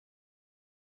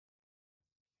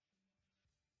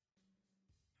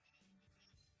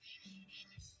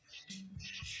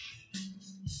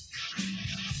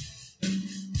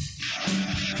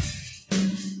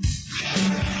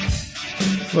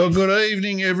Well, good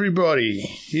evening, everybody.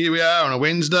 Here we are on a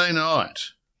Wednesday night.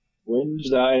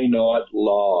 Wednesday night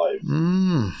live.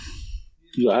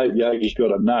 I hope Yogi's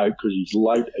got a note because he's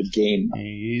late again.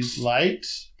 He is late,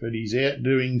 but he's out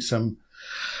doing some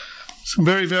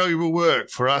very valuable work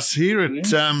for us here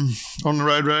at On the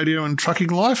Road Radio and Trucking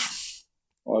Life.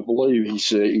 I believe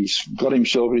he's got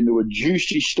himself into a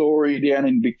juicy story down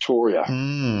in Victoria.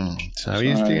 So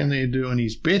he's down there doing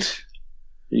his bit.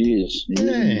 He is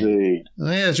indeed.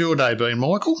 How's your day been,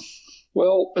 Michael?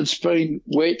 Well, it's been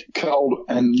wet, cold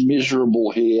and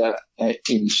miserable here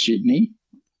in Sydney.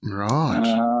 Right.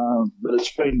 But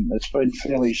it's been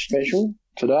fairly special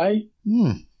today.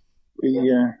 We've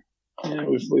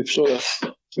sort of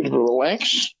a bit of a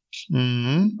relax.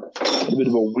 A bit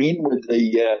of a win with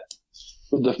the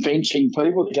fencing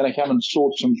people. They're going to come and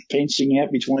sort some fencing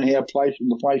out between our place and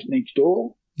the place next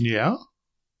door. Yeah.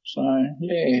 So,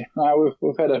 yeah, no,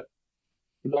 we've had a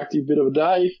productive bit of a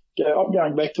day. I'm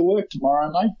going back to work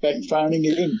tomorrow, mate, back phoning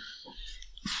it in.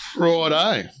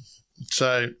 Righto.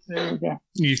 So, there we go.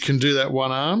 You can do that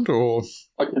one-armed or?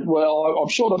 I'm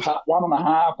sort of one and a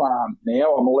half armed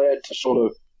now. I'm allowed to sort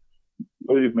of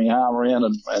move my arm around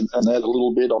and that a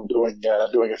little bit. I'm doing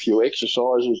a few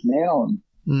exercises now,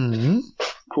 and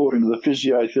according to the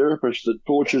physiotherapist that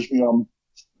tortures me,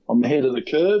 I'm ahead of the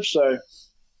curve, so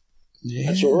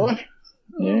that's all right.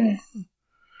 Yeah.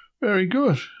 Very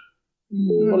good.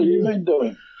 What have you been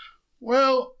doing?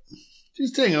 Well,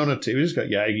 just hang on a tick. We just got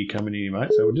Yogi coming in, mate,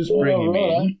 so we'll just bring him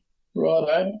in.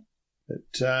 Righto.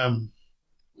 But,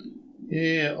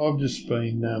 yeah, I've just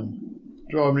been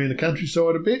driving around the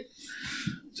countryside a bit.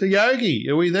 So, Yogi,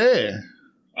 are we there?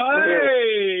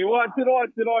 Hey, what did I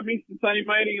miss the team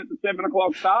meeting at the 7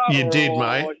 o'clock start? You did,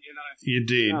 mate. You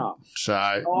did. No. So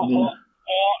I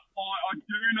do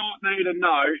not need a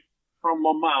note from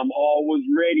my mum. I was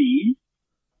ready,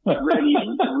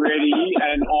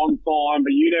 and on time,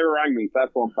 but you never rang me, so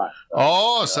that's what I'm saying.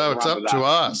 Oh, so it's up to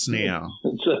us now.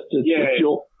 It's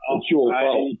your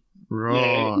fault. Right.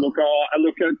 Yeah, look,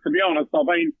 to be honest, I've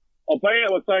been at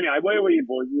Lasonia. Where were you,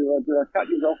 boys? Did I cut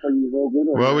you off or you all good?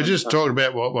 Well, we just talked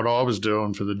about what I was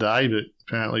doing for the day, but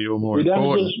apparently you're more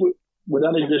important. We'd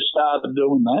only just started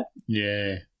doing that.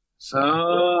 Yeah. So,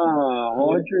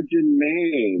 hydrogen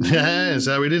man. Yeah,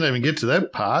 so we didn't even get to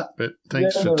that part, but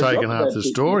thanks for taking half the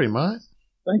story, mate.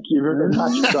 Thank you very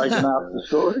much for taking half the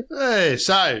story. Hey,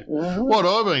 so what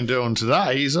I've been doing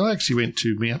today is I actually went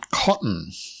to Mount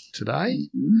Cotton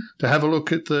today to have a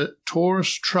look at the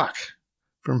Taurus truck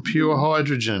from Pure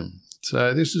Hydrogen.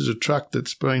 So this is a truck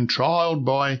that's been trialled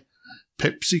by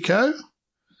PepsiCo,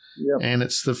 and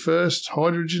it's the first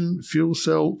hydrogen fuel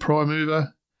cell prime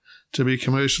mover to be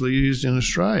commercially used in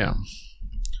Australia.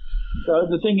 So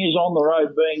the thing is on the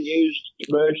road being used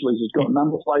commercially. It's got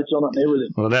number plates on it and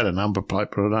everything. Well, it had a number plate,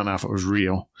 but I don't know if it was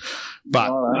real.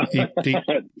 But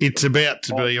it's about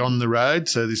to be on the road,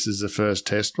 so this is the first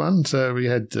test one. So we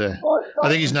had, I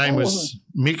think his name was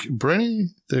Mick Brenny,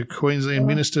 the Queensland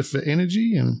Minister for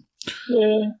Energy, and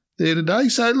there today.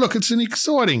 So, look, it's an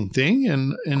exciting thing,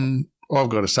 and I've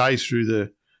got to say through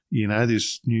the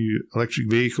this new electric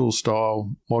vehicle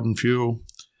style modern fuel,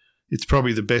 it's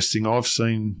probably the best thing I've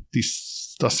seen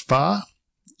thus far.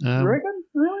 You reckon?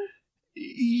 Really?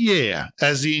 Yeah,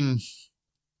 as in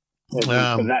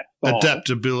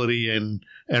adaptability and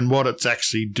what it's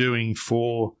actually doing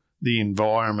for the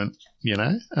environment,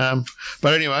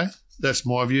 But anyway, that's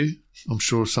my view. I'm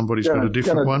sure somebody's got a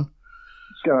different one.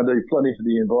 It's going to do plenty for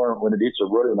the environment when it hits a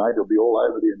roof, mate. It'll be all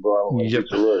over the environment when it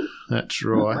hits a roof. That's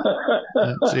right.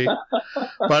 That's it.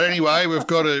 But anyway, we've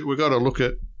got to look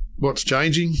at what's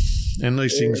changing, and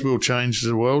these things will change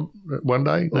the world one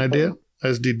day, no doubt,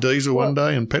 as did diesel one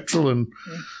day, and petrol, and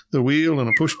the wheel, and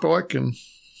a push bike, and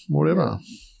whatever.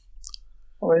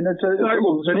 I mean, it's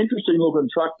an interesting looking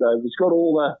truck, though. It's got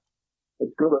all that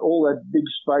big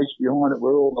space behind it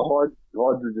where all the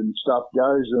hydrogen stuff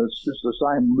goes, and it's just the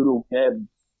same little cab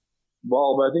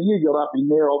Volvo. I think you got up in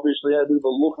there, obviously, had a bit of a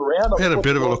look around. Had a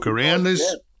bit of a look around.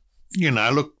 There's,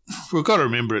 look, we've got to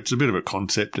remember it's a bit of a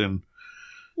concept, and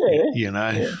it.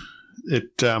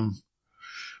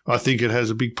 I think it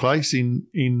has a big place in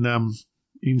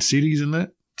cities and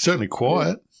that. Certainly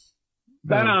quiet.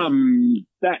 That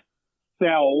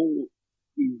cell,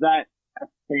 is that a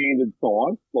standard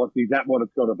size? Like, is that what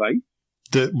it's got to be?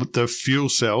 The fuel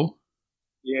cell.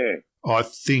 Yeah. I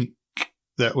think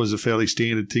that was a fairly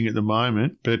standard thing at the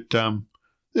moment, but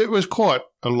it was quite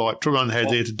a light. The one I had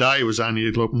there today was only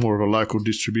a lot more of a local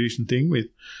distribution thing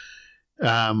with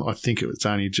I think it was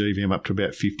only a GVM up to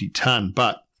about 50 tonne,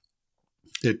 but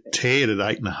it teared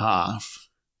at 8.5.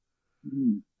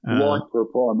 Light for a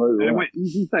prime mover. And did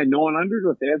you say 900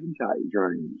 or 1,000 k's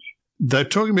range? They're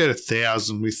talking about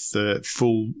 1,000 with the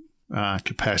full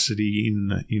capacity in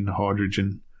the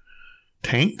hydrogen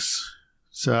tanks.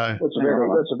 So that's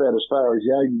about as far as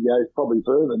Yogi goes, probably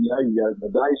further than Yogi goes in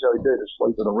the day, so he'd do to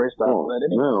sleep and the rest after that,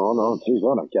 anyway. No, geez,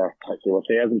 I don't care. I take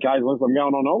 1,000 k's unless I'm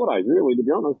going on holidays, really, to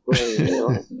be honest.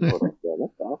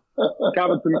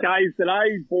 Covered some k's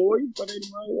today, boys, but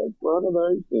anyway, that's one of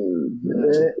those things.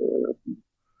 Yeah.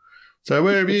 So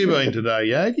where have you been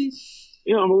today, Yogi?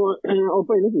 Yeah, I've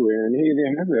been everywhere and here,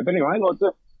 there, and everywhere. But anyway,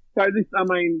 this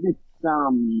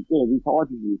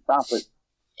hydrogen stuff,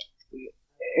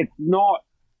 it's not.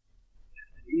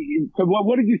 So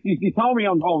what did you told me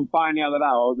on the phone the other day,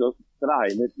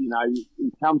 today, that,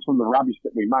 it comes from the rubbish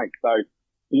that we make. So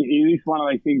is this one of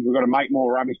these things we've got to make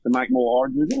more rubbish to make more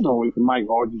hydrogen, or we can make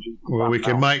hydrogen? Well, we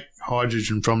can make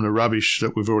hydrogen from the rubbish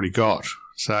that we've already got.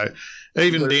 So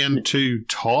even down to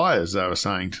tyres, they were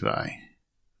saying today.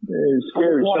 Yeah,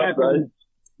 scary what stuff, happens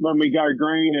when we go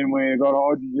green and we've got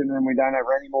hydrogen and we don't have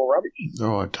any more rubbish?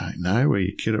 Oh, I don't know where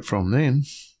you get it from then.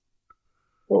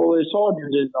 Well, there's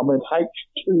hydrogen.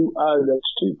 H2O,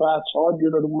 that's 2 parts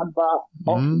hydrogen and 1 part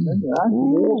oxygen,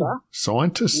 water.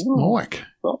 Scientist Mike.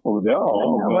 Welcome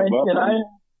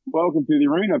to the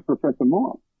arena, Professor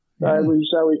Mike.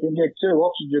 So we can get 2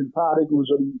 oxygen particles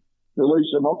and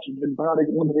release an oxygen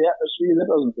particle into the atmosphere. That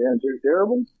doesn't sound too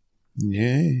terrible.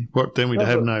 Yeah. What, then we'd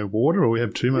have no water, or we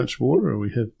have too much water, or we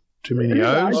have too many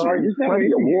O's? There's plenty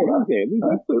of water. There's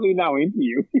absolutely no end to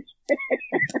you.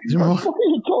 What are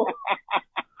you talking?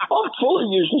 I'm full of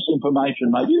useless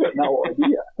information, mate. You have no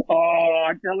idea. All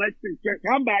right, so let's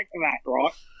come back to that,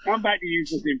 right? Come back to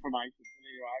useless information.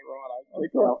 Anyway, right.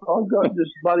 I've got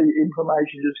this bloody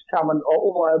information just coming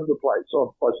all over the place. I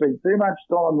spend too much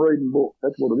time reading books.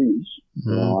 That's what it is.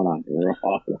 Right.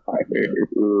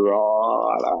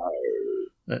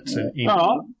 That's an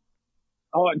All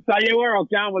right. So, where I was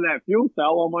going with that fuel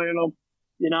cell, I mean,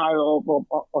 I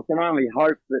can only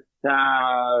hope that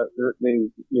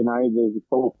there's a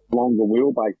sort of longer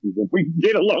wheelbases and we can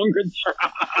get a longer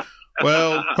truck.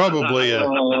 Well, probably.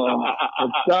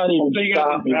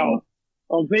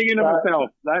 I'm thinking of myself.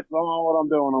 That's what I'm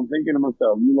doing. I'm thinking of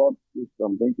myself.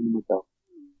 I'm thinking of myself.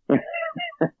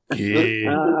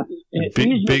 Yeah.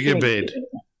 Bigger bed.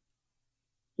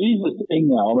 Here's the thing,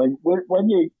 though. I mean, when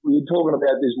you're talking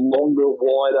about this longer,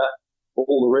 wider,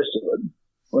 all the rest of it,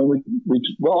 I mean,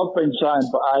 I've been saying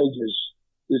for ages,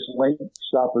 this length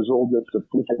stuff is all just a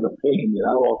flick of the pen,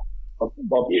 I've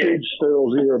heard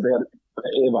spells here about it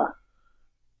forever.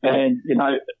 And,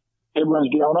 everyone's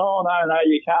going, oh, no,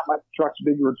 you can't make trucks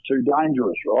bigger, it's too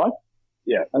dangerous, right?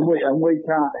 Yeah. And we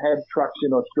can't have trucks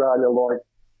in Australia like,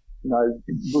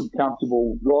 good,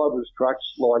 comfortable driver's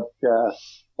trucks like, I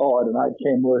don't know,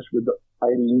 Kenworths with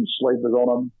 80-inch sleepers on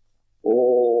them,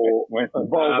 or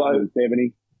Volvo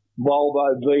 70.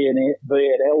 Volvo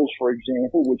V&Ls, for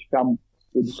example, which come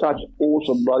with such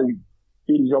awesome bloody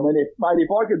things. I mean, if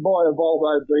I could buy a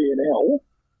Volvo V&L,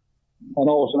 and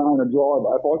I was an owner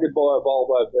driver, if I could buy a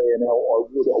Volvo V&L, I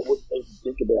wouldn't even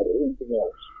think about anything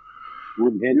else.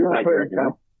 Wouldn't hesitate.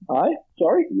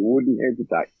 Sorry? You wouldn't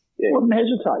hesitate. Yeah. Wouldn't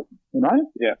hesitate,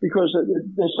 Yeah. Because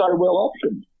they're so well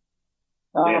optioned.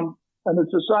 And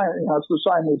it's the same. It's the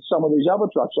same with some of these other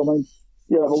trucks. I mean,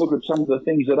 have a look at some of the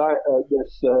things that ARI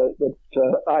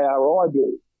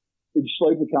do. Big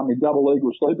sleeper company, double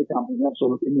eagle sleeper company, that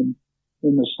sort of thing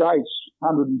in the States.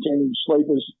 110-inch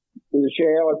sleepers with a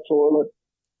shower, toilet,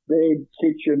 bed,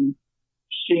 kitchen,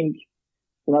 sink.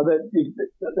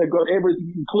 They've got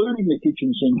everything, including the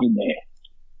kitchen sink in there.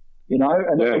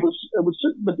 And it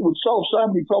would solve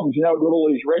so many problems. We've got all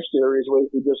these rest areas where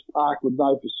you can just park with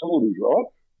no facilities,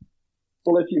 right?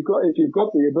 Well, if you've got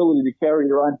the ability to carry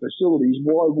your own facilities,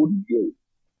 why wouldn't you?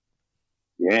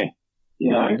 Yeah.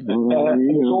 It's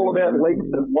all about length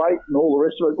and weight and all the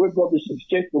rest of it. We've got this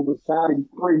objective of carrying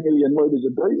 3 million litres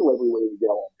of diesel everywhere we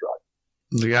go on truck.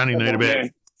 They only need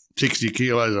about 60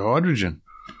 kilos of hydrogen.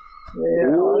 Yeah.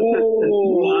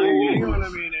 Hang on a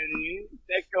minute here.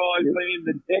 That guy's been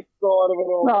the tech side of it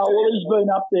all. No, well, he's been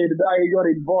up there today. He got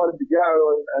invited to go,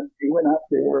 and he went up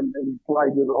there and he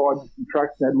played with the hydrogen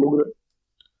trucks and had a look at it.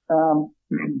 I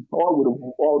would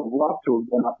have loved to have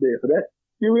gone up there for that.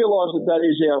 You realise that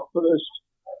is our first.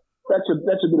 That's a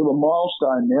bit of a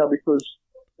milestone now, because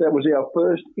that was our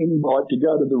first invite to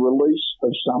go to the release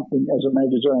of something as a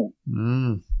magazine.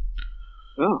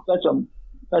 Oh, that's a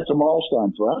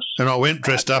milestone for us. And I went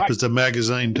dressed up as the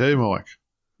magazine too, Mike.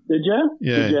 Did you?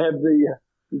 Yeah. Did you have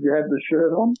Did you have the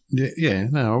shirt on? Yeah.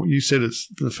 No, you said it's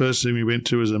the first thing we went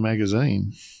to as a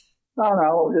magazine.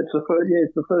 No, it's the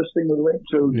first thing we went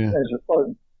to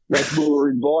as we were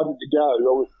invited to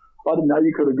go. I didn't know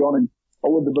you could have gone in. I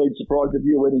wouldn't have been surprised if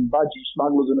you went in budgie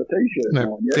smugglers and a T-shirt.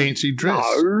 No, on, yeah? fancy dress.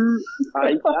 No.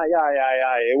 Hey,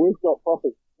 we've got proper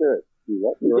shirts.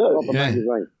 We're a proper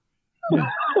magazine.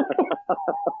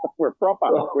 We're proper.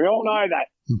 We all know that.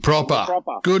 Proper.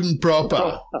 Good and proper.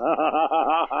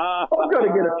 I've got to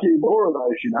get a few more of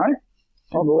those, you know.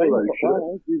 That's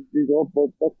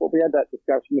what we had that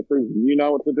discussion in prison. You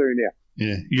know what to do now.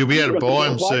 Yeah, you'll be able to buy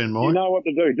them soon, Mike. You know what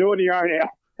to do. Do it in your own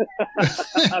house.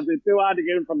 It's too hard to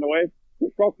get them from the West.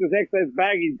 It costs us excess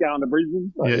baggage down to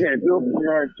Brisbane. So, do it in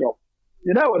your own shop.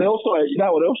 You know what else?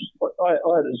 I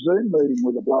had a Zoom meeting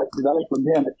with a bloke today from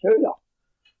down at Cooter.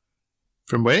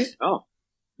 From where? Oh,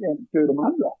 down at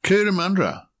Cootamundra.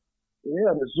 Cootamundra. Yeah,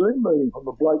 a Zoom meeting from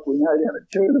a bloke we know down at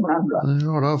Cootamundra.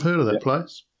 Right, I've heard of that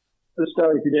place. Just so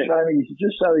he could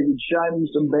show me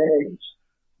some bags.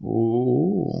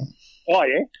 Ooh. Oh,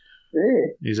 yeah?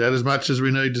 Yeah. Is that as much as we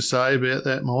need to say about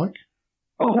that, Mike?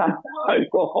 I don't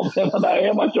know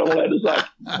how much I'm allowed to say.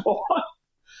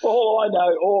 All I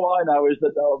know is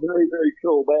that they were very, very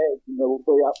cool bags, and they'll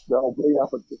be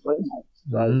up at the casino.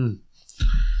 So,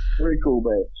 very cool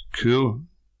bags. Cool.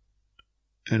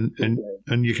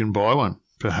 And you can buy one,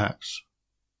 perhaps.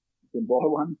 You can buy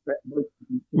one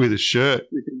with a shirt.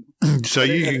 So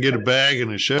you can get a bag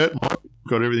and a shirt.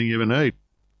 Got everything you ever need.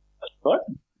 Right.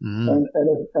 And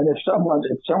if someone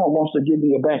wants to give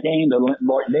me a backhand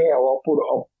like now,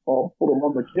 I'll put them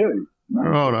on the queue. No?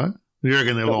 Right. You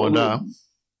reckon they're lined up?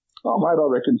 Oh, mate, I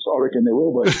reckon there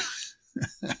will be.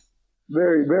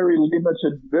 Very, very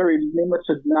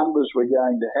limited numbers we're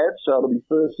going to have. So it'll be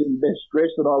first in best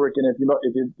dressed, and I reckon if you're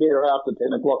there after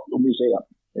 10 o'clock, you'll miss out.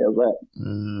 How's that?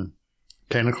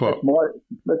 10 o'clock.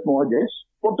 That's my guess.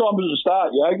 What time does it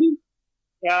start, Yogi?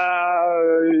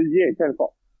 10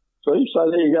 o'clock. So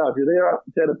there you go. If you're there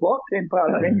after 10 o'clock, 10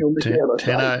 past 10, you'll miss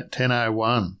out.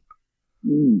 10:01.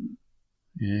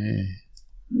 Yeah.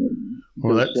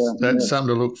 Well, that's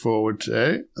something to look forward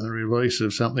to, the release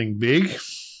of something big.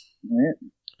 Yeah.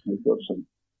 We've got some.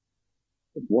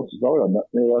 What's the story on that?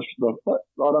 I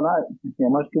don't know. How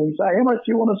much can we say? How much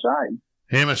do you want to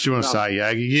say? How much do you want to say,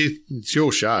 Yogi? It's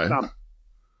your show.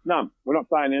 None. We're not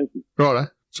saying anything.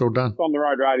 Righto. It's all done. It's on the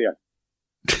road radio.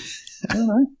 I don't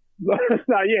know.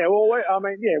 So, yeah, well, we're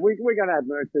going to have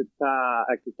merch at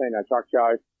Casino Truck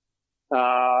Show.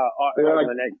 Over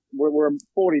the next, we're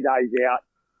 40 days out.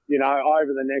 You know,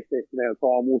 over the next X amount of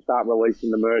time, we'll start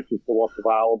releasing the merch as to what's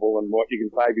available and what you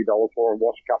can save your dollars for and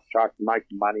wash a couple of trucks and make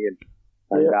some money and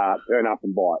turn up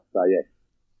and buy it. So, yeah.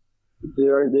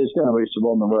 There's going to be some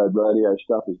on-the-road radio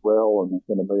stuff as well, and there's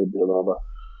going to be a bit of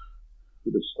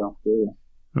stuff there.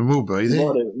 And we'll be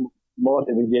there. Might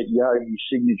even get Yogi's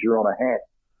signature on a hat.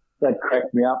 That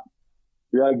cracked me up.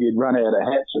 Yogi had run out of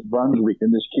hats at Brunswick,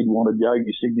 and this kid wanted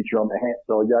Yogi's signature on the hat,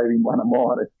 so I gave him one of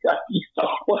mine. Yogi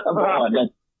stole one of mine.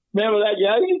 Remember that,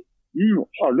 Yogi?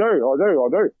 I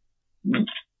do.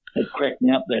 It cracked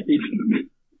me up, that did.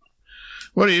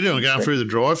 What are you doing, going through the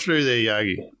drive-through there,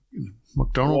 Yogi?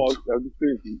 McDonald's? Oh, I'm just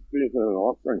finishing an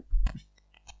ice cream.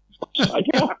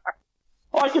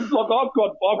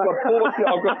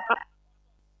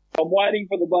 I'm waiting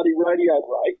for the bloody radio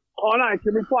break. Oh, no,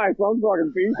 can we play a song so I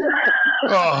can finish it?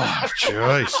 Oh,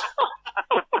 jeez.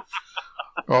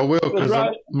 I will, because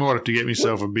I might have to get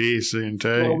myself a beer soon,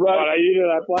 too. Well, you do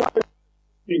that, play.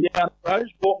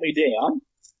 Rose brought me down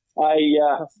a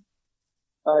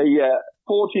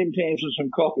 4 Tim Tams and some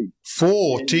coffee.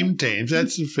 4 Tim Tams?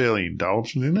 That's fairly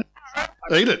indulgent, isn't it?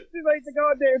 Eat it. Just eat the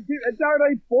goddamn Tim.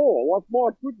 Don't eat 4. Like,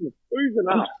 my goodness, who's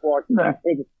enough? Like,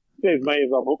 says me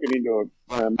as I'm hooking into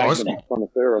a Magnum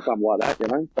connoisseur or something like that, you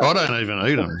know. I don't even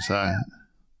eat them, so.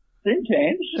 Tim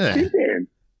Tams? Yeah. Tim Tams?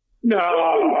 No.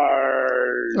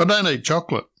 I don't eat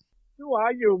chocolate. Who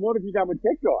are you and what have you done with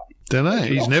Tech Guy? Don't know.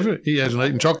 He hasn't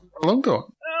eaten chocolate for a long time.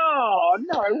 Oh,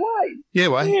 no way. Yeah,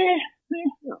 way.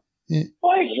 Yeah.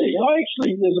 I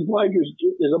actually, there's a bloke who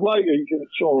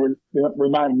shall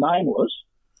remain nameless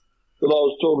that I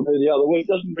was talking to the other week.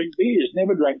 Doesn't drink beers,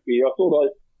 never drank beer. I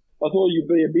thought you'd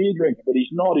be a beer drinker, but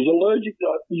he's not. He's allergic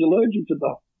to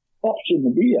the hops in the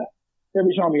beer.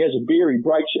 Every time he has a beer, he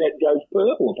breaks out and goes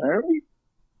purple, apparently.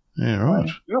 Yeah, right.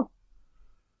 Yeah.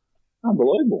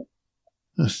 Unbelievable.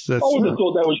 I wouldn't have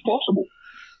thought that was possible.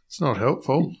 It's not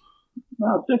helpful. No,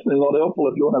 it's definitely not helpful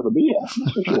if you want to have a beer. That's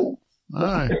for sure.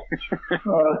 No.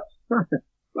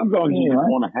 Sometimes you just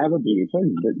want to have a beer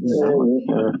too. But,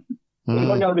 we're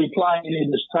not going to be playing any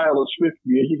of this Taylor Swift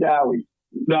music, are we?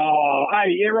 No,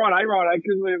 hey, yeah, right,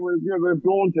 because we've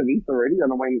gone to this already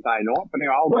on a Wednesday night, but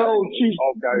anyway, I'll go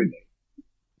there.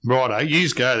 Righto, you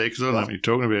just go there because I don't know what you're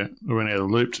talking about. I went out of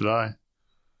the loop today.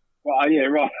 Oh, yeah,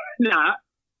 right. Nah,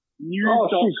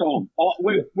 news.com.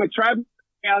 We're travelling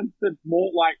down to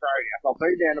Mortlake Roadhouse. I've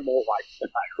been down to Mortlake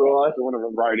today. Right. Doing a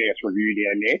roadhouse review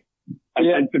down there.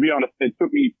 And to be honest, it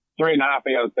took me 3.5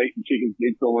 hours eating chicken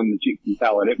schnitzel and the chicken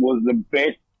salad. It was the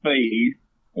best feed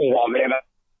I've ever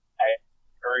had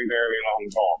very, very long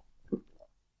time.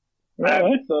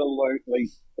 Absolutely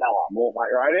stellar.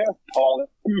 Mortlake Roadhouse. Oh,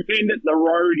 you send it the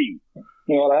roadie.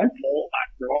 Mortlake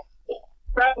Roadhouse.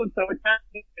 Traveling so it's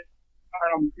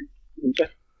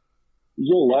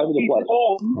he's all over the place.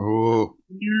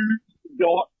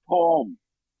 News.com.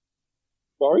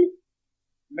 Sorry?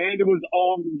 Amanda was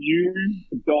on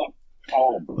news.com.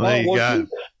 There you go.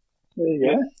 There you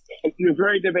go. She was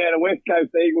reading about a West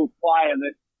Coast Eagles player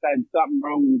that had something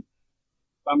wrong with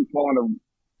some kind of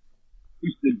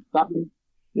twisted something.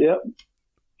 Yep.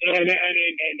 And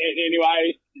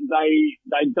anyway,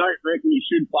 they don't reckon he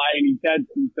should play, and he's had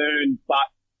concerns, but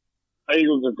the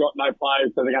Eagles have got no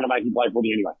players, so they're going to make him play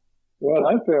footy anyway. Well,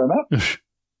 no, fair enough.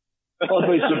 I'd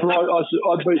be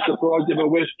surprised if a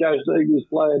West Coast Eagles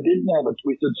player didn't have a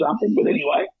twisted something, but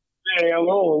anyway. Yeah,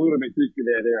 we're all a little bit twisted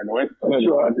out there in the West. That's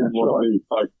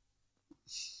right.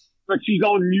 But she's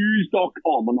on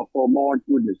news.com, and I thought, my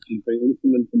goodness, she's been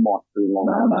listening to Mike too long.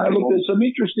 No, look, there's some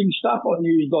interesting stuff on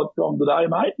news.com today,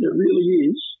 mate. There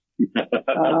really is.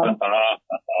 No,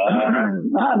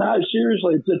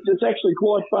 seriously, it's actually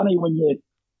quite funny when you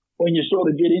sort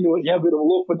of get into it and you have a bit of a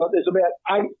look. But there's about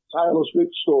 8 Taylor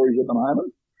Swift stories at the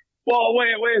moment. Well,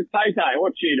 where's Tay-Tay?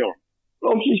 What's she doing?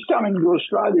 Well, she's coming to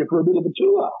Australia for a bit of a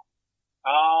tour.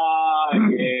 Yeah,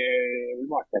 we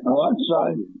might have All right,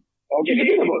 so I'll get her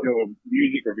to do a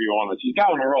music review on it. She's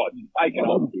going all right. She's taking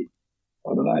off. I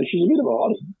don't know. She's a bit of a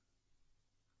hottie.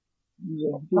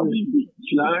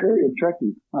 She's very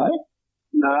attractive, eh?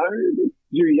 No,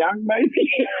 you're young, maybe.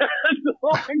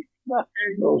 Well,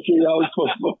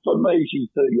 for me, she's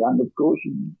too young, of course.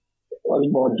 I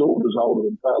think my daughter's older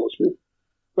than Taylor Swift.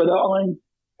 But I mean,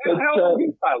 how old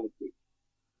is Taylor Swift?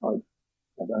 I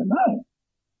don't know.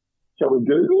 Shall we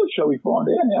Google it? Shall we find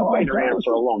out how old? Been around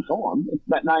for a long time.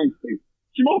 That name,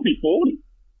 she might be 40.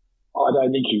 I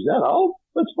don't think she's that old.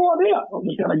 Let's find out. I'm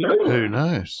just going to Google it. Who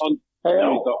knows?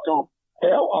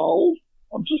 How old?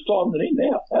 I'm just typing it in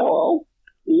now. How old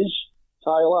is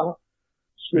Taylor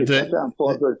Swift? I can't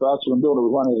find very fast, so I'm doing it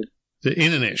with one hand. The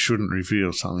internet shouldn't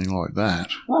reveal something like that.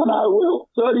 Oh, no, Will.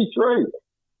 33.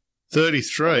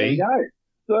 33? There you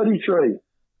go. 33.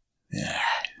 Yeah.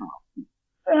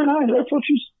 No, that's what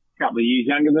she's... A couple of years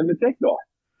younger than the tech guy.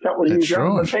 Couple of years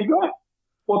younger than the tech guy.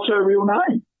 What's her real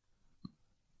name?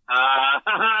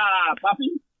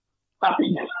 Puppy. I'm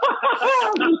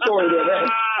just sorry about that.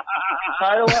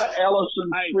 Taylor Allison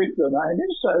Swift, her name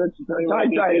is. So that's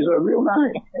Tay is her real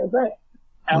name. How's that?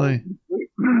 Allison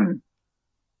Swift.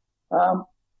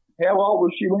 How old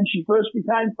was she when she first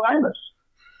became famous?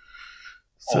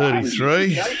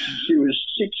 33. She was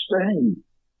 16.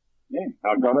 Yeah,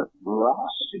 I got it. Right,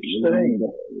 16.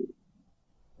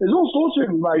 There's all sorts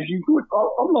of information.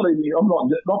 I'm not even game to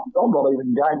on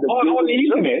the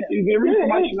internet. Is there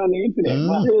information on the internet?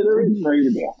 Yeah, there is. Read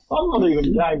about. I'm not even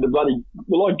game to bloody.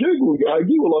 Will I Google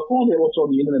Yogi? Will I find out what's on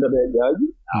the internet about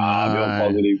Yogi? No,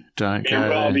 positive. Don't go.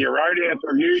 I'll be a roadhouse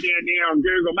review down there on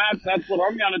Google Maps. That's what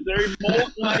I'm going to do.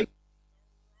 Mortlake.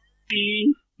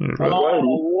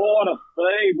 What a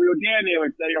feed. We were down there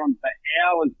with Dion for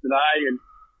hours today, and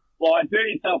do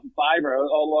yourself a favour. I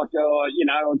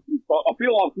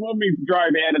feel like when we drove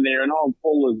out of there, and I'm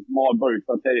full of my boots,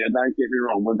 I tell you, don't get me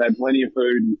wrong, we've had plenty of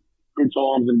food and good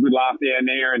times and good laugh down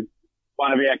there, and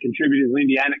one of our contributors,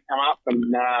 Lindy Annick, come up, and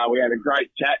we had a great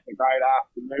chat, a great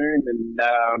afternoon, and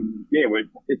we're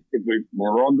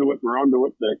onto it.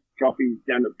 The coffee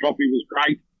was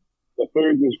great, the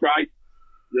food was great,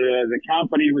 the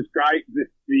company was great,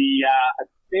 the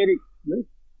aesthetics,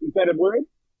 is that a word?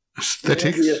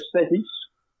 Aesthetics? The aesthetics.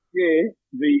 Yeah,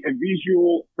 the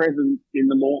visual presence in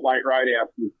the Mortlake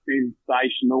Roadhouse was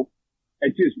sensational.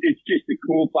 It's just a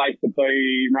cool place to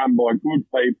be, run by good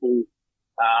people,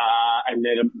 and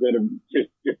they're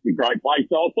just a great place.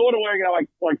 So I thought of working out,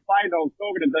 like I was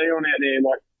talking to Dion out there,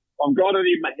 like I've got it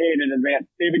in my head at about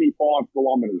 75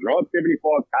 kilometres, right?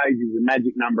 75 k's is the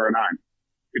magic number at home.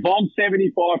 If I'm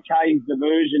 75 k's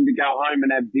diversion to go home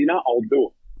and have dinner, I'll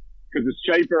do it. Because it's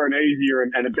cheaper and easier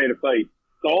and a better feed.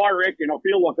 So I reckon, I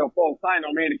feel like, I was saying,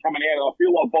 Amanda coming out, I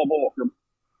feel like Bob Orkham.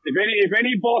 If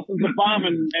any boss is a bum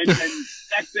and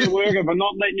sacks their worker for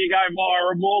not letting you go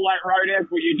via a more late roadhouse,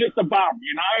 well, you're just a bum,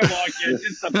 you know? Like, you're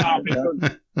just a bum.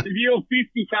 Because if you're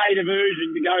 50K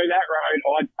diversion to go that road,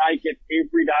 I'd take it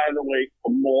every day of the week for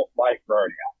more late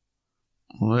roadhouse.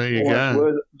 Well, there you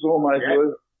go. It's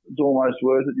almost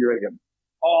worth it, you reckon?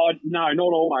 Oh, no,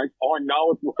 not almost. I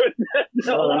know it's worth it.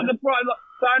 So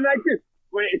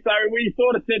we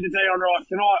sort of said to Dion, right,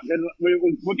 tonight,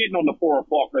 we're getting on to 4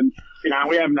 o'clock and, you know,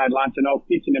 we haven't had lunch and I was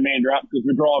pitching Amanda up because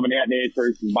we're driving out there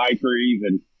through some bakeries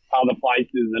and other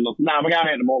places and I said, no, we're going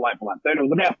out to more late for lunch. Then it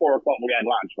was about 4 o'clock we had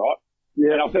lunch, right?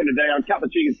 Yeah. And I said to Dion, a couple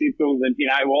of chicken sisters and,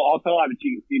 you know, well, I'll tell over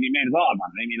chicken sisters, Amanda's like, one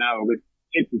of them, you know, with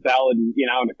pizza salad and,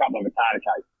 you know, and a couple of potato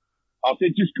cakes. I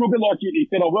said, just cook it like you. He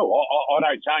said, I will. I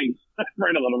don't change.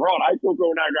 Friend of the right. I cook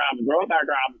all no dramas, right? No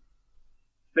dramas.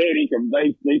 Fair income.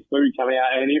 These food come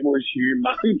out and it was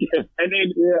humongous. And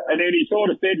then he sort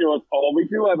of said to us, oh, we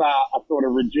do have a sort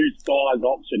of reduced size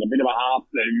option, a bit of a half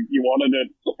that you wanted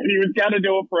it. And he was going to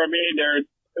do it for Amanda. And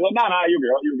he was like, no, you'll be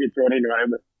right. You'll get through it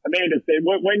anyway. But Amanda said,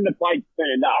 when the plates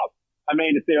turned up,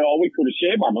 Amanda said, oh, we could have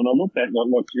shared one. And I looked at it and I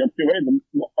looked, you got 2 heads.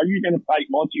 Are you going to take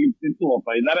my chicken sizzle off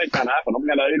me? That ain't going to happen. I'm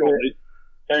going to eat all this.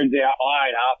 Turns out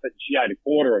I ate half it, she ate a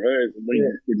quarter of hers, and we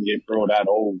just couldn't get through it at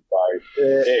all. So,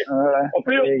 I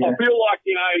feel like,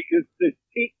 you know, there's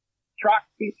truck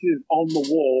pictures on the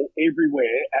wall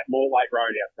everywhere at More Lake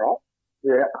Roadhouse, right?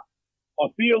 Yeah. I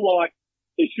feel like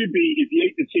there should be, if you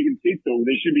eat the chicken sizzle,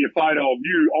 there should be a photo of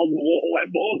you on the wall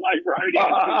at More Lake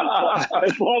Roadhouse.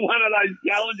 It's like one of those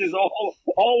challenges. I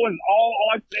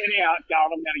set out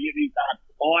going, I'm going to get this done.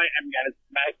 I am going to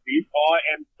smash this.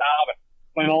 I am starving.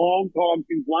 It's been a long time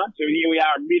since lunch, and here we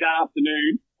are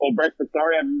mid-afternoon, or breakfast,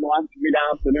 sorry, having lunch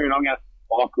mid-afternoon. I'm going,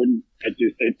 I couldn't. It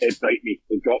beat me.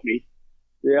 It got me.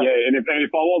 Yeah, and if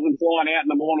I wasn't flying out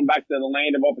in the morning back to the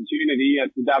land of opportunity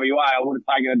to WA, I would have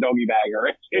taken a doggy bag.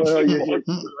 Well,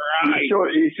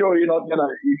 you sure you're not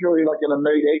gonna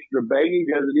need extra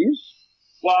baggage as it is?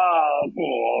 Well,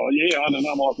 yeah, I don't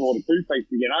know. I might order 2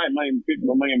 pieces to get home. Maybe fit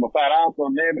me and my fat ass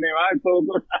on there, but anyway, it's all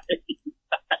good.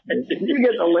 You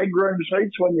get the leg room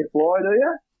seats when you fly, do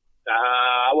you?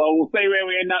 Well, we'll see where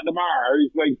we end up tomorrow.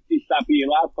 We stitched up here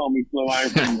last time we flew home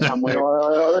from somewhere.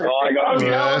 I got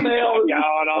going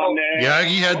on there.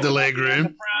 Yogi had the leg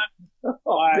room.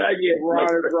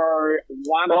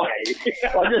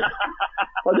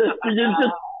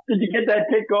 Did you get that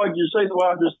pic, guy? Did you see the way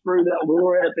I just threw that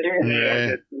lure out there?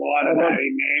 Yeah. Just light it up,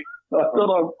 man. I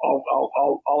thought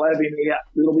I'll have him here a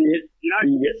little bit. You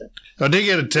know, I did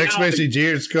get a text message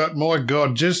here. It's got, my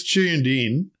God, just tuned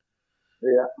in.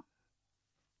 Yeah.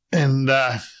 And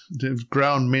there's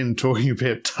grown men talking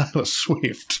about Taylor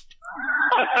Swift.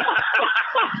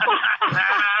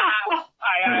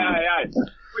 Hey.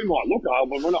 We might look old,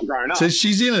 but we're not growing up. So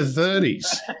she's in her 30s.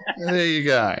 There you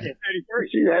go. Yeah, 33.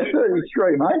 She's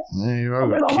 33, mate. Yeah,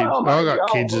 I've got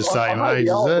kids the same age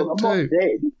as that too.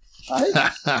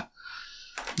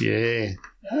 Yeah.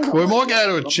 Well, we might go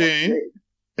to a tune,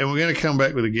 and we're going to come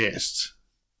back with a guest.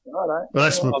 Well,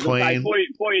 that's my plan.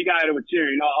 Before you go to a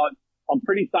tune, I'm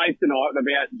pretty safe tonight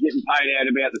about getting paid out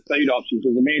about the seat option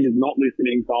because Amanda's not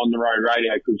listening to On the Road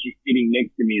Radio because she's sitting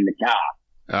next to me in the car.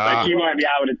 So she won't be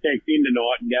able to text in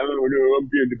tonight and go, I'm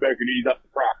doing the back and he's up the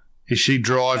front. Is she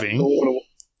driving?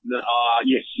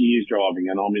 Yes, she is driving,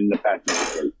 and I'm in the passenger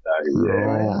seat. So,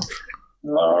 yeah.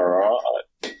 All right.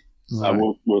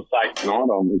 We'll say tonight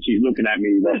on, but she's looking at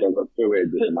me like I've got 2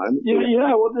 heads at the moment. You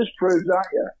know what this proves,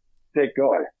 don't you, tech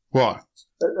guy? What?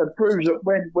 It proves that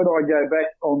when I go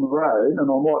back on the road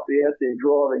and I might be out there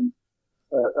driving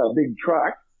a big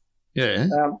truck,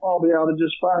 I'll be able to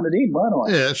just phone it in, won't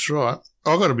I? Yeah, that's right.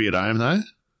 I've got to be at home, though.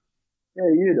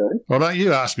 Yeah, you do. Well, don't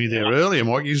you asked me there earlier,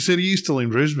 Mike. You said, are you still in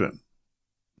Brisbane?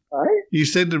 Hey? You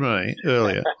said to me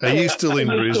earlier, are you still in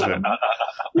Brisbane?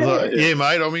 Like, yeah,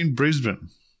 mate, I'm in Brisbane.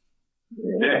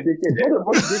 Yeah.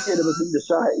 What a dickhead of a thing to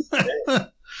say.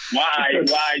 Wait,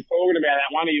 talking about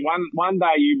that, one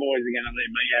day you boys are going to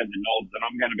let me have the nods and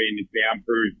I'm going to be in this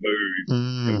soundproof booth.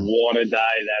 What a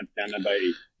day that's going to be.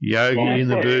 Yogi in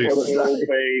the booth. Will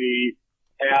be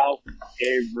house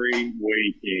every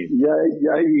weekend.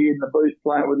 Yogi in the booth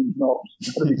playing with his knobs.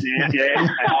 I'll be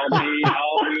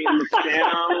in the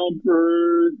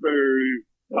soundproof booth.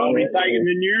 I'll be taking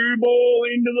the new ball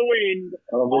into the wind.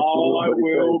 I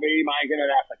will be making it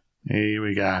happen. Here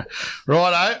we go.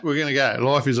 Righto, we're going to go.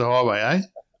 Life is a highway, eh?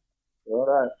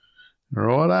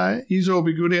 Righto. Yous all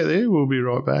be good out there. We'll be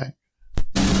right back.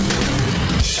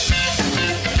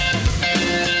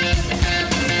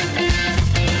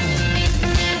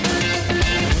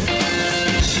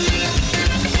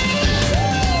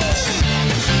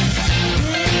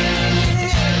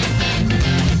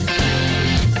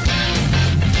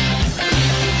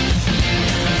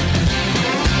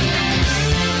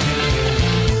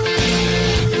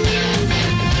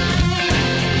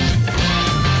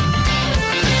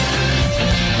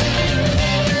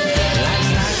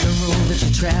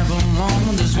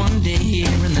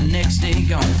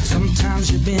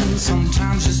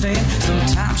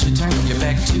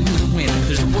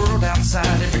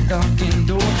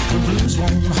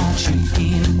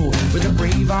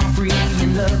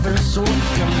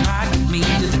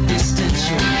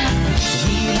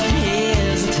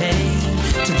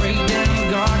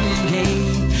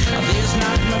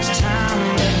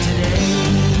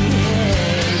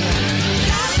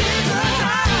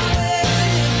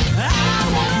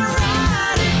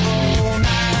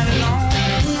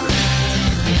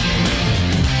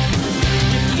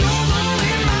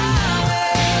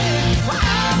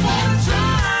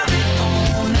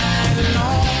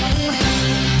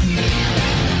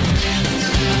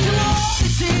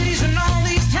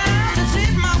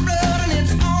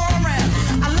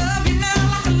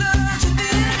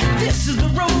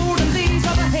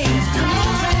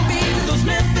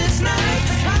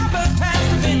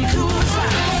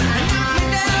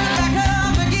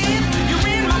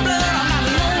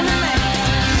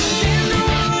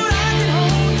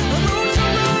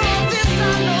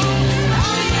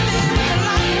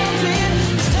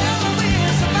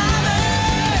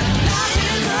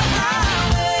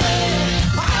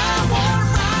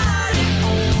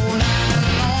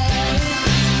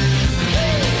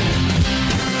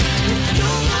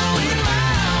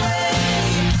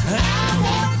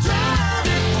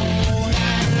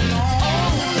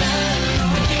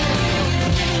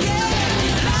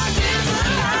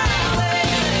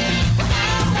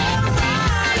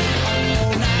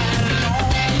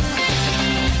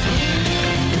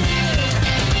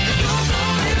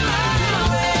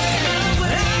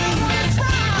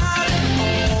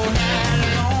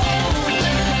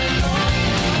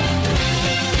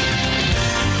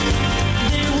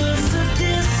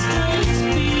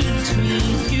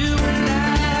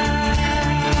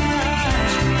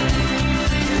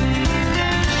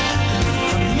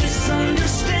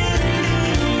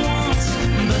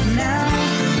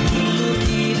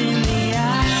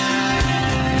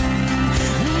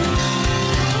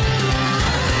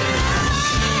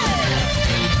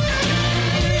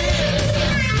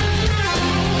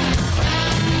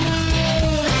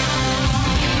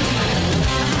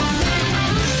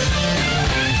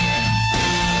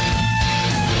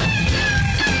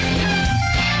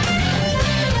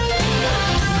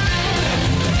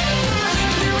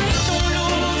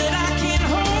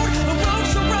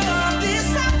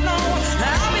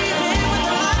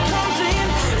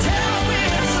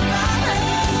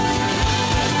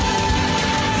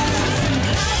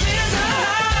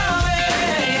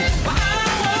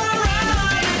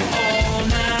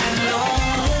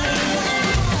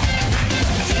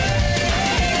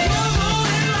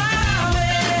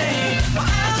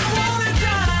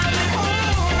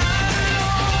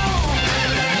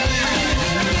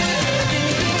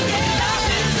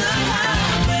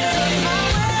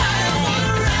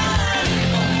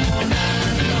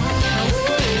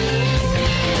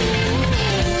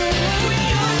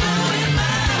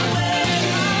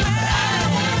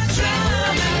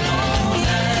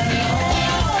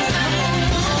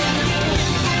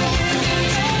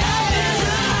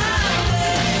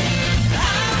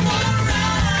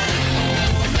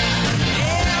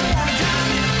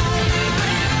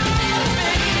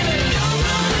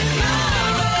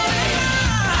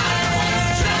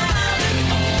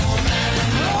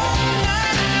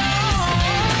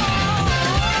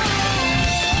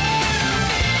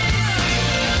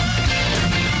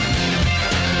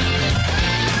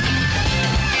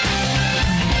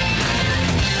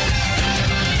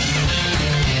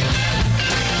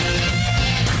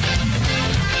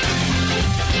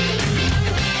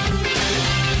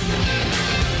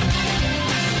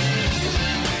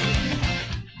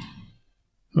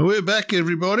 Well, we're back,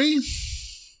 everybody,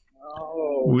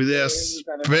 with our yeah,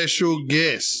 special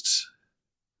guest.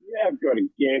 Yeah, I've got a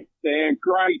guest there.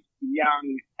 Great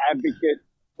young advocate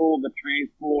for the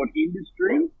transport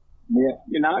industry. Yeah.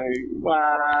 You know,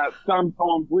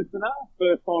 sometimes listener,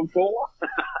 first time caller.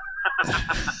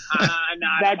 No,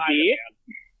 that's it.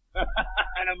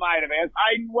 And a mate of ours.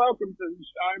 Hayden, welcome to the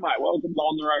show, mate. Welcome to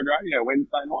On the Road Radio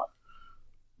Wednesday night.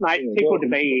 Mate, tickled to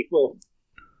be here. Well,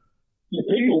 you're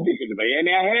tickled to be here.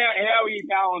 Now, how are you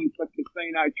going for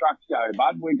Casino Truck Show,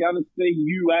 bud? We're going to see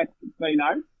you at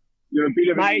Casino. You're a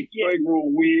bit of an integral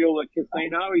wheel at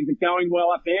Casino. Is it going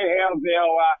well up there? How's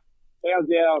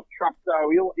our truck show?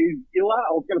 Is Illa?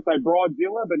 I was going to say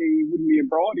Bridezilla, but he wouldn't be a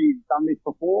bride. He's done this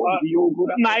before. Is he all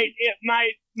good up there?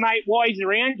 Mate, while he's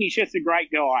around, he's just a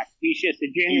great guy. He's just a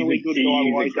genuinely good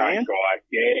guy. He's a great guy.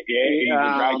 Yeah, he's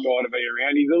a great guy to be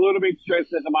around. He's a little bit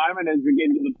stressed at the moment as we get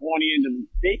to the pointy end of the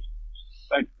stick.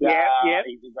 But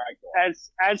he's a great guy.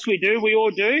 As we do, we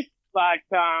all do. But,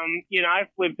 you know,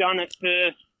 we've done it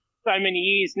for so many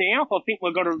years now. I think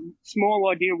we've got a small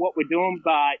idea of what we're doing,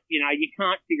 but, you know, you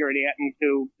can't figure it out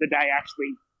until the day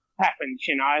actually happens,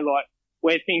 you know. Like,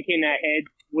 we're thinking ahead,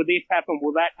 will this happen,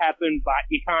 will that happen, but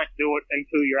you can't do it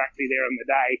until you're actually there on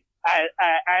the day.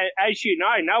 As you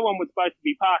know, no one was supposed to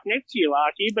be parked next to you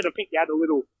last year, but I think you had a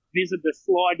little visitor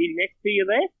slide in next to you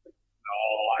there.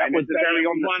 Oh, that was very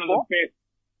on the one spot. Of the best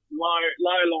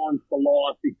low lines for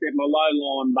life, except my low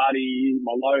line buddy,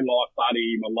 my low life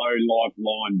buddy, my low life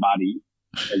line buddy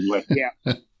has left out.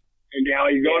 And now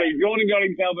he's gone and got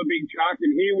himself a big truck,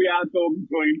 and here we are talking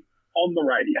to him on the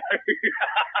radio.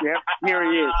 Yep,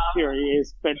 here he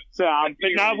is. But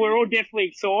no, we're all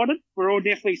definitely excited.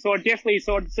 Definitely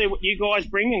excited to see what you guys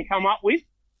bring and come up with.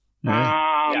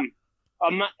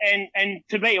 And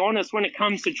to be honest, when it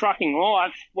comes to trucking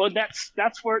life, well, that's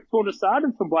where it sort of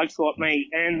started for blokes like me,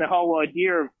 and the whole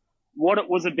idea of what it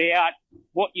was about,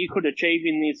 what you could achieve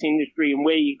in this industry and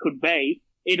where you could be.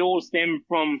 It all stemmed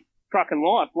from trucking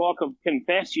life. Like I've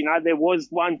confessed, you know, there was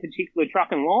one particular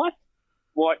trucking life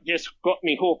what just got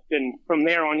me hooked, and from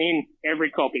there on in,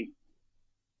 every copy.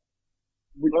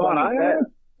 Which one was that?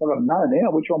 I don't know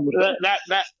now. Which one was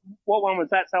that? What one was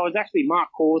that? So it was actually Mark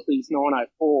Corsley's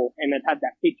 904, and it had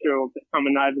that picture of it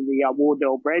coming over the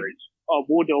Wardell Bridge,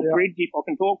 Bridge, if I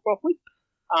can talk properly.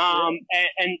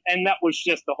 And that was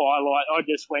just the highlight. I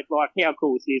just went like, how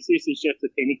cool is this? This is just the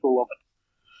pinnacle of it.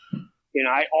 You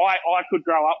know, I could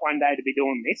grow up one day to be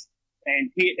doing this,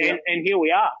 and here we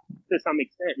are to some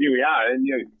extent. Here we are, and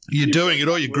you're doing it,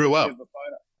 or you grew up.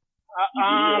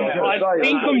 I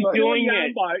think I'm doing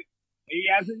it. He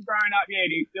hasn't grown up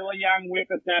yet. He's still a young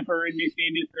whippersnapper in this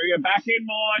industry. Back in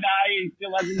my day, he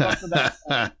still hasn't got to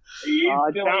that. He is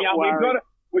still a young.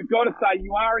 We've got to say,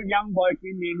 you are a young bloke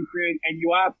in the industry, and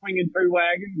you are swinging two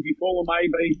wagons. You call them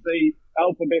ABC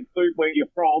alphabet soup where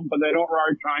you're from, but they're not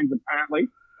road trains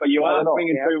apparently. But you are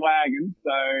swinging two wagons,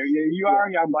 so you are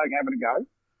a young bloke having a go.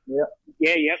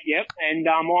 Yep. And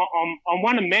I'm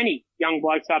one of many young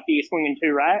blokes up here swinging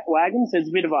two wagons.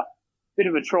 There's a bit of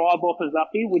a tribe offers up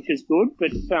here, which is good.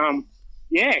 But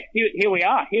here we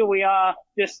are. Here we are,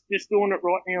 just doing it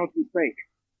right now as we speak.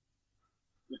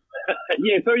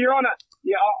 So you're on a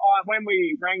when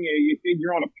we rang you, you said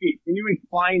you're on a pit. Can you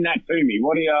explain that to me?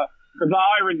 What do you? Because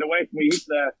over in the west, we hit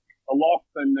the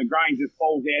locks and the grain just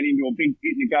falls out into a big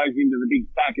pit and it goes into the big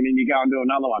stack, and then you go and do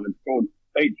another one. It's called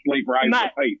Eat, Sleep, Raise,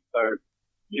 Repeat. So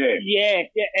yeah.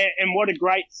 And what a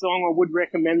great song! I would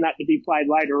recommend that to be played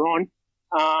later on.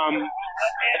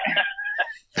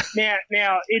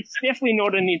 Now it's definitely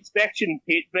not an inspection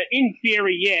pit, but in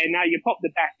theory, you pop the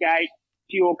back gate,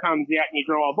 fuel comes out and you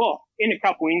drive off. In a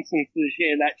couple instances,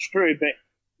 that's true, but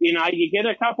you know, you get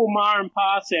a couple mar and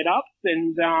pa setups,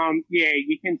 and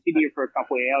you can sit here for a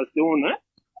couple of hours doing it.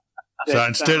 But, so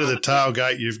instead of the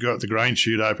tailgate, you've got the grain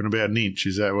chute open about an inch.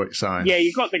 Is that what you're saying? Yeah,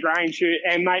 you've got the grain chute,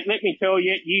 and mate, let me tell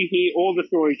you, you hear all the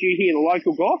stories. You hear the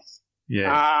local goss.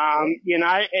 Yeah. You know,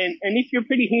 and if you're a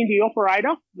pretty handy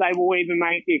operator, they will even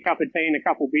make you a cup of tea and a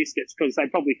couple of biscuits because they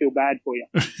probably feel bad for you.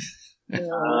 So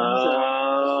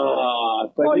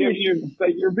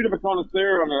you're a bit of a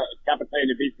connoisseur on a cup of tea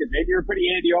and a biscuit. Then you're a pretty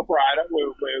handy operator,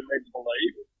 we're led to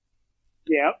believe.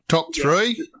 Yeah. Top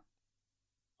three?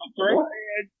 Top three?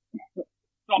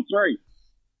 Top three.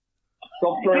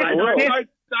 Top three.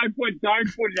 Don't put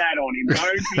that on him.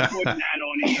 Don't be putting that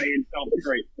on him being top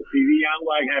three. He's a young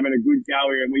bloke having a good go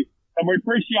here, and we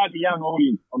appreciate the young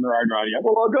audience on the road radio.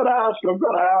 Well, I've got to ask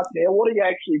now, what do you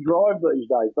actually drive these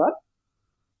days, bud?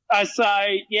 I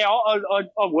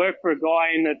work for a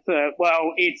guy, and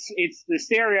it's the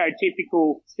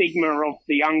stereotypical stigma of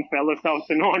the young fella. So it's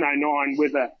a 909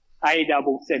 with a A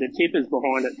double set of tippers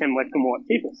behind it, Penwith and White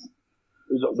tippers.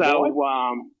 Is it So,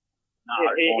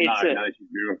 she's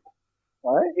beautiful.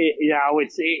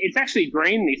 it's actually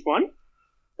green, this one.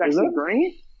 It's actually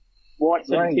green. White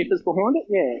set of tippers behind it,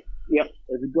 yeah. Yep.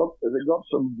 Has it got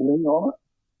some bling on it?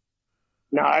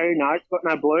 No, it's got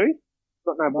no blue. It's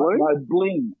got no blue. No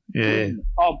bling. Yeah.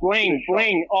 Oh, bling.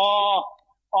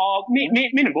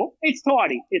 Minimal. It's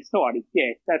tidy.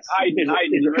 Yeah, that's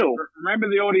cool. Remember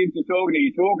the audience are talking to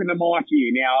you. Talking to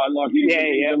Mikey now. Like,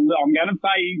 I'm going to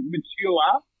say he's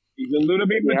mature. He's a little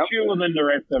bit mature than the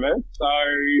rest of us. So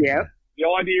the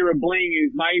idea of bling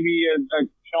is maybe a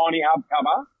shiny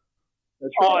hubcover.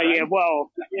 That's right, we've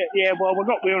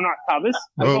got wheel nut covers.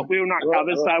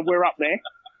 So we're up there.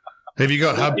 Have you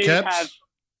got hubcaps?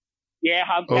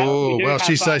 Hubcaps. Oh, well,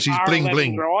 she says she's bling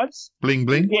bling. Drives. Bling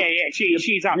bling? Yeah,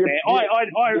 she's up there.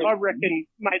 I reckon,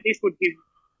 mate, this would give,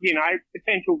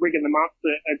 potential rig of the month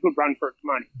a good run for its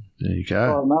money. There you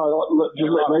go. Oh, no, let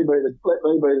me be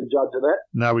the judge of that.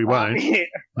 No, we won't.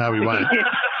 No, we won't.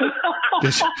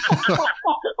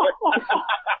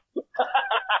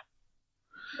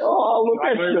 Oh, look,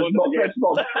 that's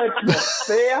not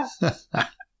fair.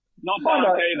 Not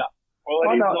dark either. Well,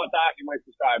 it is not dark in West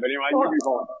Australia, but anyway, you'll be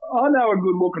fine. I know a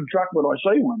good-looking truck when I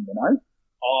see one,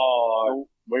 Oh,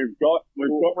 we've got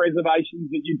reservations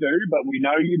that you do, but we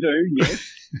know you do.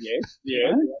 Yes.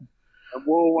 And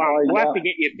we'll have to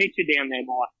get you a picture down there,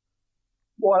 Mike.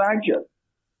 Why don't you?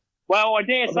 Well, I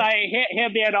dare say, how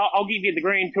about I'll give you the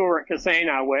green tour at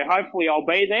Casino, where hopefully I'll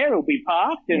be there, it'll be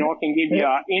parked, and I can give you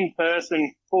an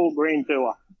in-person full green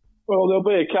tour. Well, there'll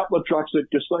be a couple of trucks at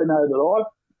Casino that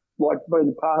I've been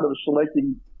a part of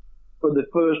selecting for the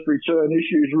first return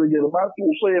issues rig of the month.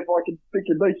 We'll see if I can pick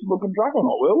a decent looking truck or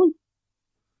not, will we?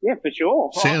 Yeah, for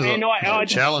sure. Sounds like a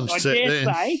challenge set there. I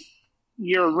dare say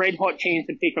you're a red hot chance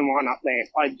of picking one up there.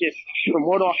 From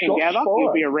what I can gather,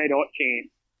 you'll be a red hot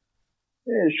chance.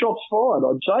 Yeah, shots fired,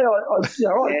 I'd say.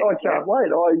 I can't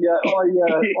wait. I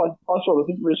sort of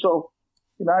think to myself,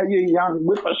 you young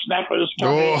whippersnappers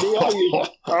come in here.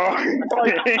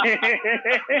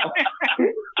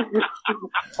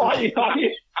 I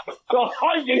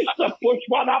used to push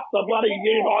one up the bloody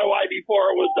new highway before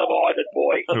it was divided,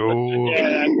 boy.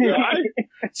 Yeah, that's right.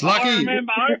 It's lucky. I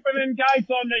remember opening gates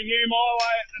on the Hume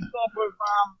Highway at the top of,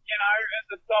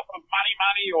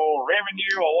 money or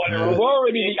revenue or whatever. We've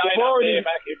already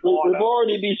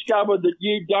discovered that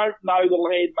you don't know the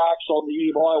landmarks on the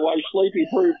Hume Highway. Sleepy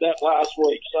proved that last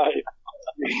week. So,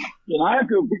 how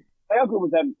good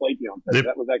was having Sleepy on?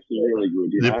 That was actually really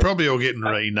good. They're probably all getting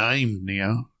renamed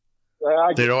now.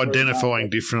 They're identifying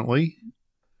differently.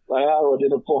 They are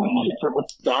identifying differently.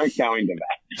 Don't go into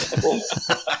that.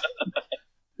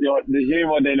 The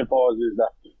Hume identifies as the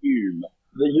Hume.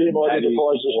 The Hume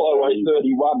identifies as Highway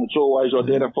 31. It's always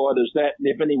identified as that. And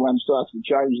if anyone starts to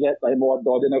change that, they might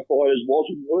identify as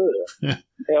wasn't were.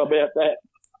 How about that?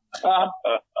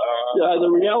 The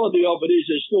reality of it is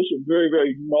there's still some very,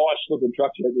 very nice looking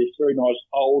trucks out there. Very nice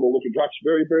older looking trucks.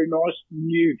 Very, very nice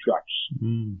new trucks.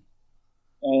 Mm.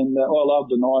 And I love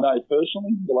the 9.8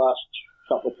 personally. The last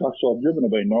couple of trucks I've driven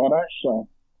have been 9.8, so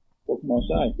what can I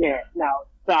say? Yeah, no,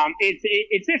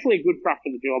 it's definitely a good truck for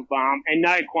the job, and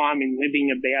no qualm in living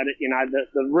about it.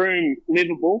 The room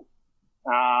livable.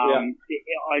 I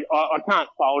can't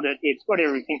fault it. It's got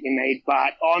everything you need,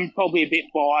 but I'm probably a bit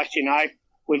biased,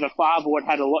 with a father what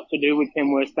had a lot to do with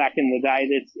Kenworth back in the day.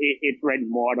 It's red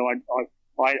and white.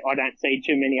 I don't see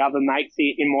too many other mates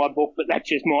in my book, but that's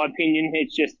just my opinion.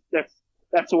 It's just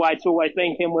that's the way it's always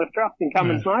been, Kenworth trucks and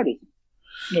Cummins motors.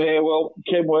 Yeah, well,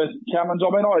 Kenworth, Cummins. I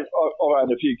mean, I've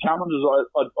owned a few Cummins.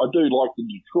 I do like the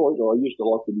Detroit, or I used to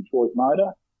like the Detroit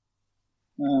motor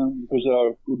because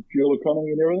they're good fuel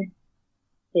economy and everything.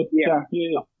 But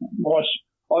nice.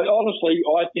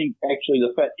 I think actually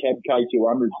the Fat Cab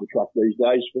K200 is the truck these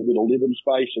days for a bit of living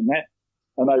space and that,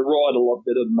 and they ride a lot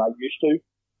better than they used to.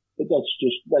 But that's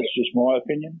just my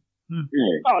opinion.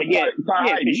 Yeah. Oh yeah,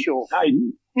 for sure.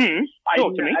 Hayden,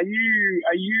 talk to me. Are you?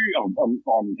 I'm going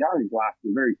to ask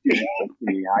a very serious question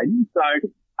here, Hayden. So,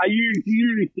 do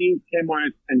you really think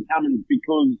Kenworth and Cummins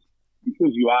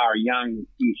because you are a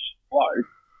young-ish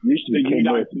bloke, used to be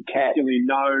Kenworth and Cat, actually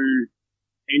know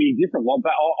any different?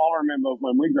 But I remember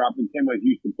when we grew up, and Kenworth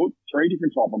used to put 3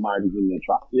 different type of motors in their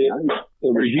truck. Yeah, it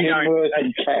was Kenworth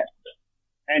and Cat.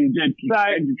 And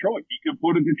Detroit, you could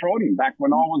put a Detroit in. Back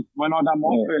when I done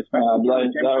my first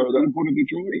factory, you put a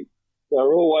Detroit in. There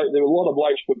were a lot of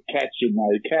blokes put Cats in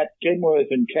though. Kenworth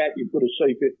and Cat, you put a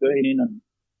C15 in,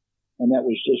 and that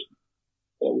was just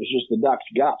the duck's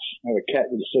guts. Have a Cat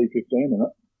with a C15 in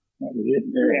it. That was it.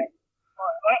 Yeah.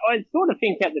 I sort of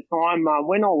think at the time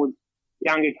when I was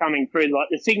younger coming through, like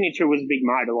the Signature was a big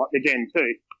motor, like the Gen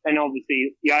 2, and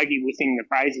obviously Yogi was singing the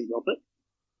praises of it.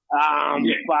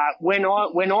 But when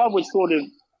I was sort of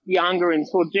younger and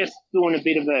sort of just doing a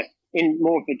bit of in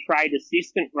more of a trade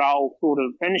assistant role, sort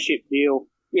of apprenticeship deal,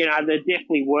 you know, there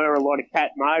definitely were a lot of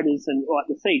cat motors, and like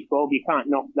the C12, you can't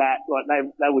knock that. Like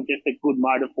they were just a good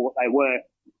motor for what they were.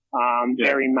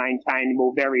 Very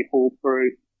maintainable, very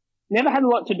foolproof. Never had a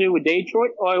lot to do with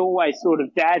Detroit. I always sort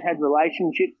of, Dad had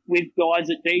relationships with guys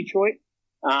at Detroit.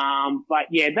 But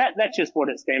yeah, that's just what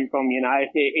it stemmed from, you know.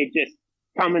 It just,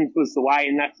 Cummins was the way,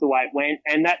 and that's the way it went.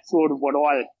 And that's sort of what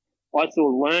I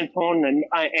sort of learnt on and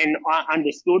I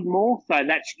understood more. So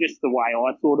that's just the way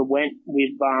I sort of went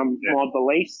with, my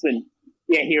beliefs. And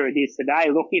yeah, here it is today.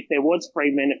 Look, if there was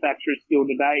free manufacturers still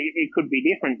today, it could be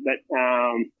different. But,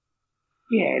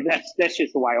 yeah, that's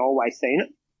just the way I always seen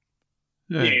it.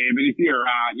 Yeah, but if you're,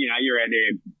 you're out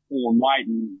there pulling weight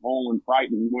and hauling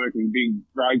freight and working big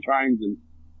road trains and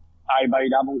AB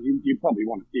doubles, you probably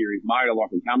want a serious motor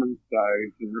like a Cummins, so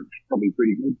it's probably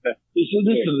pretty good. Listen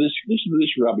to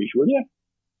this rubbish, will you?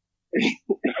 A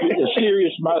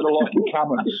serious motor like a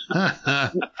Cummins.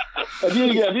 Have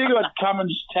you got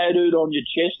Cummins tattooed on your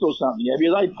chest or something? Have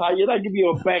you? They pay you? They give you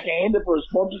a backhander for a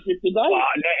sponsorship today?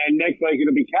 And next week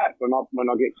it'll be cats when I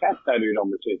get cats tattooed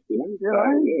on the chest. You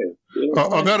know?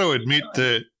 I've got to admit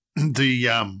that the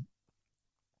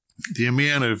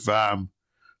amount of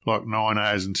like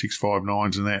 9As and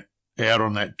 659s and that out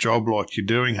on that job like you're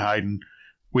doing, Hayden,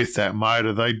 with that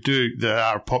motor, they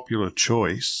are a popular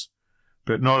choice.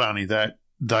 But not only that,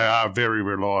 they are very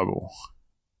reliable.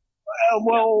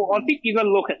 Well, I think you've got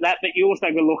to look at that, but you also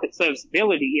got to look at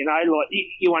serviceability, you know, like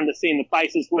you understand the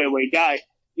places where we go.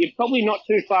 You're probably not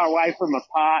too far away from a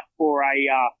part for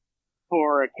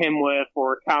a Kenworth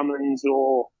or a Cummins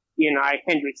or, you know,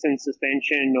 Hendrickson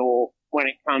suspension, or when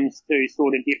it comes to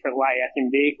sort of different layouts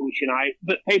in vehicles, you know.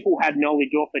 But people have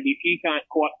knowledge of it. If you can't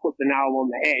quite put the nail on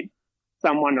the head,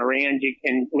 someone around you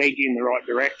can lead you in the right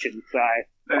direction. So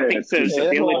I think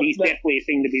serviceability is definitely a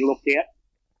thing to be looked at.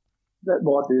 That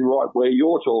might be right where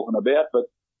you're talking about, but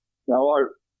you know, I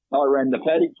ran the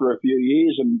paddock for a few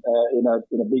years and in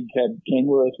a big cab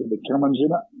Kenworth with the Cummins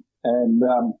in it, and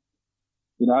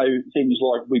you know, things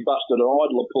like we busted an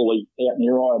idler pulley out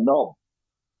near Iron Knob,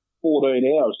 14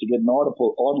 hours to get an idler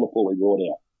pulley brought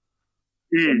out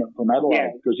from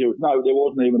Adelaide, because there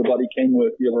wasn't even a bloody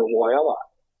Kenworth dealer at Whyalla.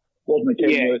 Wasn't a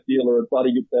Kenworth dealer at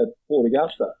bloody Port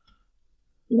Augusta.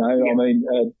 You know, I mean,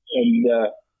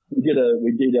 we did an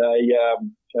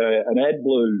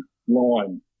AdBlue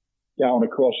line going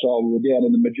across. So we were down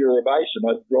in the Majura Basin. I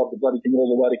had to drive the bloody thing all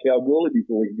the way to Kalgoorlie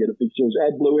before we could get it fixed. There was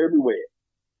AdBlue everywhere.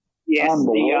 Yes,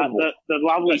 the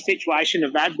lovely situation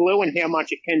of AdBlue and how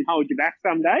much it can hold you back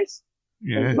some days.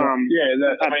 Yeah,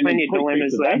 plenty of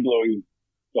dilemmas there. AdBlue,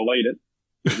 delete it,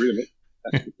 get rid of it.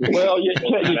 Well, you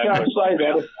can't say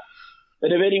that. But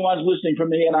if anyone's listening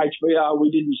from the NHBR, we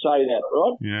didn't say that,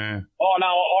 right? Yeah. Oh, no,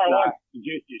 I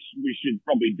suggest we should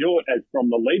probably do it as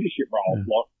from the leadership role.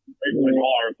 Like people in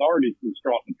higher authorities can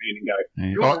strike the pen and go,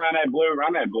 you want to run AdBlue,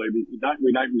 but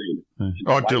we don't need it.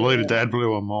 I deleted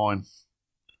AdBlue on mine.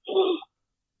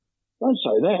 Don't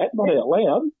say that, not out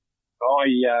loud.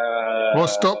 I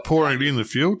stopped pouring it in the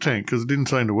fuel tank because it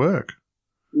didn't seem to work.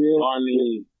 Yeah.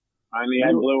 Only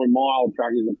AdBlue and my old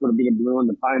truckers that put a bit of blue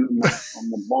in the paint on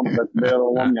the bonnet. That's about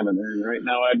all I'm going to do, right?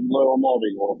 No AdBlue on my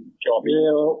big one.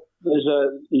 Yeah, well,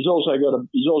 he's also got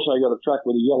a truck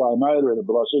with a yellow motor in it,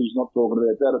 but I see he's not talking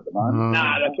about that at the moment.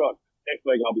 No, that's right. Next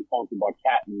week I'll be sponsored by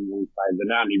Cat, and we'll say the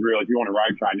only real, if you want a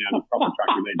road train now, the proper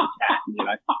truck, you need a Cat, you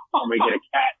know. And we get a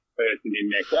Cat person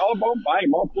in there. Oh,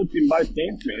 babe, I'll put you in both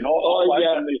camps, man.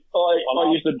 I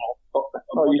used to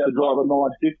drive a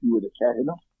 950 with a Cat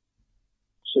in it.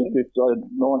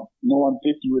 C50,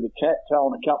 950 with a Cat,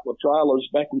 towing a couple of trailers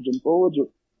backwards and forwards.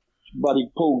 Buddy,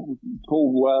 pull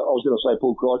I was going to say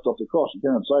pull Christ off the cross. You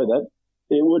can't say that.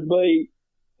 It would be,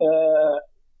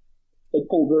 it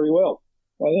pulled very well.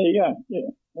 Well, there you go. Yeah.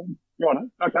 Right.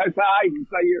 Okay. So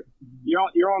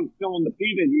you're on still in the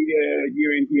pit, and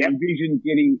you envision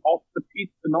getting off the pit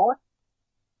tonight?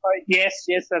 Yes,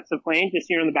 that's the plan. Just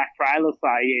here on the back trailer, so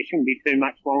yeah, it shouldn't be too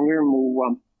much longer, and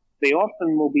we'll be off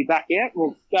and we'll be back out.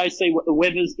 We'll go see what the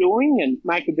weather's doing and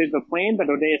make a bit of a plan, but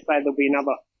I dare say there'll be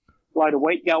another load of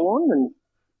wheat go on, and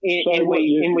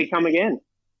we come again.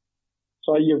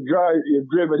 So you've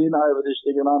driven in over this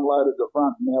thing and unloaded the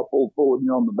front and now pulled forward and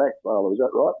you're on the back trailer, is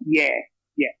that right? Yeah.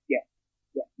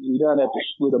 You don't have to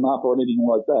split them up or anything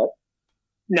like that?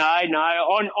 No.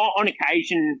 On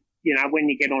occasion, you know, when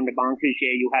you get on the bunkers,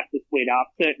 you'll have to split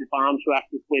up. Certain farms will have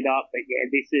to split up, but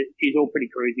she's all pretty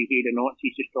cruisy here tonight.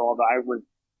 She's just drive over and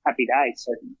happy days.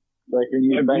 So, can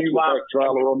you back your back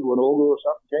trailer onto an auger or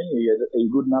something? Can you? Are you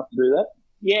good enough to do that?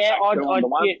 Yeah,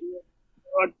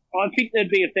 I think there'd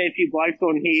be a fair few blokes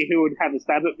on here who would have a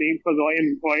stab at me because I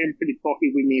am pretty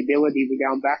cocky with the ability of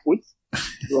going backwards.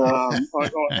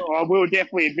 I will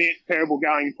definitely admit terrible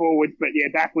going forwards, but yeah,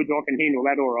 backwards I can handle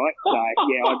that all right. So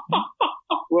yeah,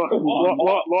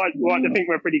 like to think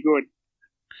we're pretty good.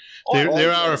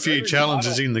 There are a few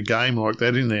challenges in the game like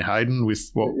that, in there, Hayden,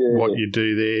 with what you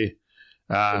do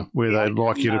there, where they'd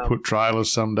like you to put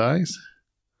trailers some days.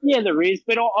 Yeah, there is,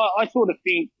 but I sort of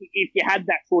think if you had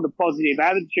that sort of positive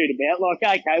attitude about,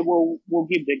 like, okay, we'll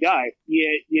give it a go.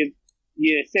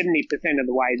 You're 70% of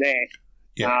the way there.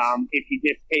 Yes. If you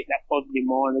just keep that positive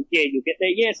mind, and you'll get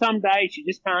there. Yeah, some days you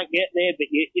just can't get there, but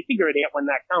you figure it out when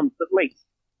that comes. But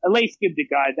at least give it a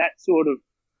go. That's sort of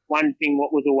one thing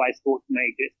what was always taught to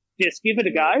me. Just give it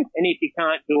a go, and if you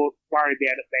can't do it, worry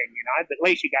about it then, but at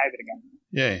least you gave it a go.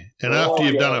 Yeah, and after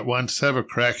you've done it once, have a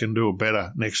crack and do it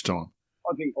better next time.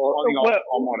 I think I might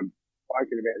have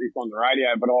spoken about this on the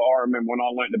radio, but I remember when I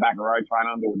learnt to back a road train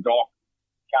under a dock,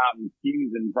 carting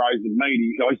skins and frozen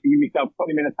meat, I used to give myself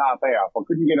 20 minutes, half hour. If I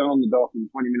couldn't get it on the dock in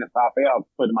 20 minutes, half hour, I'd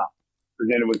split them up. Because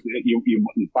then it was the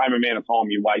same amount of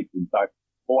time you wasted. So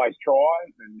always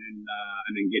try and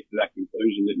then get to that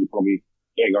conclusion that you probably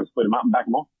got to split them up and back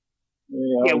them off.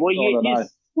 Yeah, well, you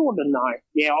sort of know.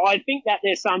 Yeah, I think that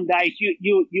there's some days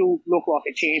you'll look like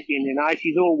a champion,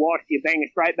 she's all washed, you bang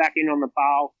it straight back in on the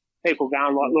pole, people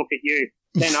going like, look at you.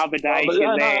 Then other days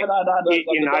you're there,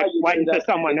 waiting for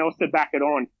someone else to back it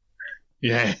on.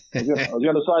 Yeah. I was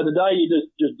going to say, the day you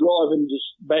just drive and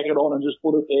just back it on and just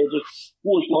put it there, just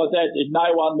push like that, there's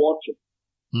no one watching.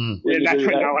 That's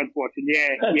when no one's watching,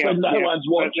 That's when no one's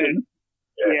watching.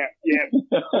 Yeah.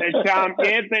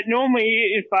 But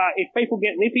normally if people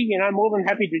get lippy, more than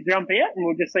happy to jump out and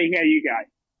we'll just see how you go.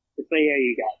 So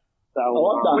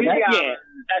I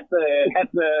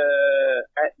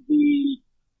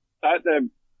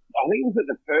think it was at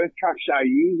the first truck show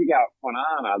years ago at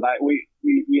Quinana. We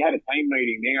had a team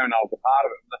meeting there and I was a part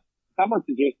of it. Someone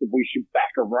suggested we should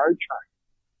back a road train.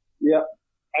 Yeah.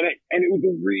 And it was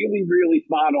a really, really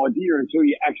smart idea until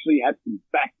you actually had to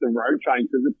back the road train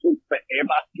because it took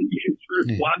forever to get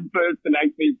through one person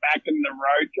actually backing the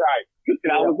road train. It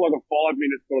was like a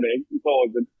 5-minute sort of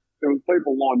exercise, and there was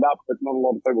people lined up, but not a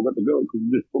lot of people got to do it because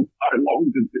it just took so long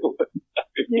to do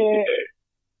it.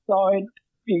 So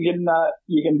you can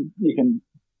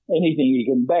anything, you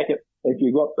can back it if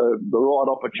you've got the right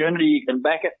opportunity. You can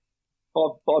back it.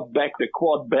 I've backed a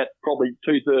quad bat probably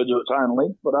 2/3 of its own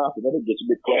length, but after that it gets a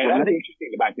bit problematic. That's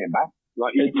interesting to back them back.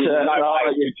 Like you can't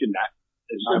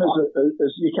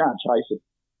chase it.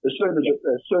 As soon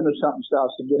as something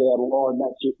starts to get out of line,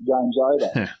 that's it. The game's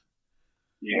over.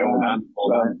 All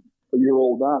done. So you're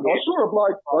all done. I saw a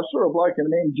bloke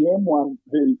in an MGM one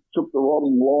who took the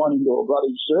wrong line into a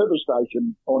bloody service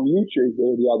station on YouTube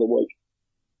there the other week,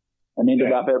 and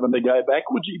ended up having to go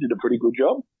backwards. He did a pretty good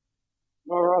job.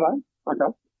 All right,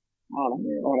 okay. Well,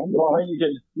 you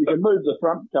can move the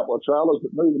front couple of trailers,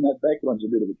 but moving that back one's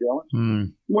a bit of a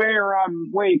challenge. Where are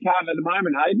you carting at the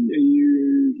moment, Hayden? Are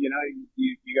you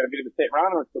got a bit of a set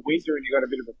run, or it's the winter and you got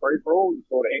a bit of a free for all,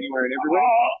 sort of anywhere and everywhere?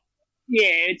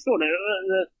 Yeah, it's sort of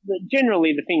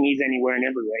generally the thing is anywhere and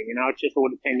everywhere. It's just all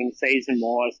depending season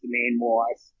wise, demand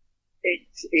wise.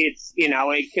 It's it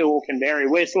all can vary.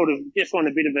 We're sort of just on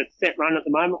a bit of a set run at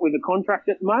the moment with a contract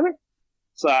at the moment.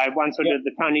 So once we do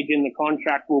the tonnage in the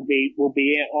contract, we'll be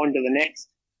onto the next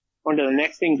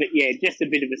thing. But yeah, just a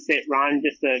bit of a set run,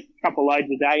 just a couple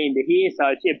loads a day into here.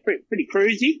 So it's pretty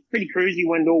cruisy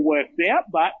when it all works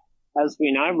out. But as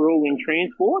we know, we're all in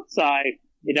transport, so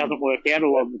it doesn't work out a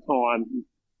lot of the time.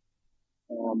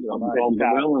 Sometimes it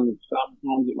will and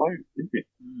sometimes it won't.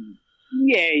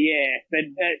 Yeah. But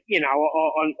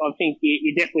I think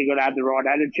you definitely got to have the right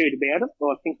attitude about it.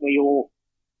 I think we all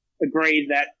agree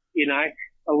that.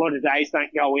 A lot of days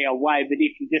don't go our way, but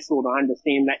if you just sort of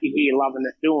understand that you're here loving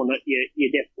it, doing it,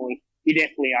 you're definitely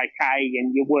okay,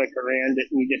 and you work around it,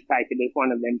 and you just take it as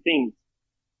one of them things.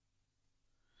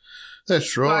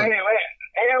 That's right. So anyway,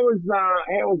 how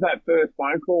was that first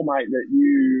phone call, mate? That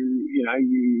you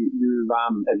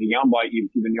as a young bloke,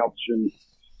 you've given the option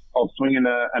of swinging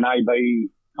an AB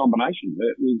combination.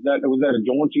 Was that a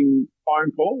daunting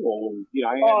phone call, or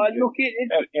how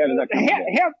did that come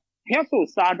about? How sort of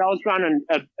started, I was running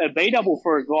a B-double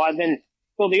for a guy, then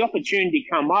the opportunity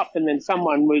come up, and then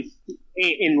someone was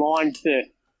in line to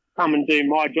come and do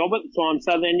my job at the time.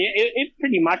 So then it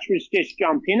pretty much was just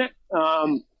jump in it.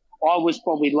 I was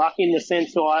probably lucky in the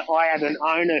sense that I had an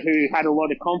owner who had a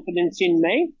lot of confidence in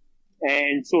me,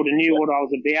 and sort of knew what I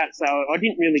was about. So I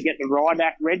didn't really get the ride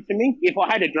act read to me. If I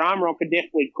had a drummer, I could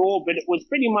definitely call, but it was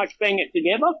pretty much bang it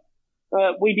together.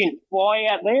 We didn't fly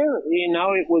out there,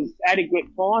 it was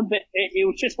adequate time, but it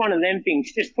was just one of them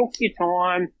things. Just took your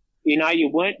time, you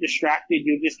weren't distracted.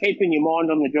 You were just keeping your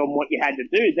mind on the job and what you had to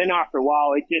do. Then after a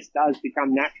while, it just does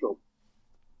become natural.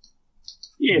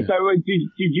 Yeah. So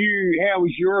did you? How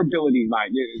was your ability,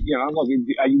 mate?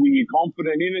 Were you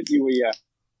confident in it? You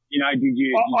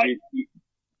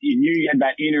knew you had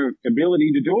that inner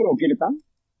ability to do it or get it done?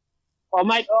 Oh,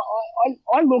 mate,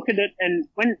 I look at it, and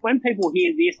when people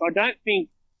hear this, I don't think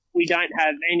we don't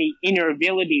have any inner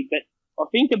ability, but I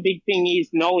think a big thing is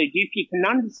knowledge. If you can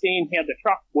understand how the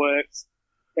truck works,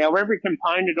 how every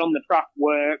component on the truck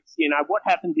works, what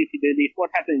happens if you do this,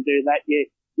 what happens if you do that,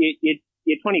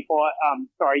 you're 75,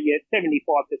 you're 75%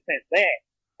 there.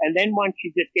 And then once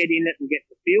you just get in it and get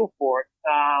the feel for it,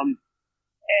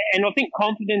 and I think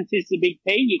confidence is the big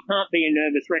key. You can't be a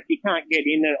nervous wreck. You can't get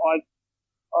in it.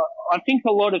 I think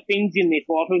a lot of things in this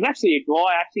life. It was actually a guy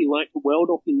I actually learnt to weld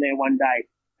off in there one day,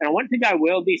 and I went to go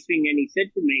weld this thing, and he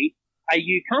said to me, "Are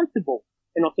you comfortable?"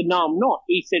 And I said, "No, I'm not."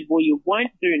 He said, "Well, you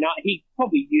won't do nothing." He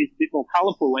probably used a bit more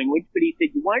colourful language, but he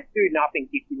said, "You won't do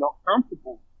nothing if you're not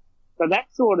comfortable." So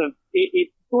that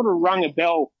it sort of rung a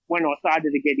bell when I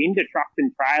started to get into trucks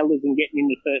and trailers and getting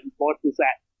into certain spots, was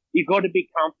that you've got to be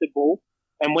comfortable.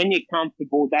 And when you're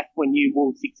comfortable, that's when you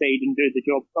will succeed and do the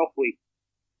job properly.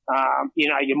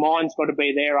 Your mind's got to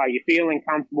be there. Are you feeling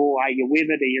comfortable? Are you with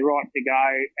it? Are you right to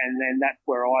go? And then that's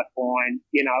where I find,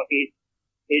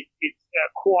 it's a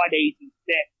quite easy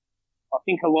step. I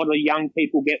think a lot of young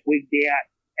people get wigged out,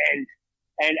 and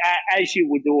as you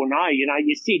would all know,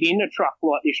 you sit in a truck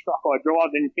like this truck I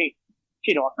drive and think,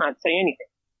 shit, I can't see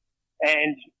anything.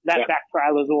 And that back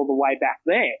trailer's all the way back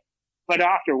there. But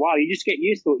after a while, you just get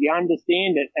used to it. You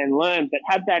understand it and learn, but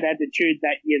have that attitude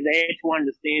that you're there to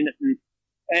understand it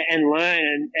and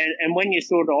learn. And when you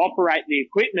sort of operate the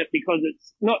equipment, because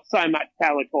it's not so much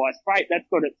palletized freight, that's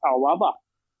got its whole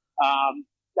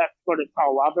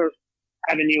other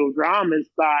avenue of dramas,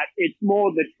 but it's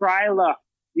more the trailer.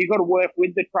 You've got to work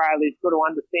with the trailer. You've got to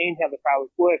understand how the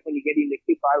trailers work when you get into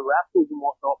tip over axles and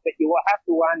whatnot, but you will have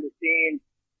to understand,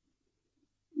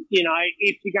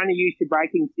 if you're going to use your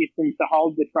braking systems to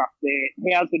hold the truck there,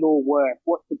 how's it all work?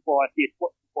 What supplies this?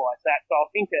 What supplies that? So I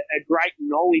think a great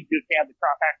knowledge of how the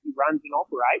truck actually runs and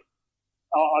operates,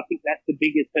 I think that's the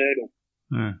biggest hurdle.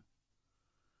 Yeah.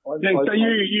 So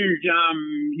you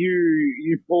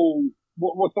pull,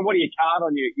 what are your card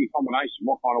on your combination?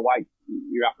 What kind of weight?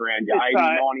 You up around your 80,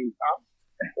 90 tons?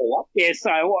 Or what? Yeah,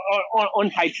 so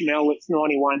on HML it's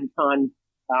 91 tonne.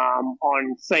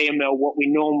 On CML, what we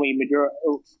normally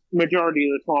majority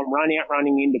of the time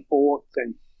running into ports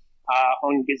and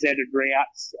on gazetted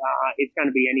routes, it's going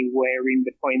to be anywhere in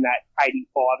between that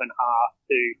 85.5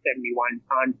 to 71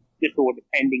 tonne, just all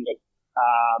depending.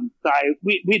 So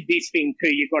with this thing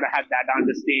too, you've got to have that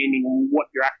understanding of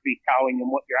what you're actually towing and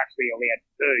what you're actually allowed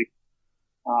to do.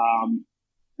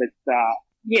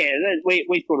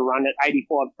 We sort of run at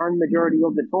 85 tonne majority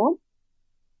of the time.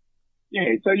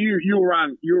 Yeah, so you'll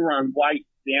run weight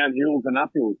down hills and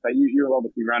up hills. So you'll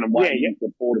obviously run weight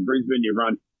into Port of Brisbane. You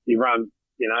run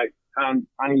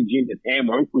tonnage into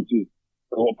Tamworth, which is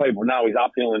what people know is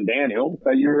uphill and downhill.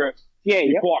 So you're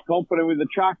quite confident with the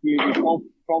truck. You're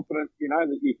confident,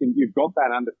 that you've got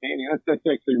that understanding. That's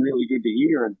actually really good to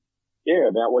hear. And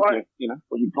about what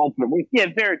what you're confident with.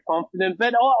 Yeah, very confident.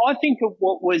 But I think of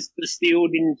what was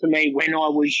distilled into me when I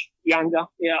was younger.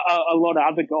 A lot of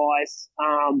other guys.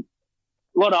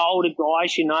 A lot of older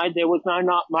guys, there was no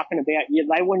mucking about you.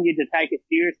 They wanted you to take it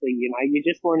seriously, You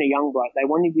just weren't a young bloke. They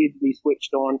wanted you to be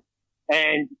switched on,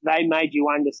 and they made you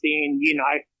understand, you're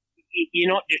not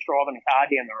just driving a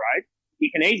car down the road. You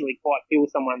can easily quite kill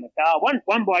someone in the car.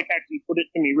 One bloke actually put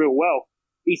it to me real well.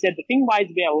 He said, the thing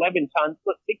weighs about 11 tonnes,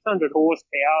 got 600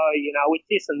 horsepower, it's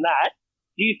this and that.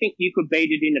 Do you think you could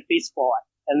beat it in a fist fight?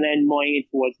 And then my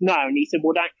answer was no. And he said,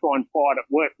 well, don't try and fight it,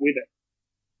 work with it.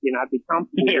 Be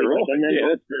comfortable with it. And then,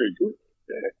 that's very good.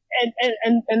 Yeah.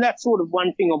 And that's sort of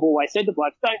one thing I've always said to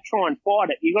blokes, don't try and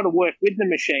fight it. You've got to work with the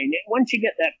machine. Once you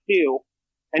get that feel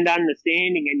and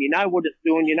understanding and you know what it's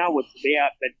doing, you know what it's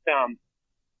about. But, and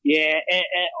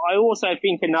I also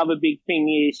think another big thing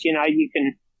is, you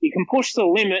can push the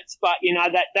limits, but,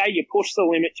 that day you push the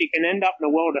limits, you can end up in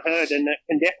a world of hurt, and it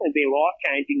can definitely be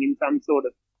life-changing in some sort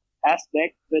of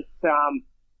aspect. But,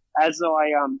 as I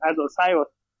say,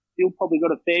 I've still probably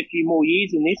got a fair few more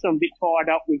years in this. I'm a bit tied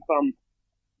up with,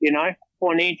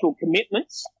 financial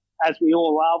commitments, as we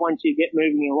all are once you get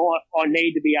moving in life. I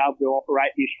need to be able to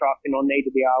operate this truck, and I need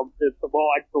to be able to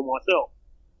provide for myself.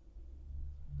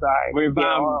 So we've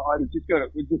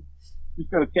just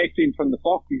got a text in from the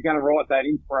Fox. He's going to write that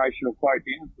inspirational quote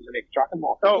down for the next trucking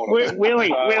market. Oh,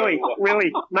 Willie,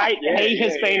 mate, he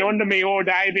has been on to me all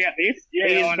day about this. He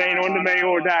has been on to me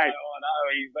all day. I know.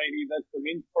 He's had some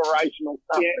inspirational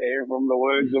stuff there from the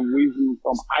words of wisdom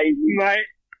from Hazy. Mate.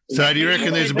 So do you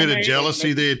reckon there's a bit of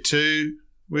jealousy there too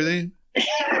with him?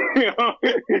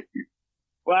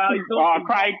 Well, he's not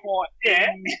Craig,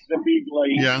 the big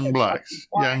league. Young blokes. He's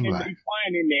playing in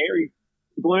there.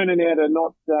 He's learning how to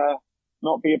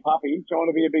not be a puppy. He's trying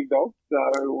to be a big dog. So,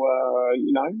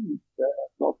 it's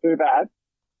not too bad.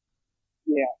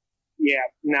 Yeah.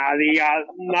 No,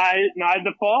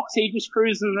 the Fox, he just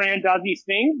cruises around, does his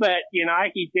thing, but, he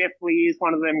definitely is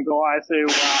one of them guys who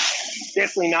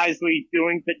definitely knows what he's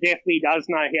doing, but definitely does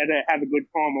know how to have a good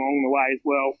time along the way as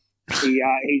well.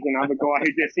 He's another guy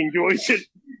who just enjoys it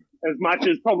as much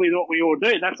as probably what we all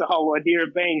do. That's the whole idea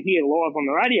of being here live on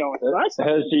the radio, I suppose.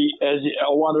 Has he,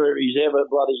 I wonder if he's ever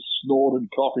bloody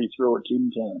snorted coffee through a Tim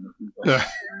Tam.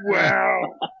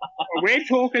 Well, we're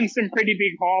talking some pretty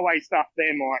big highway stuff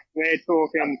there, Mike. We're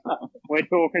talking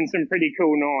some pretty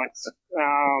cool nights.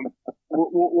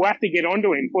 We'll have to get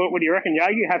onto him. What do you reckon,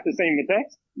 Yogi? You have to see him the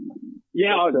text?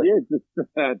 Yeah, I did.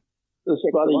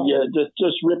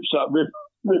 Just rip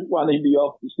one Indy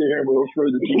off the steering wheel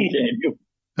through the Tim Tam.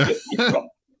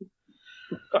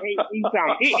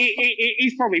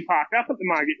 He's probably parked up at the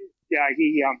moment.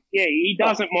 He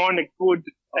doesn't mind a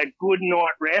good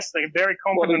night rest. A very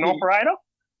competent operator.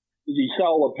 Is he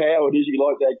solar powered? Is he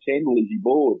like that Kendall? Is he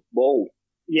bald?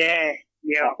 Yeah.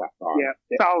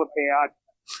 Solar powered.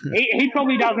 He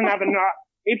probably doesn't have enough.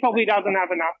 He probably doesn't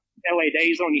have enough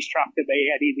LEDs on his truck to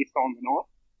be out here this time of night.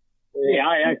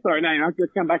 Yeah, sorry, no, I'll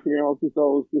just come back to you. I was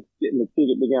just getting the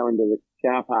ticket to go into the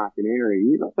car park in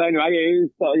Henry. So anyway,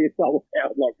 it's solar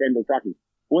powered like Kendall Trucking.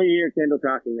 We here at Kendall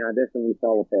Trucking are definitely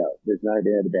solar powered. There's no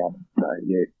doubt about it. So,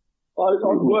 yeah.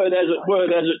 Word has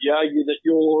it, Yogi, that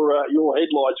your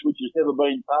headlights, which has never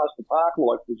been past the park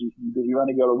light position because you've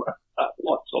only got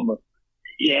lights on the.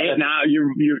 Yeah, no, you're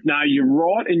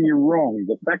right and you're wrong.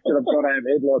 The fact that I've got to have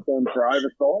headlights on for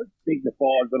oversize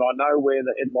signifies that I know where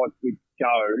the headlight switch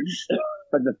goes.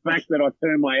 But the fact that I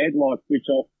turn my headlight switch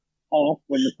off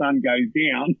when the sun goes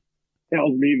down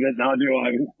tells me that I do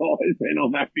oversize, and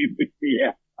I'm happy with the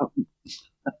outcome.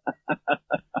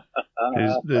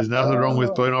 There's nothing wrong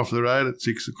with being off the road at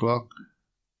 6 o'clock.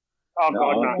 Oh,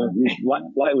 God, no.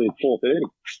 Lately it's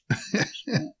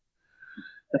 4:30.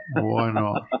 Why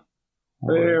not?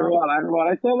 Yeah,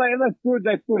 right. So that's good.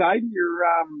 That's good, Aiden. You're,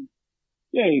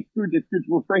 it's good. It's good,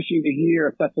 refreshing to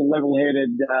hear such a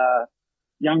level-headed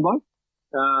young bloke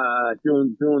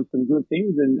doing some good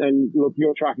things. And look,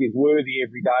 your truck is worthy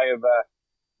every day of a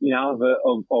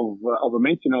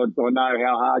mention. I know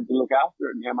how hard you look after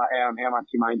it and how much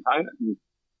you maintain it and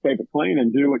keep it clean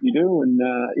and do what you do. And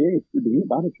it's good to hear,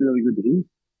 bud. It's really good to hear.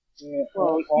 Yeah.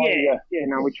 Well,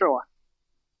 no, we try.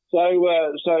 So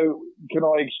can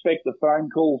I expect a phone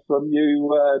call from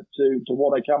you to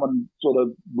want to come and sort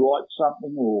of write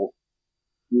something, or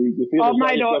you feel as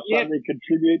though you've got something to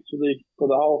contribute to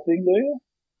the whole thing, do you?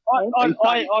 I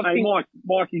think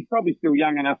Mike, he's probably still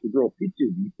young enough to draw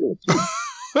pictures. He's still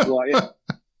like, I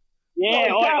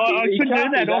could do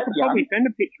that. I could probably send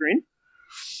a picture in.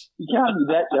 You can't do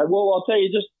that, Joe. Well, I'll tell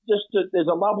you, just there's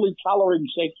a lovely colouring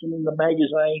section in the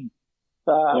magazine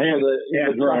for the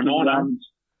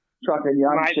truck and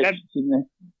young sections in there.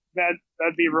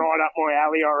 That'd be right up my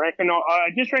alley, I reckon. I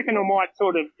just reckon I might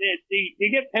sort of. Do you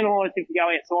get penalised if you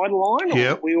go outside the line?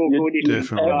 Yep. We all good.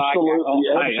 Definitely.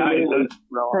 Absolutely.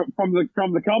 From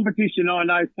the competition I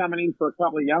know coming in for a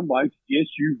couple of young blokes, yes,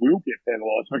 you will get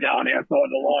penalised for going outside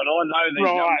the line. I know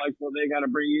these young blokes what they're going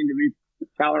to bring in to be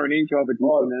colouring in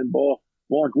competition, and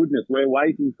my goodness, we're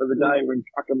waiting for the day when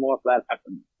trucking like that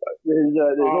happens. So,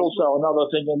 there's also another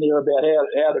thing in there about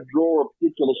how to draw a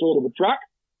particular sort of a truck.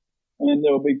 And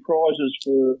there'll be prizes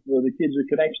for the kids who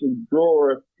can actually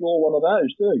draw one of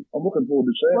those too. I'm looking forward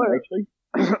to seeing it, actually.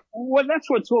 Well, that's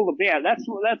what it's all about. That's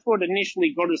what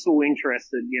initially got us all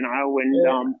interested,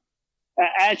 And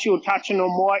as you're touching on,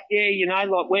 Mike,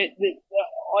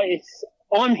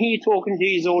 I'm here talking to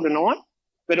you all tonight,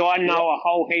 but I know a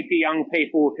whole heap of young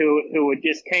people who are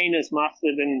just keen as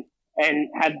mustard and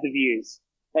have the views.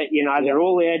 They're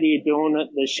all out here doing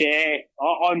it. The share.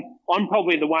 I'm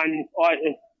probably the one.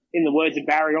 In the words of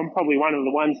Barry, I'm probably one of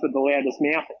the ones with the loudest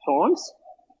mouth at times.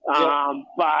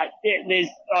 But there's,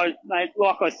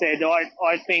 like I said,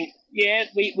 I think,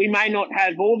 we may not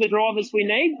have all the drivers we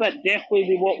need, but definitely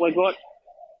with what we've got,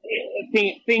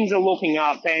 things are looking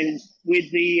up. And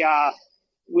with the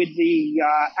with the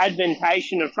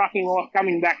adventation of trucking life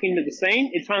coming back into the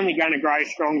scene, it's only going to grow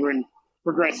stronger and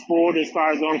progress forward as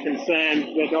far as I'm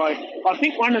concerned. But I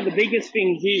think one of the biggest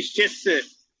things is just to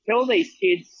tell these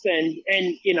kids and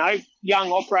you know,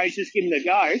 young operators, just give them a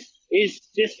go, is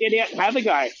just get out and have a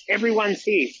go. Everyone's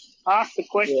here. Ask the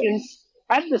questions.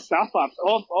 Have the stuff up.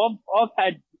 I've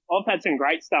had some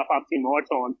great stuff up in my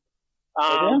time.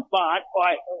 But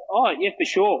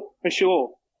for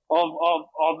sure.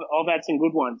 I've had some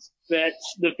good ones. But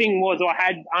the thing was, I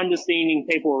had understanding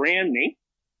people around me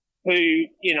who,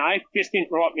 you know, just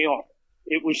didn't write me off.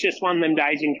 It was just one of them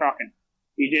days in trucking.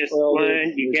 You just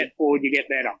learn, you get forward, you get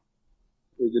better.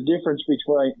 There's a difference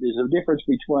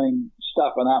between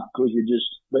stuffing up because you're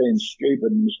just being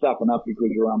stupid and stuffing up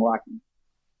because you're unlucky.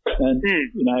 And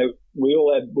you know, we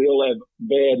all have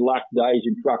bad luck days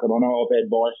in trucking. I know I've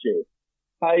had my share.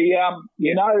 Hey,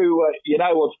 you know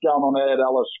what's going on out at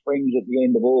Alice Springs at the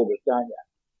end of August, don't you?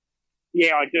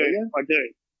 Yeah, I do. Yeah? I do.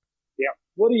 Yeah.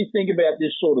 What do you think about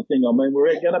this sort of thing? I mean,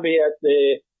 we're going to be out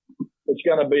there. It's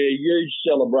going to be a huge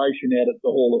celebration out at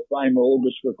the Hall of Fame in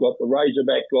August. We've got the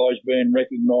Razorback guys being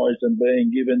recognised and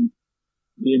being given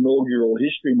the inaugural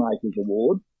History Makers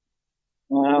Award.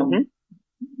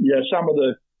 Yeah, some of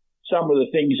the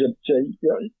things that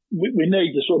we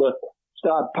need to sort of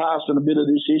start passing a bit of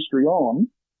this history on,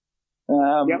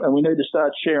 and we need to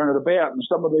start sharing it about. And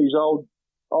some of these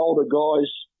older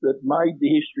guys that made the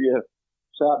history are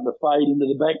starting to fade into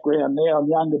the background now, and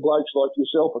younger blokes like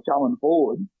yourself are coming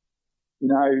forward. You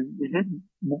know,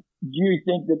 do you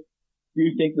think that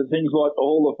things like the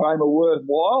Hall of Fame are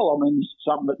worthwhile? I mean, is it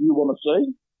something that you want to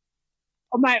see?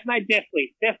 Oh, mate,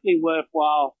 definitely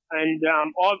worthwhile. And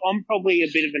I'm probably a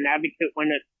bit of an advocate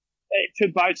when it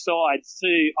to both sides,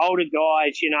 to older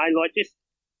guys, you know, like just,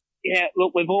 yeah,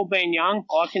 look, we've all been young.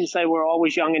 I can say where I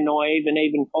was young and naive and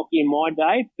even cocky in my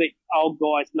day, but old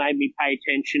guys made me pay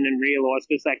attention and realise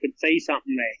because they could see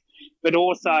something there. But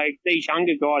also, these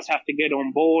younger guys have to get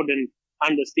on board and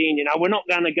understand, you know, we're not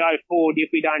going to go forward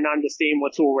if we don't understand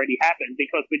what's already happened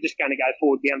because we're just going to go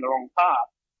forward down the wrong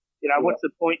path. You know, what's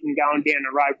the point in going down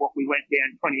the road what we went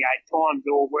down 28 times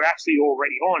or we're actually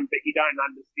already on, but you don't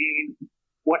understand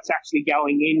what's actually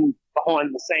going in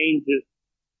behind the scenes of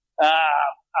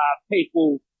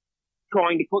people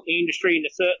trying to put the industry in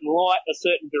a certain light, a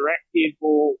certain directive,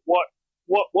 or what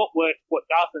works, what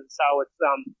doesn't. So it's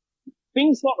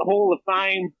things like the Hall of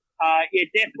Fame,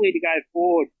 definitely to go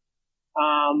forward.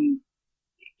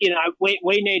 You know,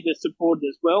 we need to support it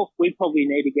as well. We probably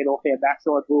need to get off our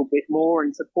backside a little bit more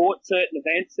and support certain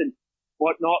events and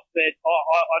whatnot. But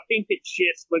I think it's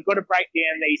just we've got to break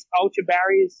down these culture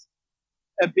barriers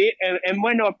a bit. And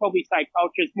when I probably say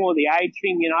culture, it's more the age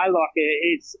thing, you know, like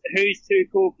it's who's too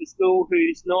cool for school,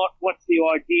 who's not, what's the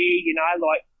idea, you know,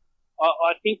 like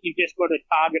I think you've just got to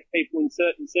target people in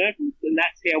certain circles, and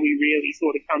that's how we really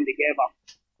sort of come together.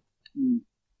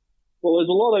 Well,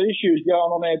 there's a lot of issues going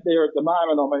on out there at the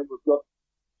moment. I mean, we've got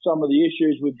some of the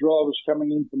issues with drivers coming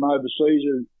in from overseas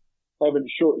who haven't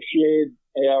shared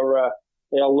our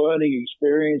learning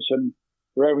experience, and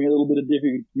we're having a little bit of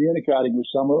difficulty communicating with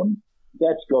some of them.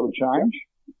 That's got to change.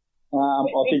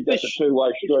 I think that's a two-way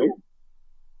street.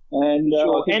 And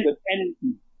I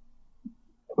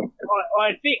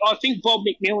think Bob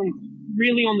McMillan's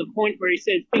really on the point where he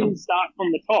says things start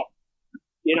from the top.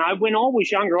 You know, when I was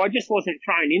younger, I just wasn't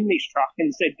thrown in this truck and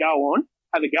said, go on,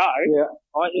 have a go.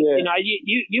 You know,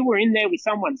 you were in there with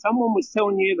someone. Someone was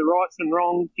telling you the rights and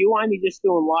wrongs. You were only just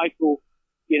doing local.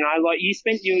 You know, like you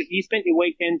spent your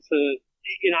weekend to,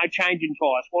 you know, changing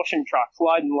tyres, washing trucks,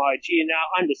 loading loads, you know,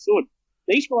 understood.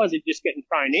 These guys are just getting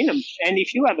thrown in them. And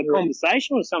if you have a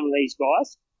conversation with some of these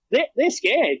guys, they're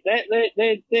scared. But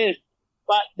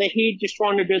they're here just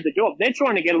trying to do the job. They're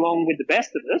trying to get along with the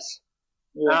best of us.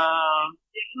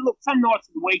 Look, some nights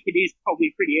of the week it is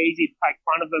probably pretty easy to take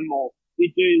fun of them, or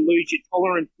you do lose your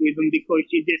tolerance with them because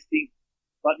you just think,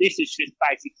 like, this is just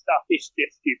basic stuff, this is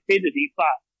just stupidity.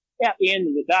 But at the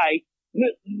end of the day,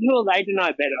 who are they to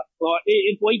know better? Like,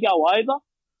 if we go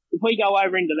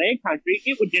over into their country,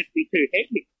 it would just be too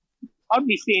hectic. I'd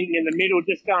be standing in the middle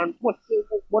just going, what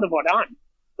have I done?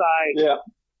 So,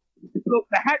 look,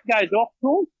 the hat goes off to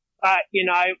them, but, you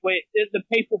know, the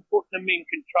people putting them in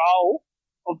control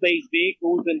of these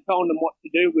vehicles and telling them what to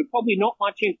do with probably not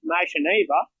much information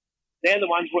either. They're the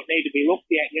ones that need to be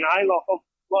looked at, you know.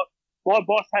 Like my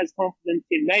boss has confidence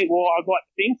in me. Well, I'd like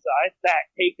to think so, that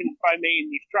he can throw me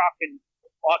in this truck and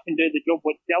I can do the job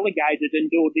what's delegated and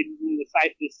do it in the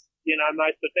safest, you know,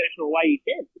 most professional way you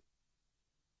can.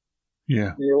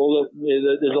 Well,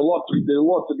 there's a lot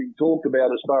to be talked about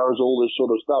as far as all this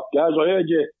sort of stuff goes. I heard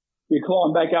you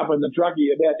climb back up in the truck.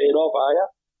 You're about to head off, are you?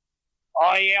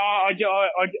 Oh, yeah, I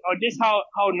just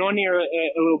holding on here a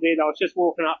little bit. I was just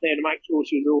walking up there to make sure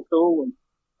she was all cool and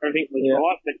everything was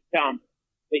right.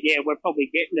 But yeah, we're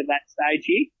probably getting to that stage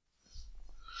here.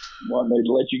 Might need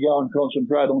to let you go and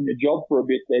concentrate on your job for a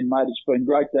bit then, mate. It's been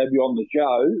great to have you on the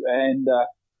show, and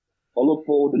I look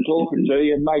forward to talking to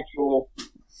you, and make sure,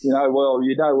 you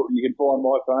can find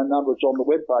my phone number. It's on the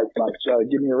webpage, mate, so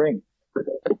give me a ring.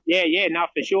 Yeah, no,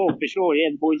 for sure.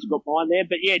 Yeah, the boys have got mine there.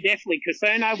 But yeah, definitely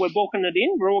Casino, we're booking it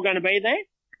in. We're all going to be there.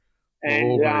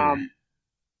 And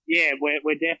yeah,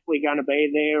 we're definitely going to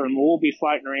be there, and we'll all be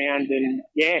floating around. And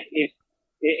yeah,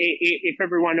 if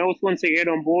everyone else wants to get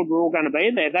on board, we're all going to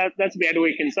be there. That's about all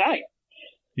we can say.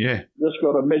 Yeah. Just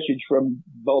got a message from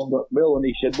Bob McMillan, and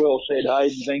he said, "Well said,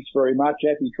 Hayden. Thanks very much.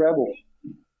 Happy travels."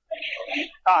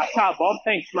 Bob,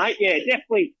 thanks, mate. Yeah,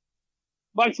 definitely.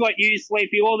 Blokes like you,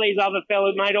 Sleepy, all these other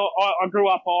fellas, mate, I grew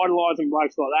up idolising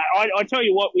blokes like that. I tell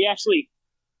you what, we actually,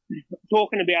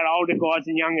 talking about older guys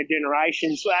and younger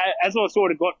generations, as I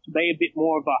sort of got to be a bit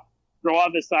more of a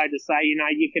driver, so to say,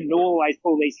 you can always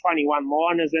pull these funny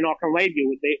one-liners, and I can leave you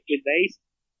with these.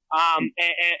 And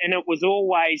it was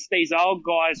always these old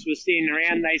guys were sitting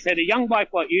around, they said, a young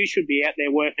bloke like you should be out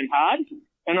there working hard.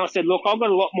 And I said, look, I've got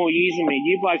a lot more years than me.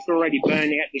 You blokes are already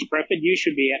burned out, decrepit. You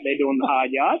should be out there doing the hard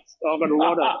yards. I've got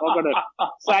to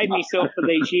save myself for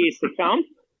these years to come.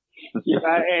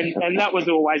 And that was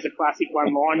always a classic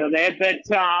one-liner there. But,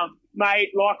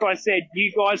 mate, like I said,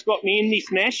 you guys got me in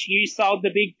this mesh. You sold the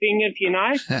big thing of,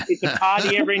 it's a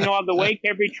party every night of the week.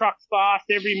 Every truck's fast.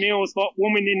 Every meal's hot.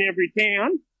 Woman in every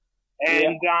town.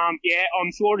 And,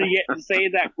 I'm sort of yet to see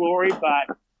that glory,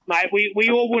 but... Mate, we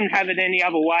all wouldn't have it any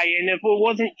other way, and if it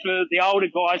wasn't for the older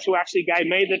guys who actually gave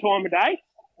me the time of day,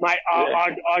 mate,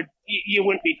 you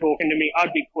wouldn't be talking to me.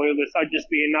 I'd be clueless. I'd just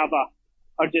be another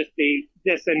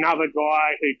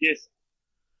guy who just,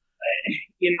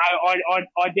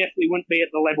 I definitely wouldn't be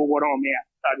at the level what I'm at,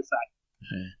 so to say.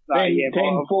 So,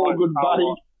 10-4, good buddy.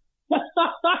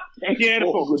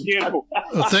 Beautiful.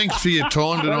 Well, thanks for your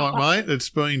time tonight, mate. It's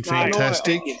been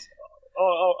fantastic.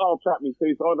 I'll trap me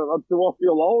too. So do I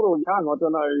feel old or young? I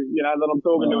don't know. That I'm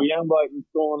talking to a young bloke and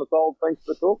calling us old. Thanks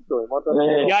for talking to him. I don't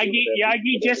know.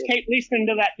 Yogi, just keep listening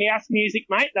to that house music,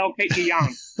 mate. They'll keep you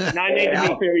young. No need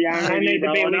to be young. No need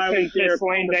to be listening to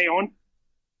Celine Dion.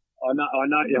 I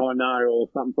know, or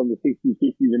something from the 60s,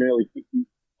 50s, and early 60s.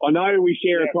 I know we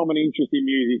share a common interest in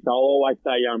music, so I'll always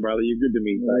say young, brother. You're good to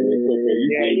me. So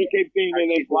you keep sending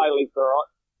me these playlists, all right?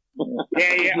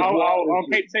 Yeah. I'll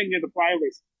keep sending you the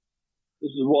playlist.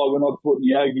 This is why we're not putting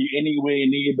Yogi anywhere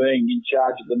near being in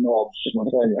charge of the knobs, I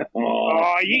tell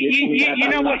you. You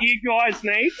know what you guys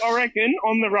need? I reckon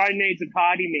On the Road needs a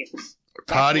party mix.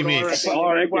 Party mix.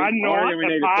 I reckon we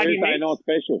need a Thursday night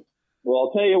special. Well,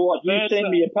 I'll tell you what, you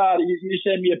send me a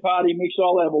party mix,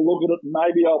 I'll have a look at it and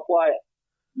maybe I'll play it.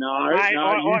 No,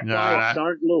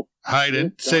 don't look.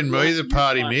 Hayden, send me the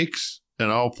party mix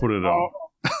and I'll put it on.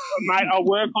 Mate, I'll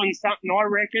work on something, I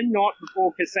reckon, night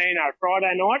before casino.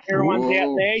 Friday night, everyone's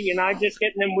out there, just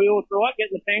getting them wheels right,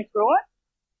 getting the tanks right.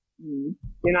 Just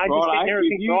getting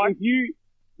everything right.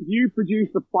 If you produce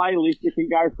a playlist, it can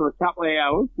go for a couple of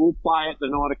hours. We'll play it the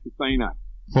night at casino.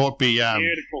 Might be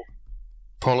beautiful.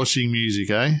 Polishing music,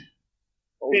 eh?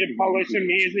 Bit of polishing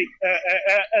music.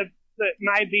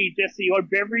 Maybe just the odd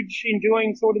beverage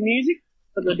enjoying sort of music.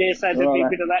 Because I dare say there'll be a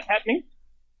bit of that happening.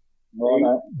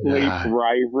 Sleep,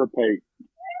 rave, repeat.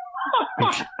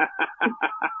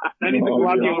 That is a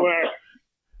bloody word.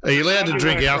 Are you allowed to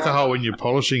drink alcohol when you're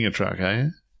polishing a truck, eh? I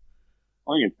think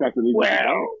it's exactly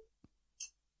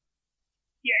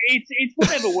yeah, it's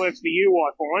whatever works for you,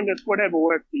 I find. It's whatever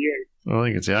works for you. I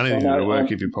think it's the only thing that'll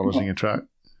work if you're polishing a truck.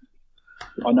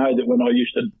 I know that when I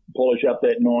used to polish up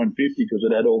that 950 because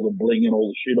it had all the bling and all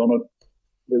the shit on it,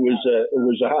 it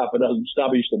was a half a dozen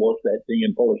stubbies to wash that thing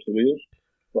and polish the wheels.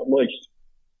 At least.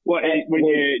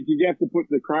 Did you have to put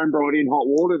the chrome bright in hot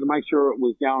water to make sure it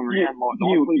was going around like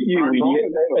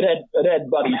idiot. It had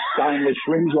bloody stainless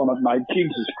rims on it, mate.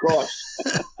 Jesus Christ.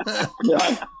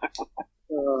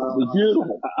 It was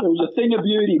beautiful. It was a thing of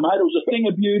beauty, mate. It was a thing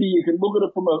of beauty. You can look at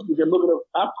it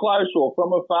up close or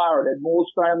from afar. It had more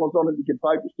stainless on it. You could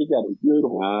poke a stick at it. It was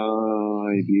beautiful.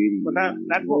 Oh, beauty. Well,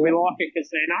 that's what we like at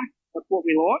casino. That's what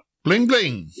we like. Bling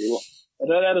bling. It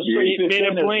had a C15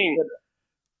 bit of bling.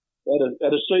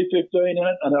 Had a C15 in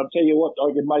it, and I'll tell you what,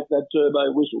 I could make that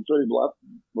turbo whistle too,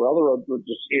 brother. It was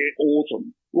just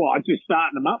awesome. Well, just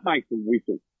starting them up makes them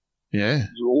whistle. Yeah.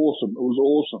 It was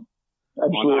awesome.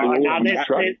 Absolutely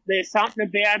awesome. There's something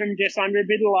about them just under a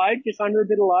bit of load.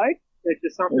 There's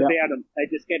just something about them. They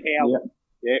just get out.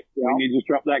 Yep. When you just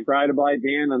drop that grader blade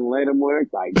down and let them work,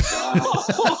 they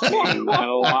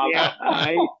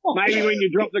maybe when you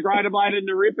drop the grader blade in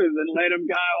the rippers and let them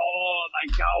go, they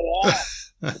go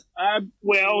off.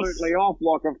 Absolutely off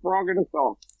like a frog in a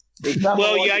sock.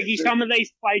 Well, Yogi, some of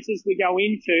these places we go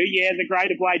into, the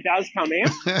grader blade does come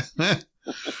out.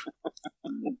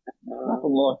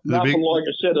 Nothing like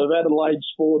a set of Adelaide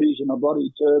Sporties and a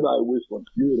bloody turbo whistle.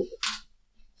 Beautiful.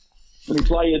 Let me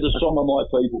play you the song of my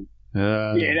people.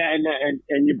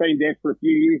 And you've been there for a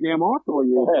few years now, Mike, or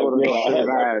you sort of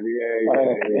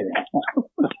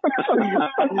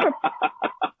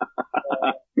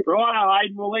Right,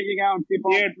 Hayden, we'll let you go and tip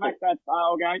on, smack that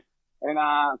tailgate, and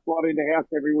slide into house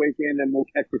every weekend, and we'll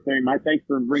catch you soon, mate. Thanks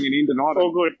for bringing in tonight.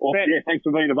 All good. Thanks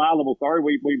for being available. Sorry,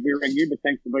 we rang you, but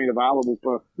thanks for being available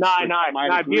for. No,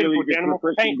 beautiful, really gentlemen.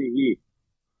 Refreshing to hear.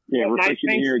 Yeah, refreshing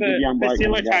to hear a good young bloke.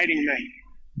 Facilitating me.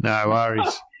 No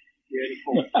worries.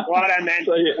 Beautiful. Righto, man.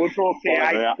 We'll talk to you,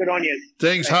 eh? Good on you.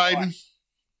 Thanks, Hayden.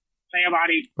 See you,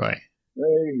 buddy. Bye.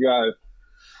 There you go.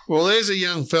 Well, there's a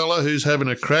young fella who's having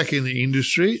a crack in the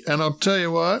industry, and I'll tell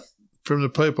you what, from the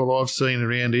people I've seen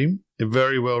around him, they're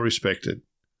very well respected.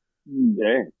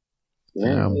 Yeah.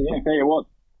 I'll tell you what,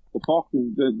 the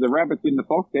foxes, the rabbits in the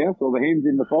fox house, or the hens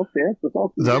in the fox house, the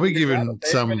foxes. They'll be giving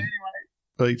some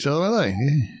each other, are they?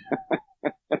 Yeah.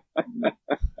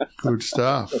 Good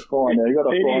stuff. You've got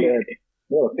to find out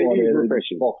who the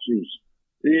fox is.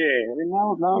 Yeah, I mean,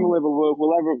 no one will ever.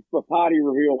 We'll have a party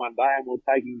reveal one day, and we'll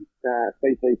take his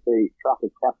CCC truck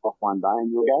and truck off one day, and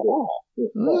you'll go,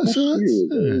 there's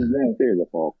the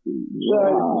fox.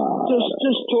 So,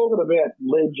 just talking about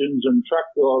legends and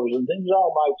truck drivers and things,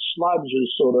 old mate Sludge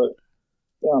is sort of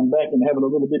going back and having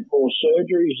a little bit more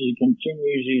surgery as he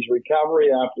continues his recovery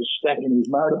after stacking his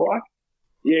motorbike.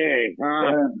 Yeah.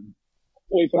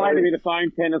 We played a bit of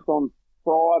phone tennis on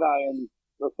Friday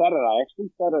Saturday, actually.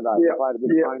 Saturday. We played a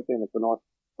bit of phone tennis, and I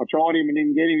tried him and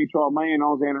didn't get him. He tried me, and I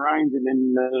was out of range, and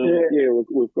then,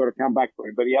 we've got to come back for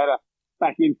him. But he had a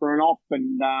back in for an op,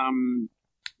 and, I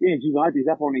hope he's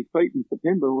up on his feet in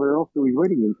September. We're off to his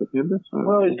wedding in September. So.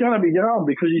 Well, he's going to be going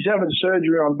because he's having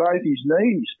surgery on both his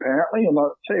knees, apparently, and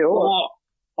I'll tell you what.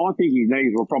 I think his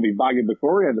knees were probably buggered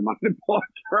before he had the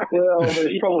motorbike. Well,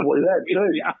 there's probably that,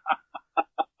 too.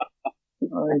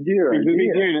 Oh, dear. He's a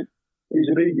big unit. He's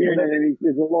a big unit, and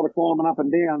there's a lot of climbing up and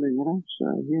down, so,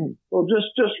 yeah. Well,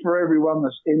 just for everyone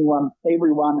and anyone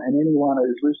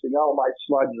who's listening, old mate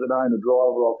Sludge is an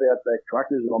owner-driver off Outback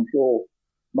Truckers, and I'm sure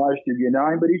most of you know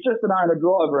him, but he's just an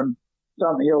owner-driver, and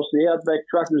something else, the Outback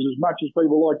Truckers, as much as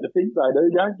people like to think they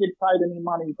do, don't get paid any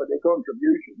money for their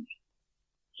contributions.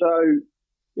 So,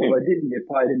 they didn't get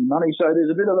paid any money, so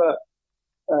there's a bit of a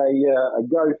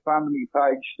GoFundMe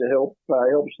page to help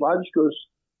Sludge, because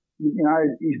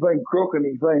he's been crook and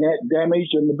he's been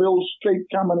damaged, and the bills keep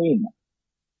coming in.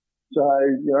 So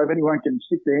if anyone can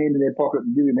stick their hand in their pocket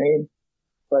and give him a hand,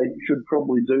 they should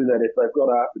probably do that if they've got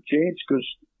half a chance, because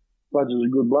Sludge is a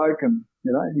good bloke, and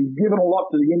he's given a lot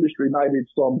to the industry. Maybe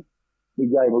it's time we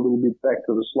gave a little bit back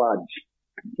to the Sludge.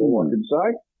 That's all I can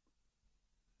say.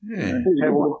 Yeah.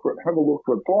 Have a look for it.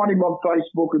 Find him on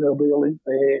Facebook, and there'll be a link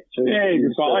there.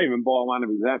 I'll even buy one of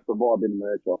his apps or buy a bit of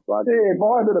merch off. Yeah,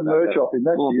 buy a bit of merch off him.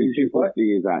 That's the easy way.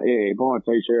 Yeah, buy a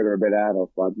t-shirt or a bit of ad off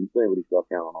and see what he's got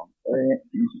going on.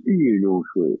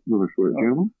 Not a short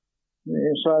gentleman.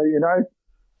 Yeah, so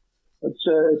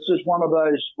it's just one of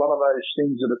those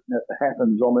things that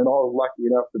happens. I mean, I was lucky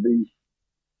enough to be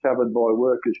covered by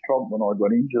workers' comp when I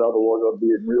got injured. Otherwise, I'd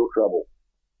be in real trouble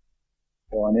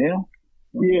by now.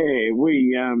 Yeah,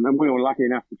 we were lucky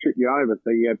enough to trip you over,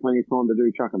 so you had plenty of time to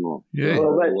do trucking life. Yeah.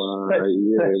 Well,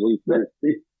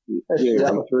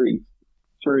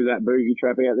 threw that boogie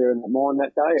trap out there in that mine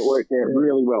that day. It worked out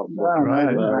really well.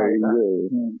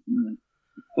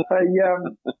 Hey,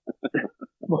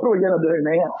 what are we going to do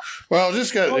now? Well,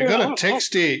 they've got a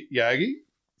text here, Yogi,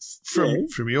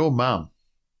 from your mum.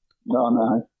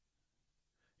 No.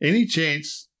 Any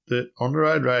chance that On the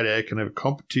Road Radio can have a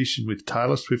competition with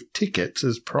Taylor Swift tickets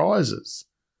as prizes?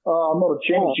 Oh, not a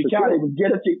chance. You can't even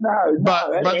get a ticket. No.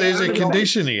 But there's a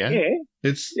condition here. Yeah.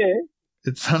 It's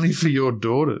only for your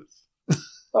daughters.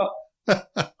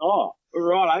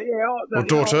 Right. Yeah. Or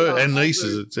daughter and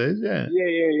nieces, it says. Yeah.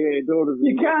 Yeah. Daughters.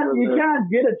 You can't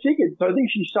get a ticket. So I think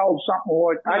she sold something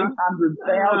like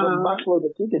 800,000 bucks worth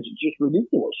of tickets. It's just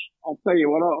ridiculous. I'll tell you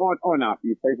what. I know a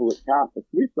few people that cast the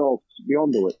Swift. I'll be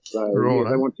onto it. So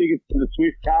they want tickets to the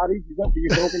Swift cardies. Is that what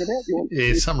you're talking about?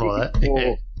 Yeah, something like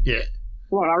that. Yeah.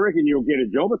 Well, I reckon you'll get a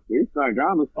job at Swift. No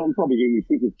drama. I'm probably giving you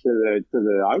tickets to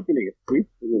the opening at Swift.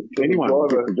 Anyone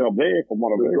gets a job there from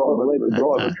what I've heard. The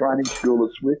driver training school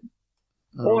at Swift.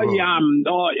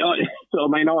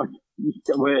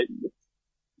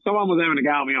 Someone was having a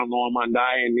go at me online one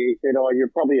day, and he said, "Oh, you're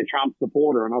probably a Trump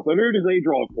supporter." And I said, "Who does he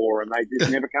drive for?" And they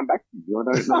just never come back to me. I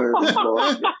don't know.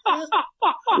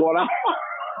 What? I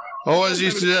always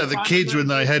used to do that with the kids when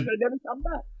they had. They never come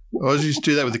back. I always used to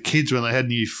do that with the kids when they had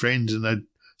new friends, and they'd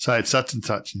say it's such and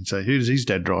such, and say, "Who does his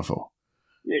dad drive for?"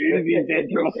 Yeah, who does his dad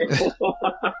drive for?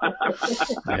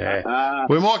 Yeah.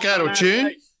 We might go to a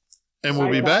tune, and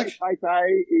we'll be back.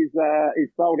 Payday is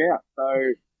sold out,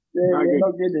 so you're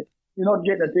not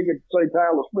getting a ticket to see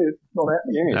Taylor Swift. It's not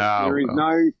happening. Yeah, there is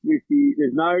no Swifty.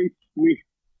 There's no Swift.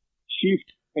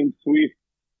 Shift and Swift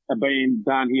are being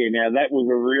done here. Now, that was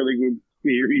a really good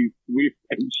series, Swift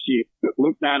and Shift.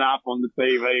 Look that up on the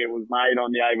TV. It was made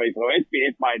on the AV. So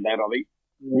SBS made that, I think.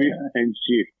 Swift and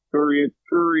Shift.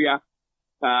 Courier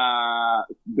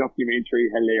documentary,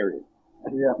 hilarious.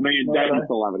 Yeah. Me and Dad used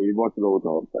to love it. He watched it all the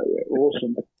time. So, yeah.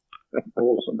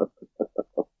 Awesome.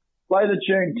 Play the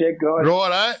tune, Tech guys.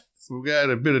 Righto. We'll go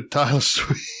to a bit of Taylor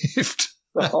Swift.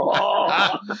 No,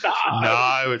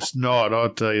 it's not.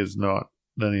 I'll tell you it's not.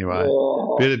 Anyway,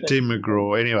 bit of Tim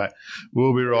McGraw. Anyway,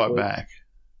 we'll be right back.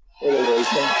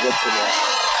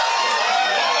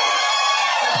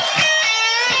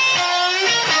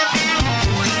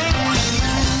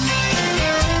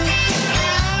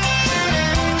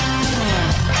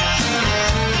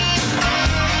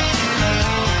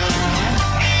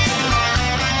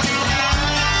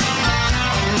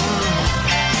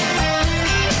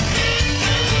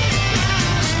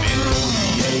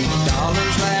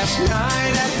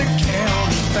 Night at the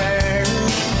county fair,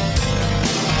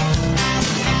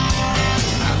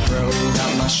 I broke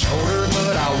out my shoulder,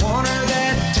 but I want her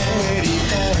that teddy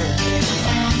bear.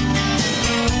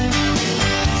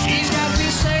 She's got me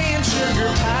saying sugar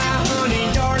pie, honey,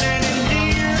 darling, and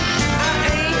dear. I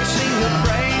ain't seen the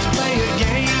Braves play a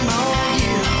game all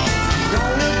year.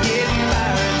 Gonna get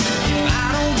fired if I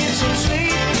don't get some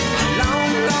sleep.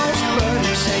 Long lost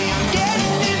buddy say I'm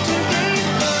getting it too deep,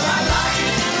 but I like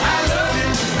it. I love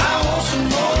it, I want some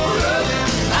more of it.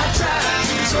 I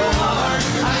tried so hard,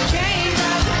 I can't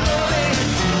write above it.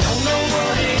 Don't know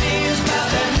what it is about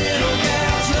that little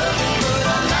gal's loving, but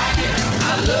I like it,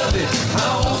 I love it, I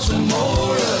want some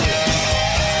more of it.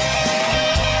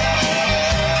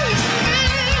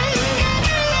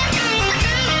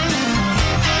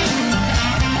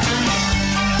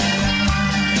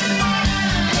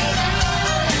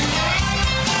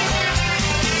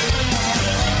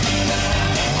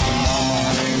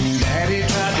 Daddy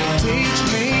tried to teach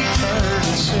me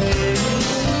courtesy.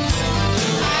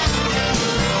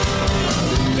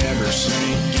 Never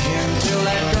sank in till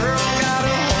that girl got a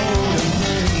hold of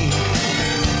me.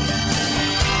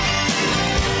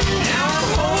 Now I'm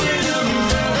holding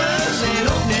umbrellas and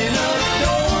opening up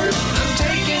doors. I'm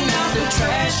taking out the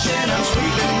trash and I'm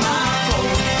sweeping my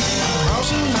floor.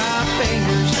 Crossing my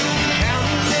fingers,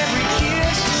 counting every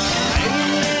kiss.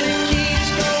 Praying that it keeps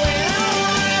going on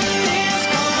like this.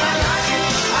 'Cause I like it,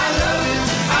 I love it,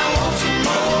 I want some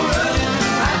more of it.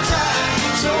 I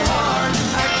tried so hard,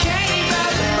 I can't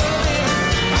rise above it.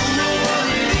 Don't know what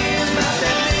it is about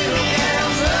that little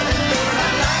gal's loving, but I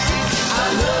like it, I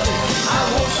love it, I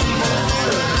want some more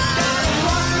of it. Gotta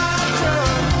walk my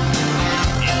truck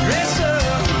and dress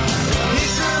up,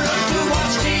 pick her up to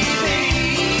watch TV.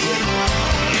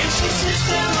 And she sits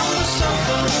down on the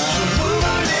sofa, she'll move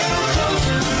a little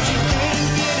closer. She can't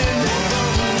get enough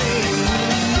of me.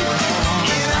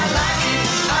 Yeah, I like it,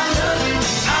 I love it,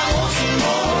 I want some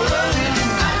more of it.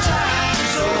 I tried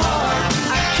so hard,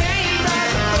 I can't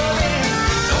write above it.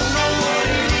 Don't know what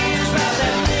it is about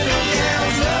that little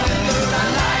gal's loving, but I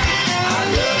like it, I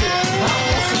love it, I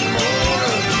want some more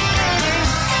of it.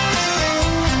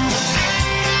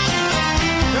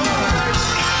 Come on, baby.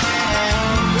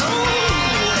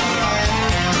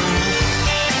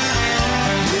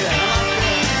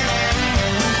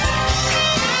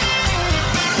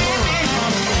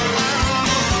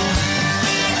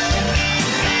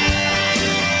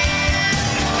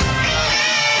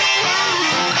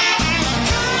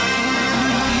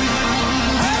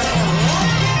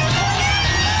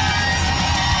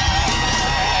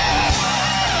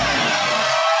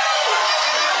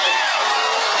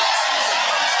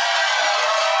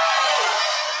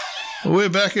 We're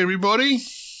back, everybody.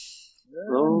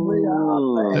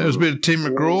 That was a bit of Tim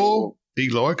McGraw. He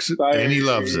likes it and he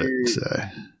loves it. So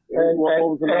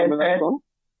What was the name of that song?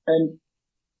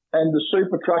 And the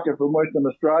super trucker from Western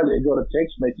Australia got a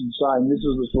text message saying this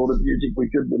is the sort of music we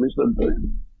should be listening to.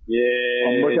 Yeah.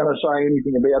 I'm not going to say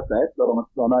anything about that, but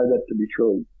I know that to be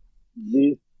true.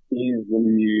 This is the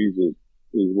music.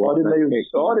 I didn't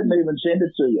even send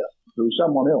it to you. It was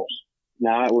someone else.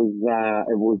 No,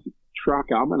 it was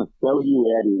Trucker. I'm going to sell you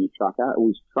out here, Trucker. It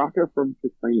was Trucker from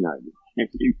Casino.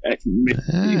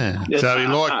 So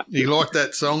he liked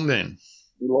that song then?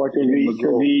 He liked it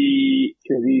because he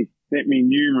sent me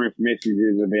numerous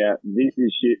messages about this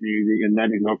is shit music and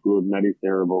that is not good and that is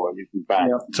terrible and this is bad.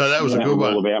 Yeah. So that was a good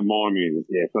one. All about my music.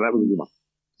 Yeah, so that was a good one.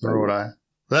 Righto.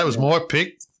 That was my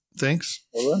pick. Thanks.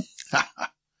 Yeah.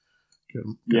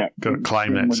 Got to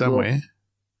claim that somewhere.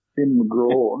 Tim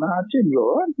McGraw. No, Tim's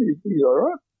all right. He's all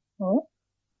right. All right.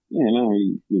 Yeah, no,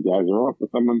 he goes all right for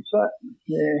someone.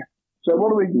 So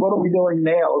what are we doing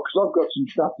now? Because I've got some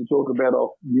stuff to talk about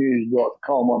off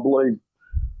news.com. I believe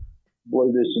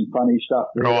there's some funny stuff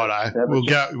there. Righto. We'll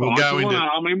go into.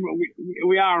 I mean,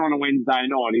 we are on a Wednesday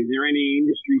night. Is there any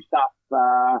industry stuff?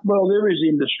 Well, there is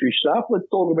industry stuff. Let's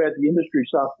talk about the industry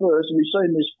stuff first. Have you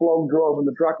seen this flog driving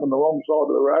the truck on the wrong side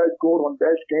of the road, caught on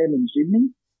dash cam in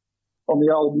Sydney, on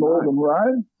the old Northern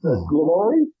Road,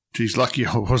 Glory? Geez, lucky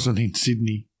I wasn't in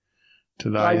Sydney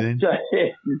today then. No,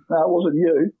 it wasn't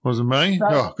you. Wasn't me? No,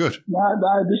 oh, good. No,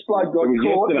 this bloke got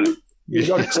caught. He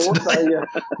got caught.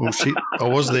 Well, shit, I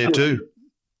was there too.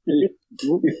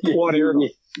 What area?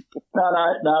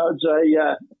 No,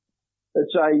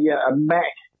 it's a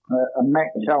Mac. A Mac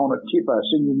towing a tipper, a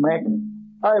single Mac,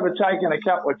 overtaking a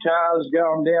couple of cars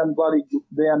going down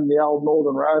the old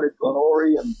Northern Road at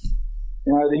Glenorrhy, and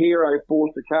the hero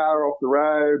forced the car off the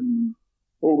road and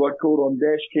all got caught on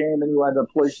dash cam. Anyway, the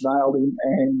police nailed him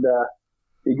and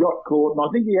he got caught, and I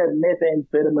think he had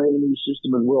methamphetamine in his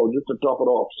system as well, just to top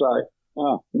it off. So,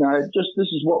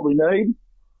 this is what we need.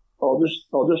 I'll just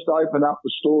open up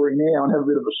the story now and have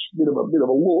a bit of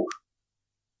a look.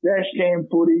 Dash cam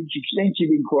footage, extensive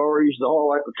inquiries. The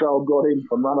Highway Patrol got him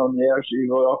from run on the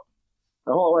RCI.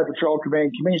 The Highway Patrol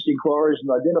Command commenced inquiries and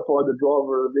identified the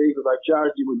driver of the vehicle. They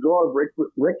charged him with drive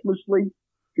recklessly,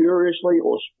 furiously,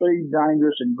 or speed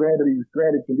dangerous, and he was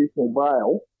granted conditional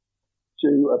bail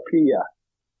to appear.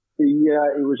 He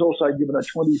was also given a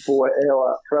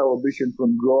 24-hour prohibition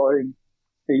from driving.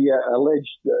 He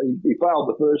he failed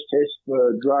the first test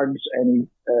for drugs, and he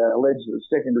alleged that the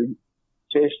secondary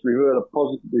test referred a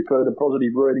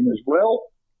positive reading as well.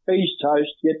 He's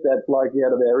toast. Get that bloke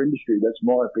out of our industry. That's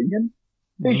my opinion.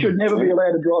 He should never be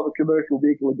allowed to drive a commercial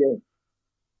vehicle again.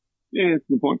 Yeah, that's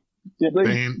a good point.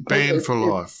 Banned for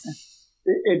life.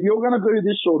 If you're going to do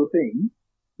this sort of thing,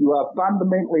 you are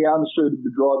fundamentally unsuited to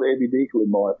drive a heavy vehicle,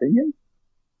 in my opinion.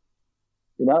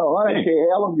 I don't care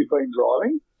how long you've been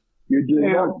driving. You do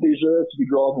not deserve to be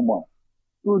driving one.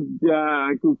 Good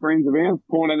friends of ours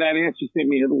pointed that out. She sent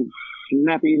me a little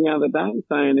snappy the other day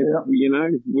saying,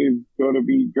 we've got to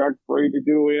be drug-free to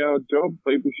do our job.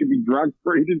 People should be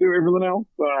drug-free to do everything else.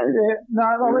 So,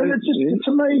 it's just,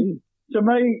 to me,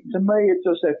 it's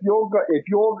just if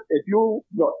you've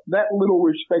got that little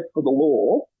respect for the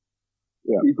law,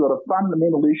 you've got a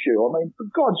fundamental issue. I mean, for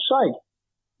God's sake,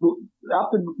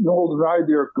 up the Northern Road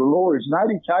there at Glory, it's an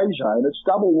 80k zone. It's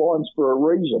double lines for a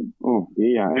reason. Oh,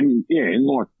 yeah. And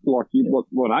like what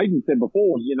Aidan said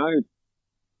before, you're not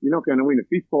going to win a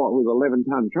fist fight with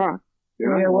 11-ton truck.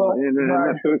 And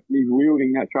that person is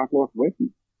wielding that truck like a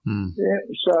weapon. Yeah,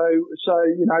 so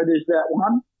there's that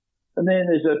one. And then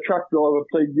there's a truck driver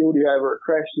plead guilty over a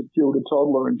crash that killed a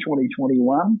toddler in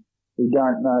 2021. We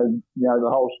don't know, the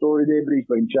whole story there, but he's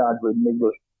been charged with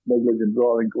negligent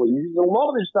driving. There's a lot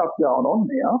of this stuff going on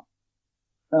now.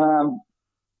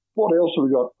 What else have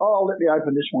we got? Oh, let me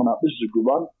open this one up. This is a good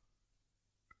one.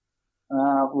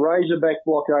 Razorback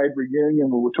blockade reunion.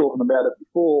 We were talking about it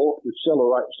before. To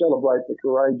celebrate the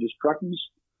courageous truckies.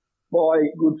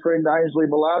 My good friend Ainsley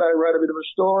Millardo wrote a bit of a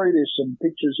story. There's some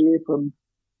pictures here from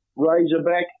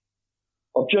Razorback.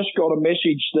 I've just got a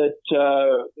message that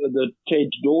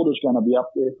Ted's daughter's going to be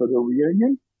up there for the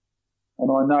reunion.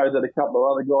 And I know that a couple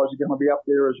of other guys are going to be up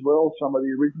there as well. Some of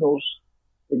the originals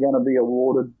are going to be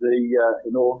awarded the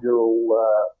inaugural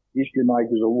History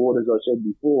Makers Award, as I said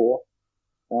before.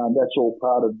 That's all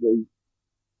part of the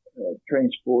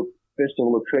Festival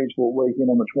of Transport weekend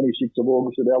on the 26th of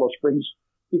August at Alice Springs.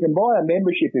 You can buy a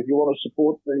membership if you want to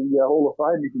support the Hall of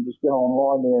Fame. You can just go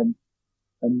online there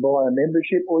and buy a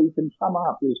membership, or you can come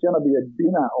up. There's going to be a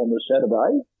dinner on the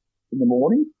Saturday in the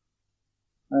morning.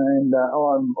 And I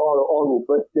will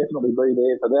definitely be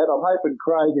there for that. I'm hoping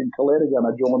Craig and Colette are going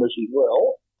to join us as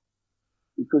well,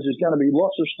 because there's going to be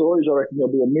lots of stories. I reckon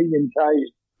there'll be 1 million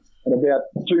Ks and about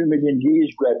 2 million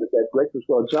gears grabbed at that breakfast,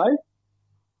 I'd say.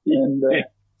 And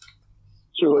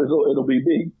so it'll be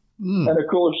big. And of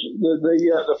course,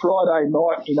 the Friday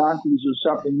night in Aunties is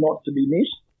something not to be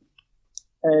missed.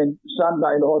 And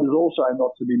Sunday night is also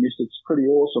not to be missed. It's pretty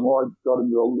awesome. I got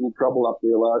into a little trouble up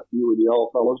there last year with the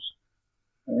old fellas.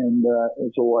 and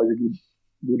it's always a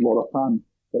good lot of fun.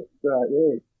 But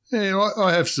yeah. Yeah,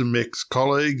 I have some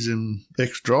ex-colleagues and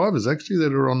ex-drivers actually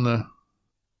that are on the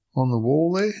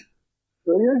wall there.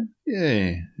 Do you?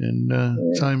 Yeah, and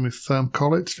same with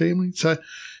Collette's family. So,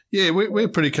 yeah, we're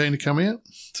pretty keen to come out.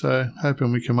 So,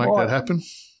 hoping we can make that happen.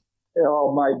 Our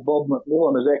old mate Bob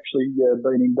McMillan has actually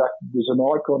been inducted as an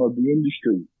icon of the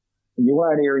industry. And you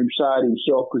won't hear him say it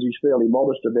himself because he's fairly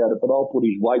modest about it, but I'll put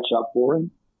his weights up for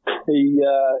him. He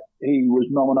was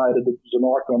nominated as an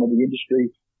icon of the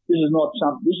industry. This is not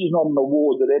an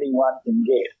award that anyone can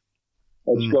get.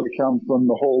 It's got to come from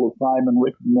the Hall of Fame and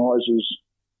recognises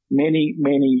many,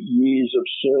 many years of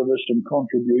service and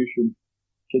contribution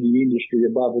to the industry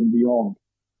above and beyond.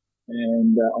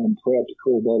 And I'm proud to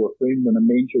call Bob a friend and a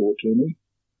mentor to me.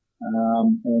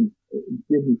 And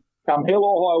come hell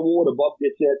or high water, Bob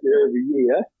gets out there every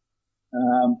year,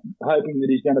 hoping that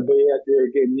he's going to be out there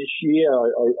again this year.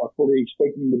 I fully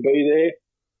expect him to be there.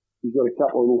 He's got a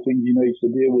couple of little things he needs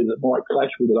to deal with that might clash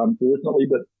with it, unfortunately.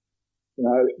 But,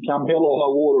 come hell or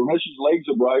high water, unless his legs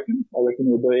are broken, I reckon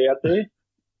he'll be out there.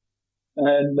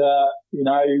 And,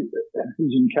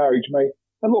 he's encouraged me.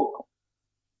 And look,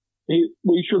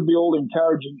 we should be all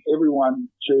encouraging everyone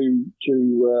to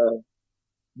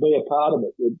be a part of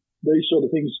it. These sort of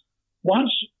things.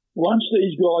 Once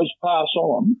these guys pass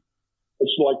on,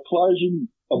 it's like closing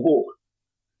a book.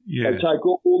 Yeah. They take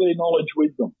all their knowledge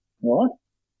with them, right?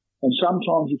 And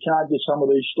sometimes you can't get some of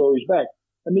these stories back.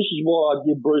 And this is why I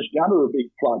give Bruce Gunter a big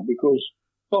plug, because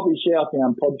Coffee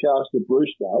Southbound podcast that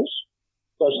Bruce does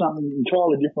something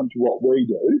entirely different to what we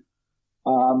do.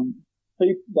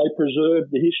 They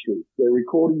preserve the history. They're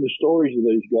recording the stories of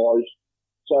these guys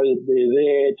so that they're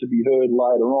there to be heard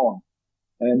later on.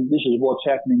 And this is what's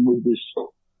happening with this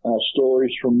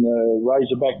stories from the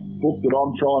Razorback book that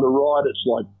I'm trying to write. It's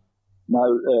like,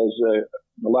 as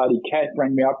the lady Kat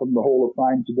rang me up from the Hall of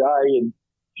Fame today, and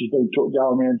she's been going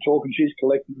around talking. She's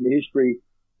collecting the history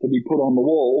to be put on the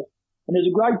wall. And there's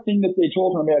a great thing that they're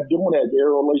talking about doing out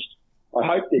there, or at least I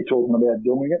hope they're talking about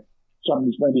doing it.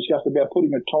 Something's been discussed about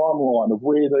putting a timeline of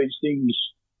where these things,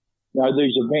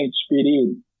 these events fit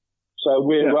in. So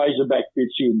where Razorback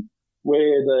fits in,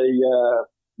 where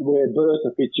Bertha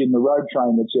fits in, the road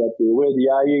train that's out there, where the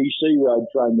AEC road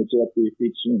train that's out there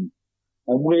fits in,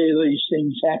 and where these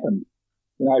things happen.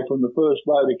 From the first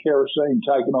load of kerosene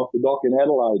taken off the dock in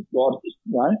Adelaide,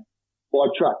 right, by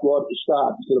truck right at the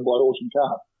start instead of by horse and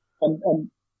cart. And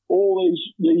all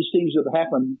these things that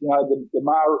happen, the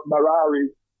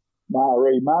Marari, God,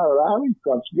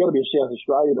 it's got to be a South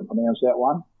Australian to pronounce that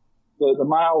one. The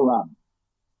mail run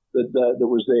that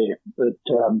was there.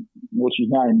 What's his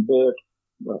name? Bert.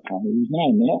 I can't remember his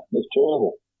name now. That's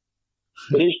terrible.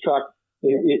 But his truck,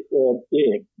 it's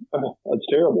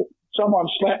terrible. Someone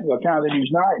slapped me. I can't think of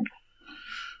his name.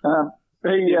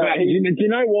 Do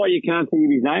you know why you can't think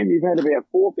of his name? You've had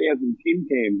about 4,000 Tim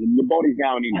Tams and your body's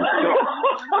going in.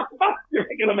 You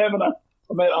reckon I'm having a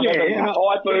Are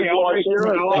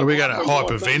we going to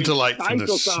hyperventilate from the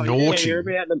snorting?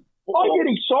 I get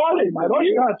excited, mate. I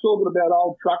start talking about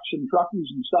old trucks and truckies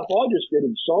and stuff. I just get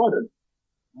excited.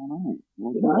 I know.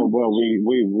 Well,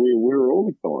 we're all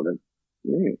excited.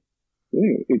 Yeah.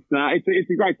 It's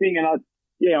a great thing, and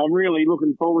I'm really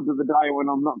looking forward to the day when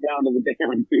I'm not going to the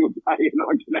Darren Field Day and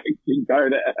I can actually go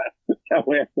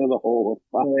out to the Hall of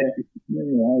Fame. Yeah.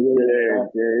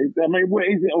 I mean,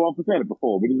 I've said it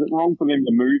before, but is it wrong for them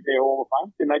to move their Hall of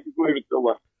Fame? Can they just move it till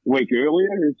a week earlier?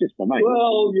 It's just for me.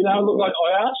 Well, look,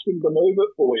 I asked them to move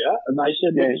it for you, and they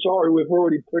said, sorry, we've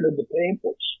already printed the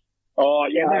pamphlets. Oh,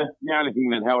 yeah, that's the only thing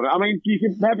that held it. I mean, you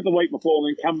can have it the week before and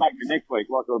then come back the next week,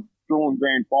 like a drawn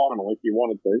grand final if you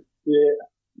wanted to. Yeah.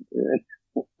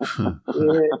 Righto.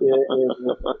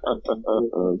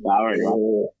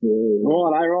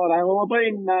 Well, I've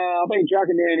been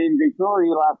trucking down in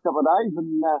Victoria the last couple of days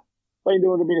and been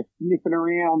doing a bit of sniffing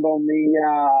around on the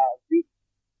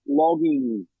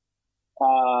logging.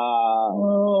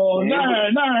 No,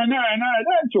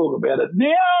 don't talk about it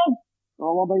now.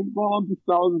 I'm just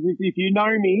told if you know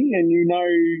me and you know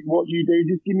what you do,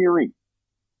 just give me a ring.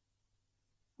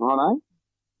 Righto.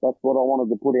 That's what I wanted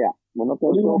to put out. We're not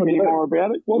going to talk any more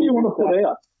about it. What do you want to put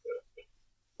out?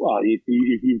 Well, if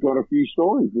you've got a few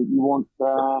stories that you want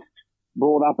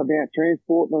brought up about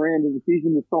transporting around the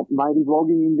decision to stop native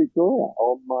logging in Victoria,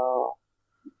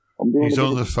 I'm doing. He's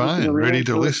on the phone, ready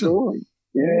to listen.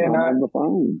 I'm on the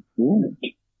phone. Yeah.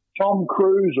 Tom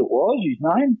Cruise, it was his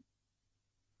name.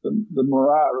 The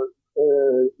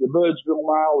Birdsville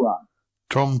Mail Run.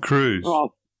 Tom Cruise.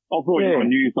 Oh, I thought you were on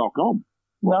news.com.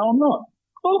 No, I'm not.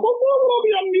 Why would I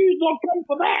be on news.com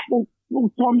for that?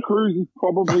 Well, Tom Cruise is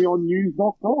probably on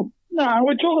news.com. No, No,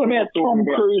 we're talking about Tom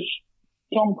Cruise.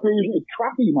 Tom Cruise the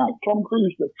truckie, mate. Tom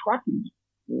Cruise the truckie.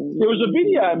 There was a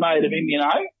video made of him,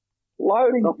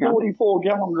 loading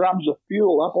 44-gallon drums of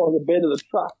fuel up on the bed of the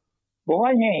truck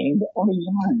by hand on his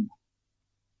own.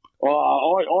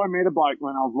 I met a bloke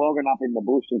when I was logging up in the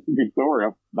bush in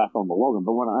Victoria, back on the logging,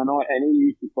 but and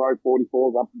he used to throw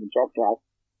 44s up in the truck.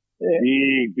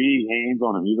 Big hands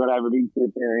on him. You've got to have a big set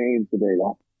pair of hands to do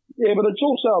that. Yeah, but it's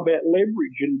also about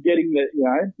leverage and getting the,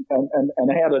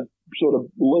 and how to sort of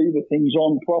lever things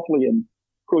on properly. And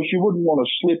of course, you wouldn't want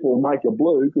to slip or make a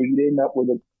blue because you'd end up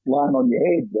with it laying on your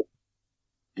head. But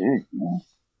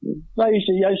they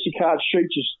used to cart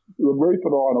sheets of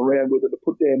roofer iron around with it to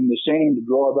put down in the sand to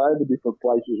drive over different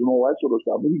places and all that sort of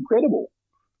stuff. It was incredible.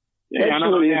 Yeah,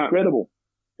 absolutely incredible.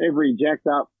 Every jacked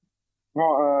up,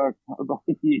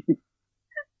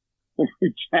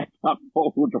 every jacked up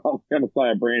four-wheel drive. I was going to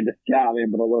say a brand of car then,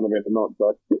 but I thought about it not.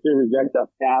 So every jacked up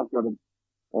car's got a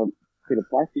bit of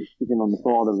plastic sticking on the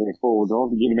side of their four-wheel drive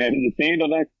to get them out of the sand. I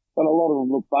know, but a lot of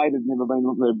them look faded, never been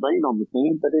on the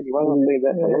sand. But anyway, I see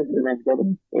that everyone's got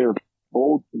them. They're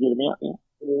bored to get them out now.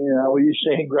 Yeah, well, you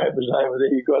sand grabbers over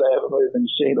there, you've got to have a moving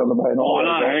sand on the main island. Oh,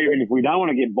 no, even if we don't want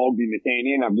to get bogged in the sand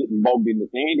in, I'm getting bogged in the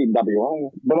sand in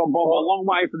WA. But I'm a long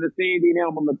way from the sand in.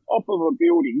 I'm on the top of a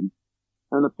building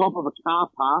and the top of a car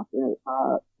park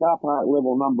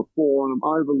level number 4, and I'm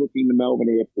overlooking the Melbourne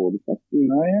airport. It's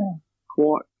actually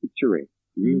quite picturesque.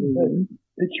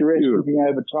 Picturesque looking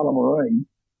over Tullamarine.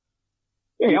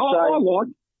 Yeah, I like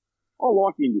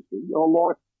industry. I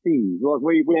like things. Like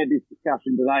we had this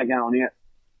discussion today going out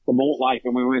to Mortlake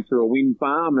and we went through a wind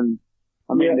farm, and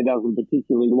Amanda doesn't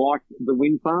particularly like the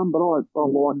wind farm, but I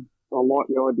like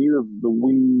the idea of the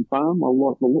wind farm. I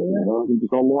like the look of it.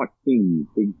 I like things,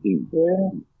 big things.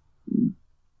 Yeah.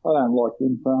 I don't like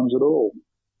wind farms at all,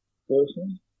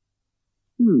 personally.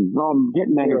 I'm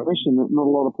getting that impression that not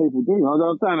a lot of people do. I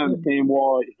don't understand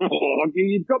why.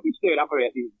 You've got me stirred up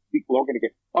about this big blogging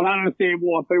again. I don't understand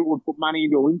why people would put money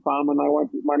into a wind farm when they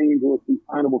won't put money into a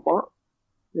sustainable forest.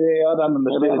 Yeah, I don't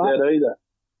understand that either.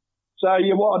 So I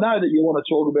know that you want to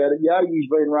talk about it. Yogi's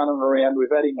been running around.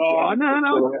 We've had him. Oh,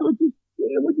 no.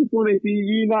 We just want to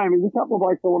see there's a couple of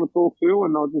blokes I want to talk to,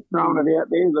 and I'm just throwing it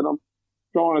out there that I'm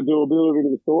trying to do a bit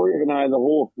of a story, even though the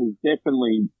horse is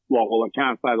definitely, I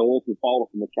can't say the horse is folded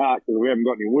from the cart because we haven't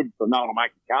got any wood, so no one will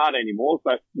make a cart anymore.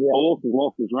 So the horse has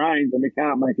lost his reins and we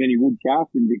can't make any wood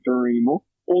carts in Victoria anymore.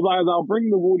 Although they'll bring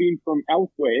the wood in from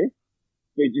elsewhere,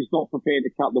 they're just not prepared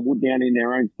to cut the wood down in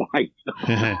their own state.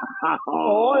 I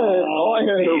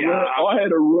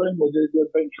heard a rumour that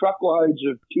there've been truckloads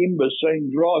of timber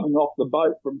seen driving off the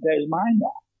boat from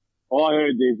Tasmania. I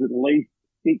heard there's at least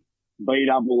 6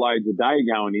 B-double loads a day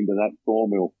going into that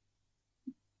sawmill.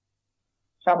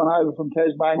 Coming over from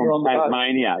Tasmania on the boat?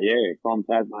 From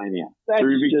Tasmania. That's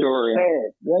through Victoria.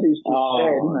 Sad. That is just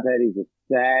sad, isn't it? That is a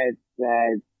sad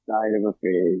state of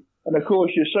affairs. And of course,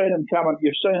 you've seen them coming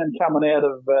out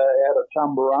of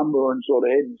Tumbarumba and sort of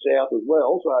heading south as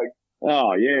well. So.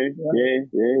 Oh yeah.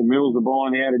 Mills are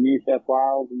buying out of New South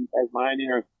Wales and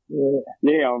Tasmania.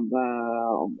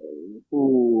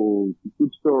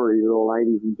 Good story, little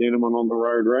ladies and gentlemen on the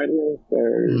road radio.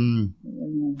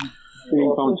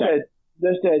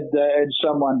 Just had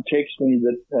someone text me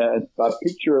that a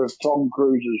picture of Tom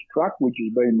Cruise's truck, which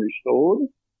has been restored.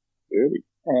 Good.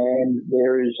 And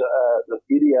there is the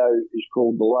video is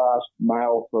called "The Last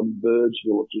Mail from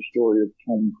Birdsville." It's a story of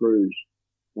Tom Cruise.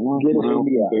 Get it in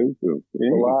here.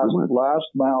 The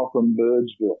last mail from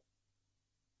Birdsville.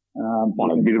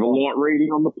 Want a bit of a light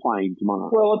reading on the plane tomorrow?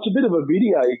 Well, it's a bit of a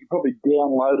video. You can probably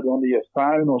download it onto your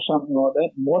phone or something like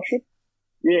that and watch it.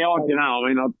 Yeah, I don't know. I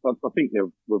mean, I think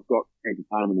we've got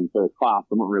entertainment in first class.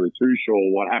 I'm not really too sure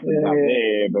what happens up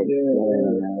there, but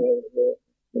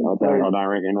I don't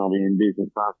reckon I'll be in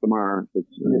business class tomorrow.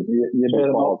 You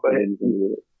better not be.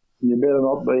 You better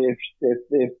not be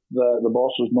if the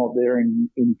boss is not there in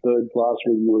third class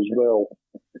with you as well.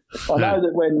 I know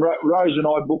that when Rose and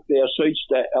I booked our seats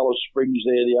to Alice Springs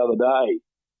there the other day,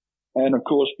 and of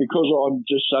course because I'm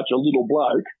just such a little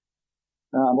bloke,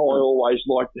 I always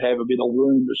like to have a bit of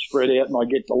room to spread out, and I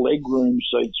get the leg room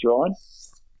seats, right?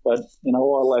 But I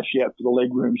lash out for the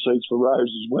leg room seats for Rose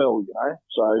as well,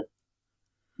 So.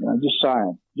 Just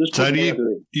saying. So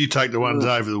do you take the ones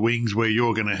over the wings where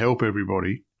you're going to help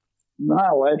everybody? No,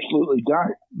 I absolutely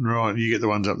don't. Right, you get the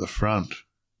ones up the front.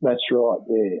 That's right,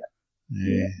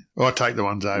 yeah. I take the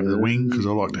ones over the wing because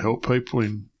I like to help people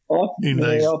in these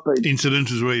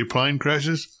incidences where your plane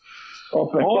crashes. I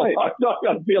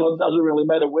feel it doesn't really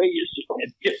matter where you sit.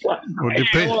 Well,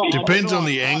 it depends on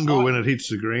the angle when it hits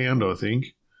the ground, I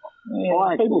think. Yeah,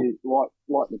 I actually like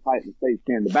to take the seats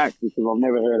down the back because I've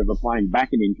never heard of a plane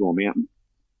backing into a mountain.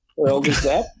 Well, there's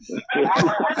that.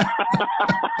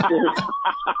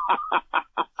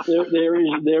 there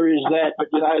is that, but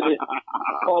I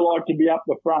like to be up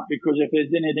the front because if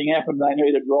there's anything happen, they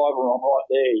need a driver on right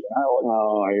there.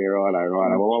 Oh, yeah, right.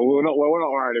 Well, we're not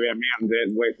worried about mountains out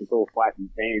in west. It's all flat and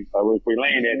sand. So if we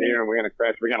land out there and we're going to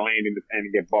crash, we're going to land in the sand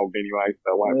and get bogged anyway.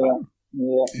 So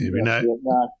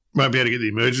won't be able to get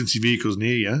the emergency vehicles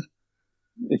near you.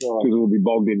 Because we'll be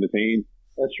bogged in the sand.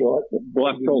 That's right. We'll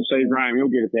have to call Steve Graham. He'll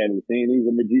get us out of the sand. He's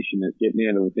a magician that's getting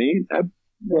out of the sand.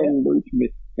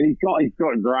 And he's got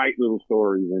great little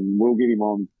stories, and we'll get him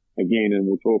on again, and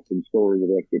we'll talk some stories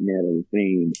about getting out of the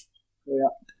sand. Yeah.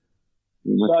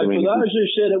 So for those who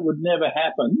said it would never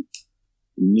happen,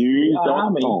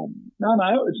 news.com. No,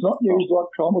 it's not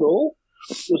news.com at all.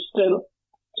 Just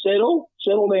settle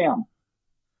down.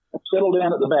 Settle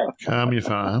down at the back. Calm your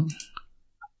farm.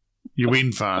 Your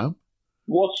wind farm.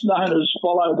 What's known as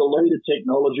follow the leader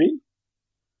technology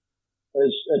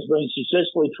has been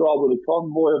successfully trialled with a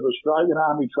convoy of Australian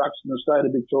Army trucks in the state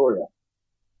of Victoria.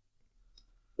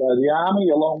 So the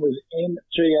Army, along with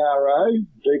NTRO,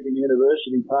 Deakin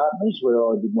University partners, where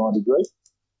I did my degree,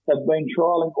 have been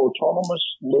trialling autonomous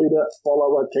leader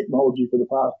follower technology for the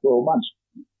past 12 months.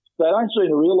 They don't seem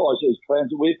to realise these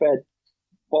plans that we've had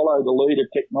follow the leader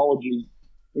technology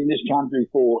in this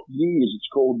country for years. It's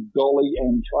called dolly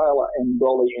and trailer and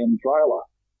dolly and trailer.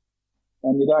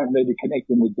 And you don't need to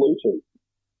connect them with Bluetooth.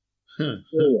 Here's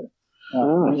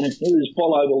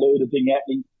follow the leader thing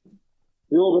happening.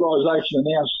 The organisation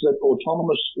announced that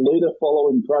autonomous leader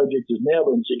following project has now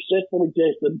been successfully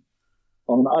tested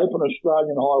on an open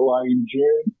Australian highway in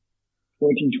June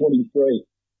 2023.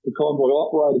 The convoy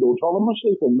operated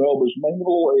autonomously from Melbourne's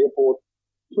Menangle Airport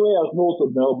 2 hours north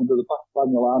of Melbourne to the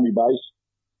Bunyal Army Base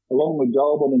along the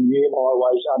Goulburn and Yale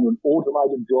highways under an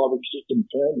automated driving system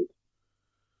permit.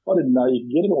 I didn't know you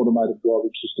could get an automated driving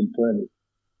system permit.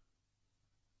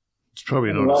 It's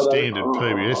probably not a standard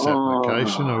PBS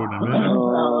application, I would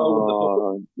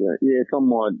imagine. It's on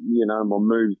my, my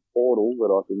Moves portal that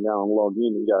I can go and log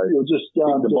in and go. You'll just tick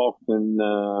the box and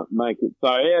make it. So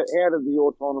how did the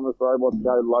autonomous robots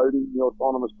go loading the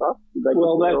autonomous truck?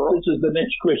 Well, this is the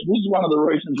next question. This is one of the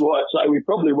reasons why I say we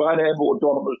probably won't have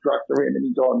autonomous trucks around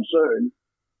anytime soon,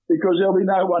 because there'll be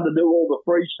no one to do all the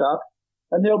free stuff,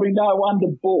 and there'll be no one to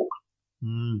book.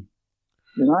 Isn't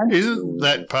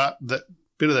that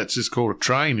bit of that's just called a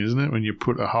train, isn't it? When you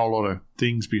put a whole lot of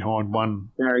things behind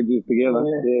one. Carriages together.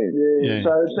 Yeah.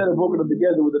 So instead of hooking them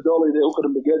together with a dolly, they're hooking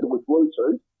them together with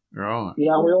Bluetooth. Right. We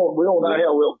all know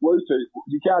how well Bluetooth.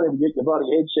 You can't even get your bloody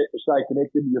headset to stay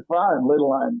connected to your phone, let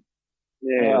alone.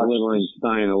 Let alone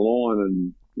staying aligned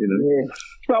and Yeah.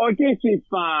 So I guess if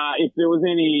there was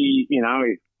any, I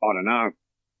don't know,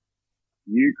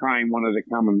 Ukraine wanted to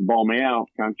come and bomb our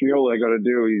country, all they got to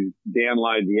do is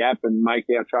download the app and make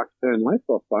our trucks turn left,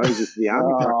 I suppose, if the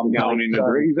army trucks are going in the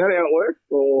breeze. Is that how it works?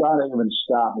 Or? Don't even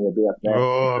start me about that.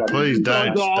 Oh, please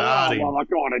don't start him. Well, I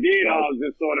kind of did. I was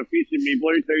just sort of fishing my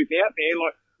Bluetooth out there.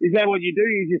 Like, is that what you do?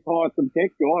 You just hire some tech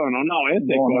guy? And I know our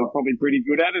tech guy's probably pretty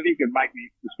good at it. He could make the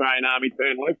Australian Army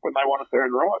turn left when they want to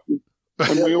turn right.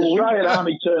 The Australian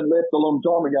Army turned left a long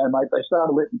time ago, mate. They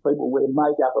started letting people wear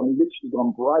makeup and literally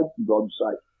gone parade, for God's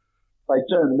sake. They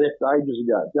turned left ages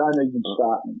ago. Don't even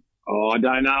start me. Oh, I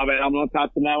don't know, but I'm not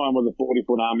touching that one with a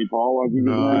 40-foot army pole. I don't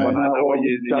know what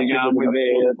you're going with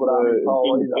there.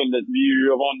 Independent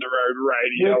view of on-the-road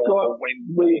radio.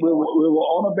 We were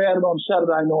on about it on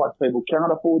Saturday night. People can't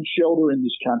afford shelter in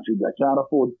this country. They can't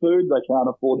afford food. They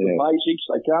can't afford the basics.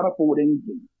 They can't afford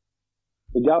anything.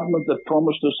 The government that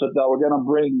promised us that they were going to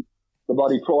bring the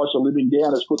bloody price of living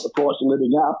down has put the price of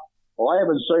living up. I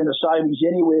haven't seen a savings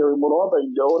anywhere in what I've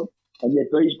been doing, and yet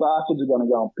these bastards are going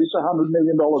to go and piss $100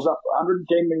 million up,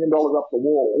 $110 million up the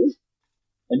wall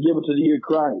and give it to the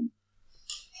Ukraine.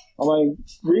 I mean,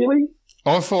 really?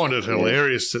 I find it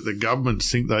hilarious that the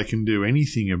governments think they can do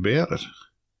anything about it.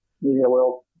 Yeah,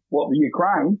 well, what, the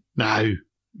Ukraine? No,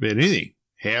 about anything.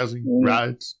 Housing,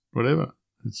 roads, whatever.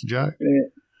 It's a joke. Yeah.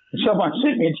 Someone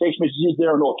sent me a text message, is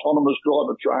there an autonomous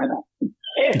driver trainer? You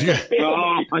just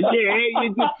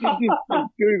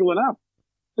Google it up.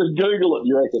 Just Google it,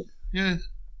 you reckon? Yeah.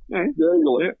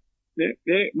 Google it. Yeah.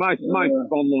 Most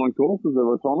online courses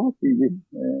are autonomous. You just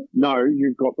know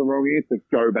you've got the wrong answer.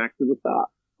 Go back to the start.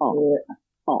 So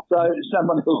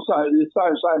someone will say, the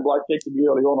same bloke texted me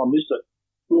early on missed it.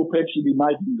 Will Pepsi be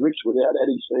making drinks without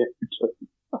adding CO2?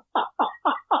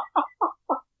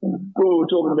 We were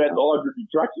talking about the hydrogen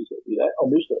trucks, you said that. I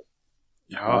missed it.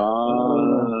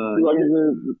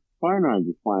 The phone range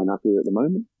is playing up here at the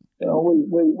moment.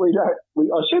 We don't.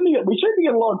 I seem to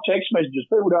get a lot of text messages.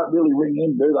 People don't really ring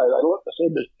in, do they? They like to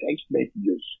send us text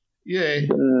messages. Yeah.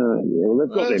 Well,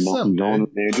 they've got their some muffins on.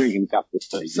 They're drinking cups of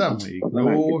tea. Some we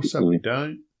ignore, some we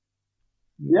don't.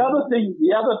 The other thing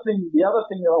that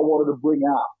I wanted to bring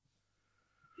up,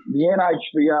 the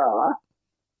NHVR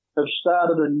have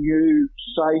started a new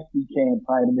safety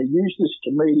campaign, and they used this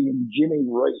comedian Jimmy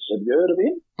Reese. Have you heard of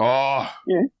him? Oh,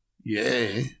 yeah.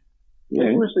 Yeah.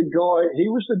 He was the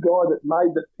guy that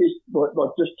made the piss,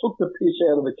 like just took the piss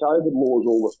out of the COVID laws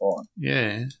all the time.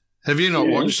 Yeah. Have you not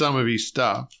watched some of his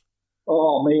stuff?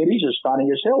 Oh man, he's as funny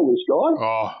as hell, this guy.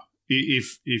 Oh,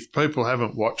 if people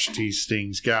haven't watched his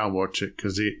things, go and watch it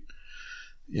because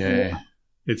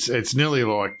it's nearly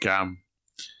like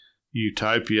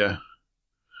Utopia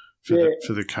for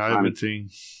the COVID thing.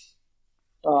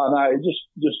 Oh no,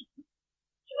 just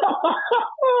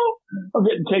I'm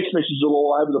getting text messages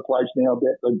all over the place now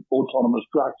about the autonomous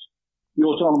trucks. The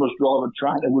autonomous driver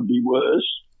trainer would be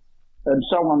worse. And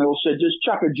someone else said, just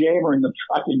chuck a jammer in the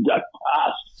truck and go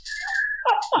past.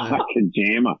 Chuck a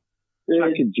jammer. Yeah.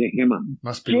 Chuck a jammer.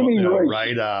 Must be Jimmy like our Reese.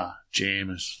 radar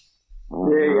jammers.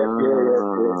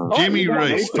 Yeah. Jimmy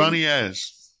Reese, funny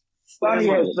as.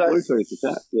 Funny as So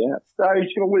So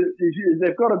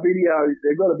they've got a video.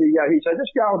 He said,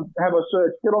 just go and have a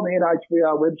search. Get on the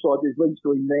NHVR website. There's links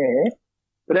to him there.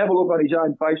 But have a look on his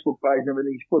own Facebook page and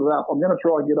everything. He's put it up. I'm going to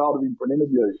try and get hold of him for an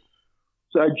interview.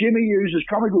 So Jimmy uses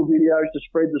comical videos to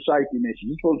spread the safety message.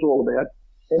 That's what it's all about.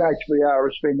 NHVR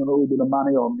is spending a little bit of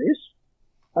money on this.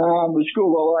 The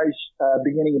school holidays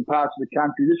beginning in parts of the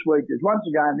country this week. There's once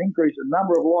again an increase in the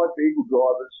number of light vehicle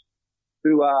drivers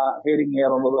who are heading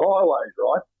out onto the highways,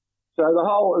 right? So the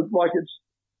whole, his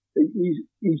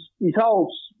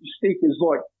whole stick is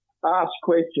like ask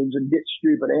questions and get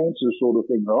stupid answers sort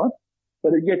of thing, right?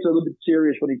 But it gets a little bit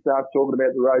serious when he starts talking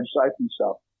about the road safety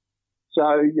stuff.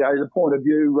 So, the point of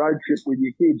view, road trip with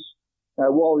your kids,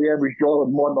 while the average driver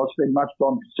might not spend much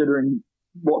time considering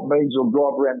what means they'll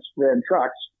drive around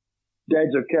trucks,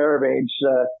 dads of caravans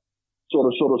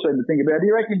sort of seem to think about it.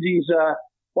 He reckons he's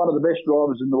one of the best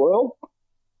drivers in the world.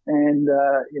 And,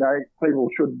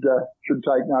 people should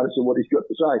take notice of what he's got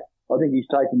to say. I think he's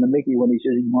taking the mickey when he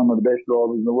says he's one of the best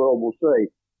drivers in the world. We'll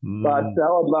see. But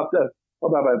I'd love to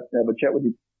have a chat with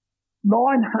him.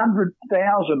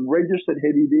 900,000 registered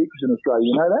heavy vehicles in Australia.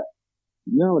 You know that?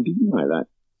 No, I didn't know that.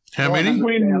 How many?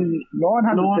 900,000.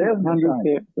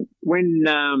 When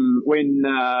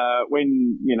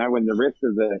the rest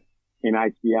of the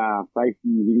NHBR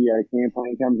safety video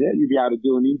campaign comes out, you'll be able to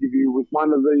do an interview with one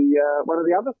of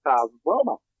the other stars as well,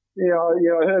 mate. Yeah,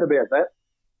 I heard about that.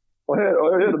 I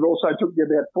heard it also took you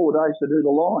about 4 days to do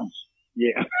the lines.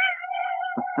 Yeah.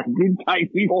 It did take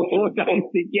me 4 days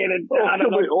to get it done.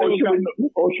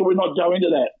 Or should we not go into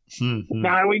that?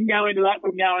 No, we can go into that.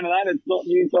 It's not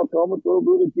news.com. It's all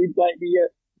good. It did take me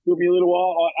took me a little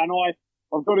while.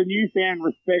 I've got a newfound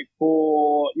respect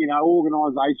for,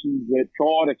 organisations that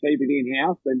try to keep it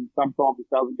in-house, and sometimes it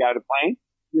doesn't go to plan.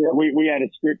 Yeah. We had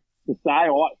a script to say, I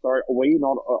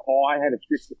had a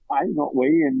script to say, not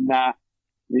we, and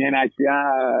the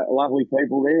NHBR, lovely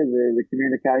people there, the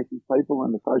communications people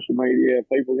and the social media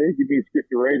people there, give me a script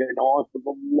to read, and I, for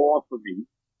the life of me,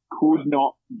 could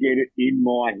not get it in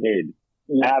my head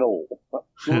at all.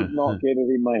 Could not get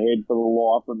it in my head for the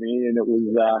life of me, and it was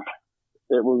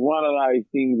one of those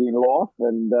things in life,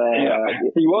 and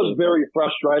he was very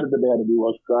frustrated about it. He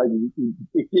was crazy.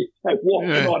 He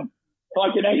walking on.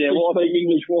 I can actually speak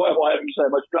English. Why am I having so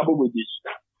much trouble with this?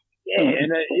 Yeah, and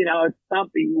it's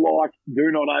something like do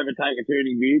not overtake a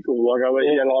turning vehicle. I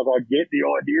get the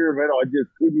idea of it. I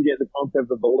just couldn't get the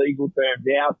concept of the legal terms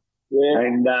out. Yeah.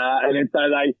 And then so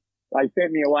they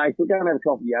sent me away. So we're going to have a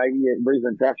coffee Yogi at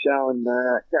Brisbane Truck Show and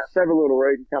have a little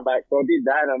read and come back. So I did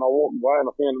that, and I walked away and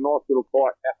I found a nice little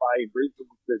quiet cafe in Brisbane,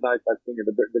 which there's no such thing as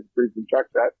the Brisbane Truck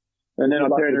Show. And then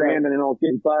I turned around and then I was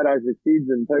getting photos with kids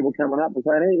and people coming up and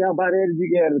saying, "Hey, go, buddy, how did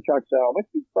you get out of the truck show? I'm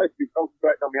actually supposed to be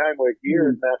concentrating on my homework here."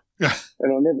 And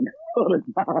I never got it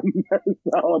done.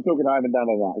 So I took it home and done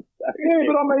it. Yeah,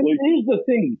 but I mean, here's the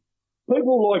thing.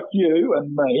 People like you and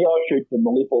me, I shoot from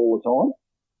the lip all the time.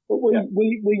 But we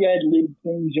ad-lib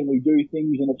things and we do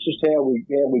things and it's just how we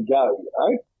go,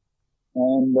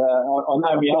 And I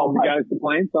know it goes to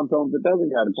plan. Sometimes it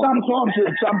doesn't go to plan.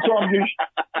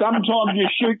 Sometimes you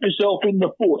shoot yourself in the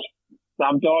foot.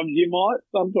 Sometimes you might.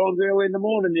 Sometimes early in the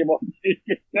morning you might.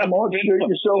 You might shoot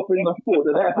yourself in the foot.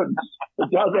 It happens.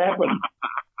 It does happen.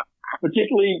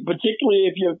 Particularly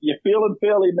if you're feeling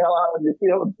fairly mellow and you're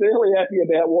feeling fairly happy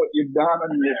about what you've done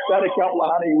and you've had a couple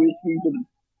of honey whiskeys and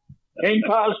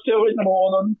 2:10 in the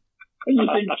morning and you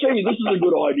think, gee, this is a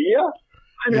good idea.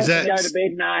 I'm Is going to that- go to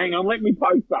bed. No, hang on. Let me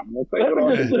post something. I'll see what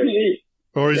I can do.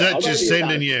 Or is Yeah, that I'll just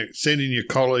let you sending your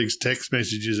colleagues text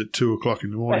messages at 2:00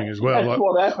 in the morning as well? That's Like,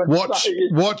 what happens.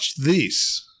 watch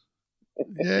this.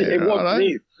 Yeah, It was righto.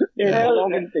 this. Yeah,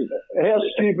 How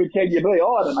stupid can you be?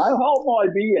 I don't know. Hold my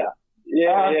beer.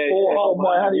 Or hold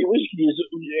my honey whiskey,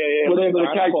 whatever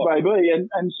the case may be.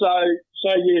 And so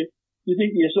you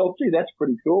think to yourself, gee, that's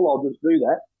pretty cool. I'll just do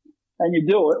that. And you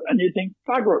do it, and you think,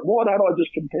 bugger it, why don't I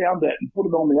just compound that and put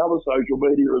it on the other social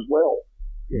media as well?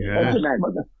 Yeah.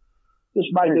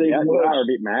 Just make it even We worse. are a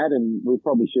bit mad, and we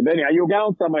probably should. But anyway, you're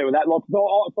going somewhere with that. Like, so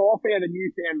I found a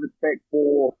newfound respect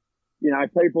for,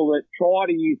 people that try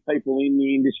to use people in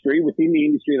the industry. Within the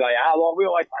industry, they are. Like, we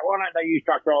always say, why don't they use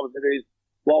truck drivers? It is.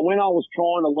 Well, when I was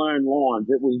trying to learn lines,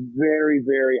 it was very,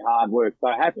 very hard work.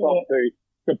 So hats off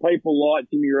to people like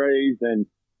Jimmy Reeves and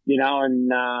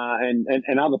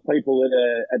other people that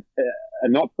are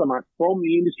not so much from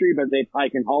the industry, but they're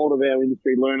taking hold of our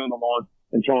industry, learning the lines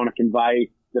and trying to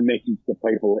convey the message to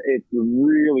people. It's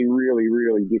really, really,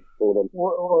 really difficult.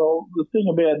 Well, the thing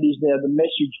about it is now the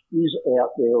message is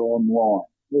out there online.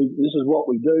 This is what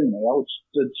we do now.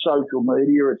 It's social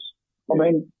media. I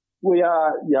mean, we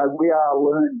are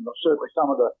learning. Certainly, some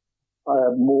of the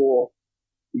more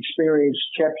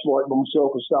experienced chaps like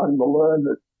myself are starting to learn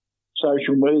that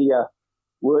social media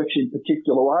works in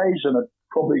particular ways, and it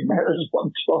probably matters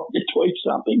one time you tweet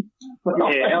something.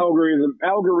 Yeah,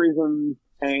 algorithms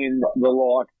and the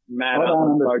like matter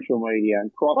on social media. And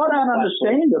I don't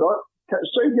understand it.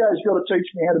 CJ's got to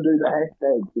teach me how to do the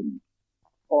hashtag thing.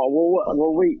 Oh, well,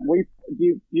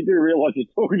 you do realise you're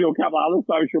talking to a couple of other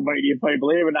social media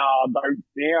people, even though I don't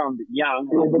sound young.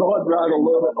 Yeah, but I'd rather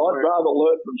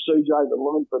learn from CJ than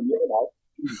learn from you, mate.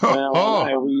 Well,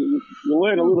 I know, you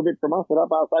learn a little bit from us at up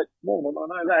past 8 this morning. I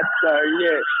know that. So,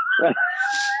 yeah.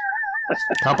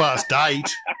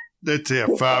 8:30. That's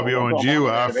how far behind you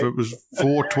are. If it was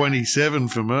 4:27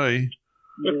 for me.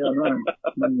 Yeah, I know.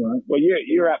 Anyway. Well,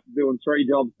 you're up doing 3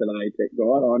 jobs today, tech guy.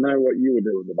 I know what you were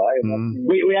doing today.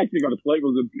 We actually got to sleep. It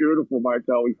was a beautiful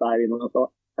motel we stayed in last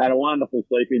night. Had a wonderful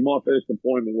sleep in. My first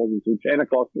appointment wasn't until 10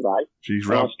 o'clock today. She's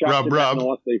And I rub. structured that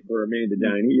nicely for Amanda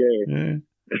Janey. Yeah.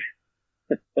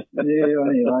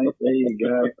 Anyway, there you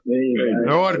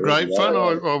go. I had great fun.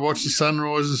 I watched the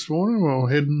sunrise this morning while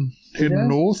heading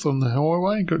north on the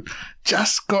highway.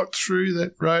 Just got through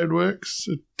that roadworks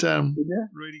at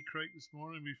Reedy Creek this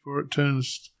morning before it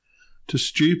turns to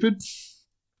stupid.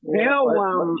 How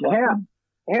are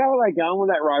they going with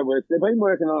that roadworks? They've been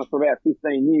working on it for about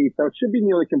 15 years, so it should be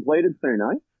nearly completed soon,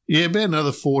 eh? Yeah, about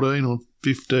another 14 or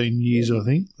 15 years, I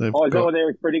think. Is that what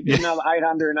they're predicting? Another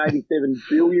 $887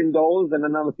 billion in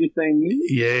another 15 years?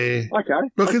 Yeah. Okay.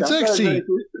 Look, it's actually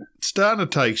starting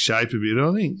to take shape a bit,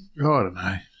 I think. I don't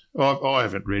know. I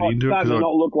haven't read into it. It does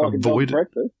not look like a dog's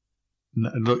breakfast.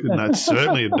 No, it's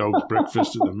certainly a dog's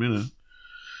breakfast at the minute.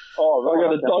 Oh, I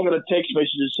got a text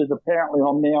message that says apparently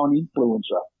I'm now an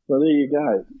influencer. So there you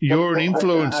go. You're an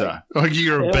influencer.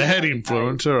 You're a bad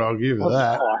influencer, I'll give you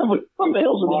that. What the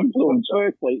hell's an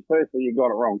influencer? Firstly, you got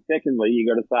it wrong. Secondly, you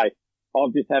got to say,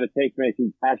 I've just had a text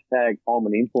message, hashtag I'm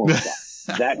an influencer.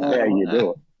 That's how you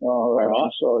do it. Oh,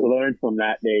 right. Sorry. Learn from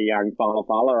that there, young fella,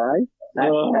 eh?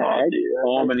 Hashtag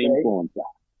I'm an influencer.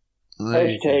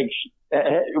 Hashtag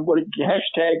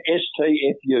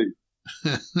STFU.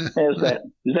 How's that?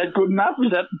 Is that good enough?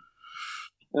 Is that...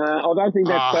 I don't think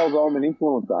that spells I'm an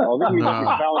influencer. I think you can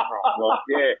spell it wrong.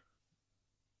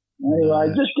 Anyway,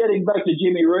 just getting back to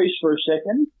Jimmy Reese for a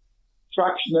second.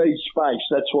 Trucks need space.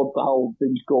 That's what the whole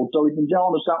thing's called. So we can go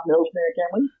on to something else now,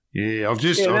 can we? Yeah, I've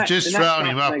just thrown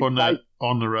him up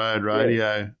on the road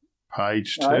radio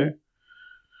page too.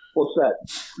 What's that?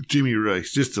 Jimmy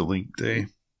Reese, just a link there.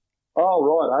 Oh,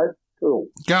 right, cool.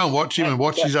 Go and watch him and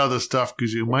watch his other stuff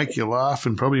because he'll make you laugh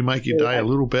and probably make your day a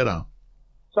little better.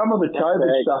 Some of the COVID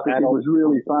stuff it was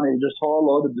really funny. It just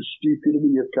highlighted the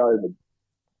stupidity of COVID.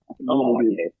 Oh,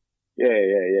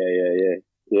 yeah.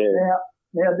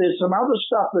 Now, there's some other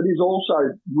stuff that is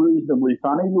also reasonably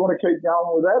funny. You want to keep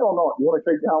going with that or not? You want to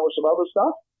keep going with some other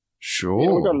stuff? Sure.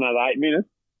 Yeah, we've got another 8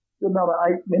 minutes. Got another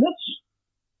 8 minutes?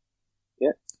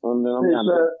 Yeah.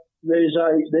 There's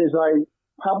a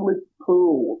public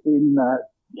pool in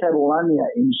Catalonia,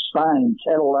 in Spain,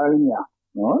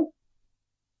 right?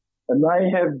 And they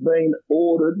have been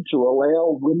ordered to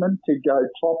allow women to go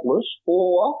topless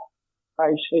or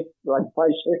they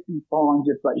face hefty fines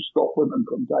if they stop women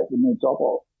from taking their top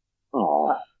off.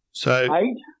 Oh. So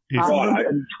 820,000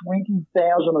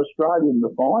 Australian the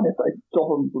fine if they stop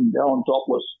them from going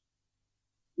topless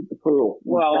at the pool.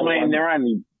 Well, I mean, they're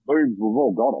only boobs. We've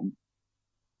all got them.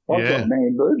 I've got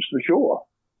man boobs for sure.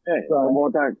 Yeah, so I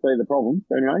don't see the problem.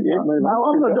 Anyway, yeah,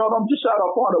 I'm just saying I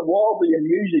find it wildly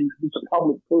amusing that it's a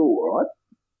public pool, right?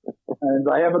 And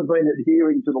they haven't been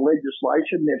adhering to the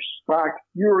legislation. They've sparked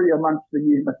fury amongst the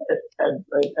human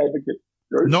advocate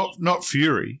groups. Not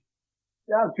fury.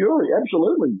 Yeah, fury,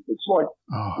 absolutely. It's like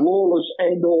lawless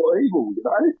and or evil,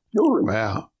 fury.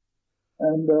 Wow.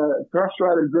 And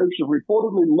frustrated groups have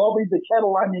reportedly lobbied the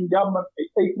Catalonian government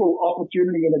Equal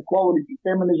Opportunity and Equality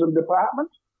Feminism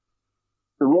Department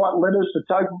to write letters to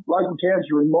local towns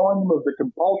to remind them of the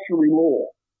compulsory law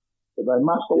that they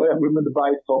must allow women to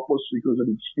bathe topless because it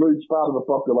excludes part of the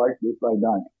population if they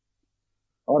don't.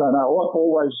 I don't know. I've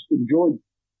always enjoyed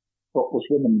topless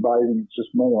women bathing. It's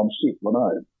just me. I'm sick, I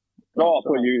know. I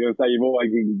thought you were going to say you've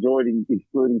always enjoyed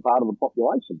excluding part of the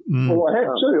population. Well, I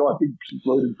have too. I've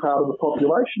excluded part of the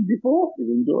population before.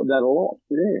 You've enjoyed that a lot.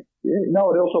 Yeah. You know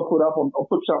what else I put up on? I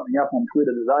put something up on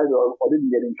Twitter today that I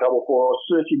didn't get in trouble for. I was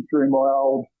searching through my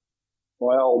old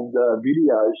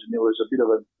videos, and there was a bit of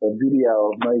a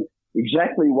video of me,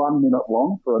 exactly 1 minute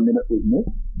long, for a minute with Nick,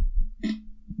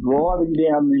 driving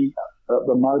down the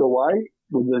motorway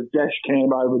with the dash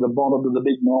cam over the bonnet of the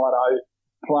big 90,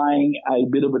 playing a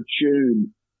bit of a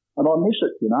tune. And I miss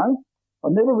it, I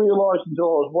never realised until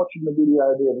I was watching the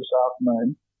video there this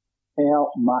afternoon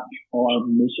how much I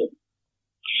miss it.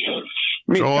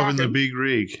 Driving the big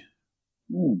rig.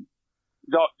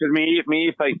 Because me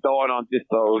earpiece died on I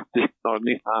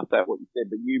missed half that what you said,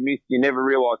 but you never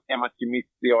realised how much you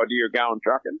missed the idea of going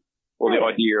trucking or the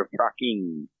idea of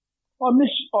trucking. I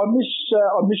miss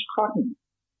trucking.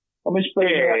 I miss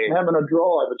being out and having a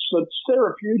drive. It's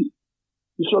therapeutic.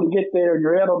 You sort of get there and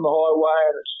you're out on the highway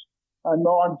and it's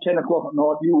 9, 10 o'clock at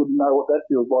night. You wouldn't know what that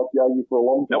feels like, Yogi, for a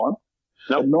long time.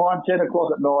 At 9, 10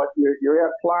 o'clock at night, you're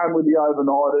out playing with the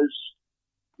overnighters.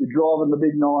 You're driving the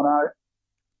big 90,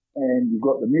 and you've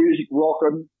got the music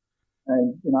rocking,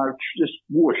 and it's just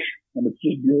whoosh, and it's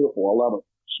just beautiful. I love it.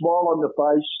 Smile on your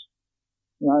face,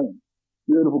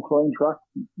 beautiful clean truck,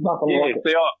 nothing like it.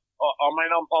 See, I mean,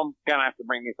 I'm going to have to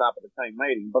bring this up at the team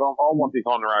meeting, but I want this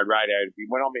on the road radio to be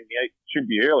when I'm in the east. It should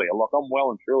be earlier. Like I'm well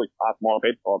and truly past my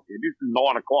bedtime here. This is 9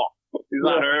 o'clock. This is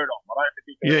unheard of. I don't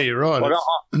particularly. Yeah, you're right. Like,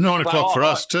 9 o'clock for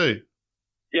us too.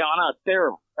 Yeah, I know it's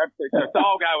terrible. Absolutely. So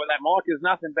I'll go with that, Mike. There's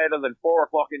nothing better than 4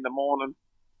 o'clock in the morning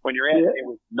when you're out there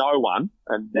with no one,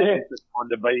 and that's the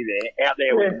time to be there. Out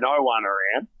there with no one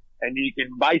around. And you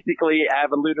can basically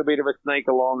have a little bit of a sneak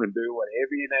along and do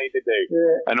whatever you need to do.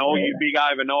 Yeah. And all you big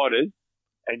overnighters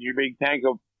and you big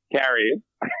tanker carriers.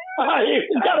 He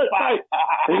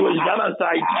was going to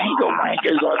say tanker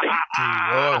wankers, I think.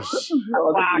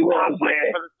 He was.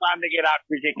 For the sun to get up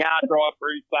because you can't drive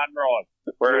through sunrise.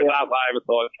 Whereas us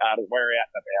oversized carters, we're out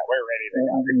and about. We're ready to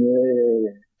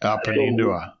go. Up and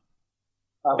into her.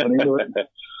 Up and into it.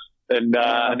 And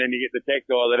then you get the tech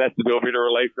guy that has to do a bit of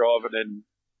relief driving and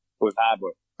with hard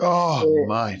work. Oh,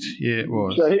 mate. Yeah, it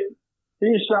was. So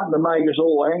here's something to make us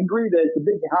all angry. There's a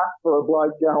big hunt for a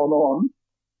bloke going on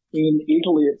in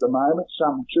Italy at the moment,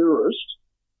 some tourist.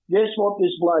 Guess what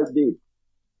this bloke did?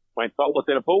 Went topless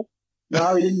in a pool?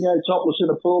 No, he didn't go topless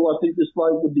in a pool. I think this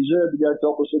bloke would deserve to go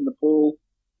topless in the pool.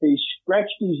 He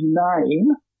scratched his name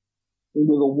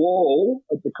into the wall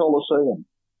at the Colosseum.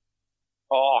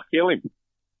 Oh, kill him.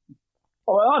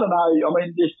 I don't know. I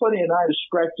mean, there's plenty of names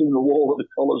scratched in the wall at the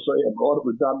Colosseum, right? It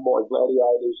was done by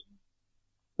gladiators and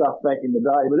stuff back in the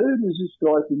day. But who does this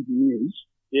guy think he is?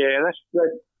 Yeah, that's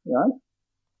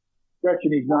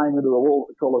scratching his name into the wall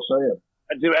at the Colosseum.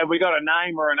 Have we got a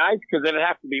name or an age? Because it'd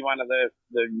have to be one of the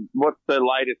what's the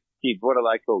latest kids? What are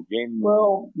they called? Gen?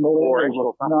 Well, no,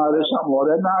 there's something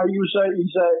like that. No, he's a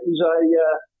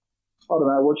I don't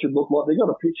know what should look like. They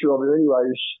got a picture of it anyway.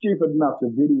 He's stupid enough to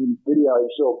video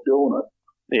himself doing it.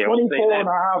 Yeah, $24,500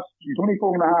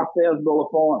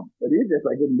 fine. It is if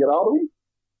they didn't get hold of him.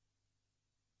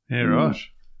 Yeah, right.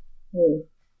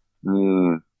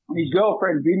 Yeah. His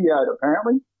girlfriend videoed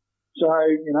apparently. So,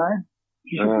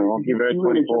 I'll give her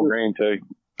 24 grand too.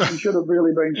 She should have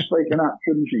really been speaking up,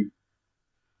 shouldn't she?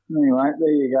 Anyway,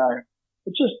 there you go.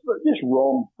 It's just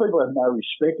wrong. People have no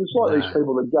respect. It's like these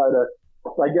people that go to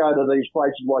these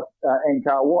places like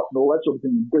Angkor Wat and all that sort of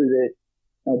thing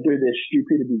and do their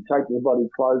stupidity, take their bloody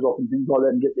clothes off and things like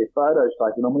that and get their photos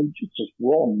taken. I mean, it's just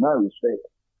wrong. No respect.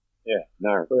 Yeah,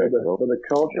 no respect for the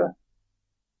culture.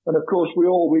 Yeah. And of course, we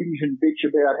all whinge and bitch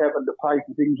about having to pay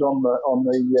for things on the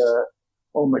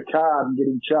card and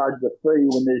getting charged a fee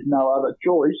when there's no other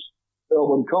choice.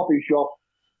 Melbourne Coffee Shop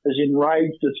has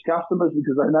enraged its customers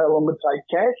because they no longer take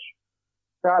cash,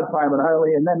 card payment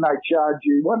only, and then they charge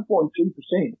you 1.2%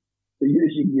 for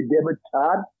using your debit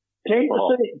card. 10%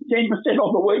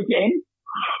 on the weekend.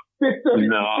 15%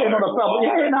 on a public.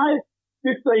 Yeah, no,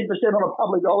 15% on a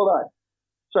public holiday.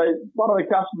 So one of the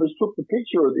customers took the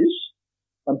picture of this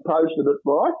and posted it,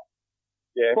 right?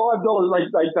 Yeah. $5.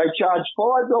 They charge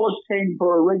 $5.10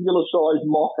 for a regular size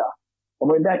mocker. I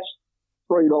mean, that's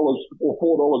 $3 or $4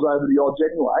 over the odds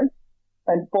anyway.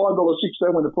 And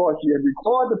 $5.16 when the price you're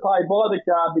required to pay by the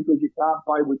card because you can't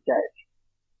pay with cash.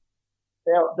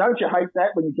 Now, don't you hate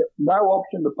that when you get no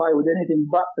option to pay with anything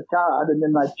but the card and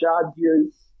then they charge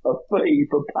you a fee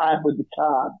for paying with the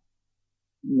card?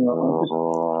 You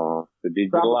know, the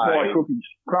digital age.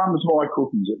 Crumbs my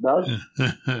cookies, it does.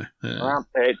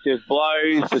 It just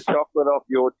blows the chocolate off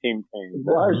your Tim Tam. It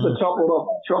blows the chocolate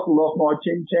off my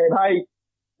Tim Tam. Hey,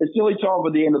 it's nearly time for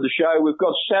the end of the show. We've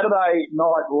got Saturday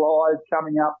Night Live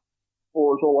coming up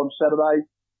for us all on Saturday.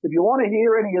 If you want to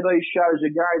hear any of these shows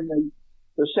again,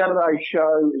 the Saturday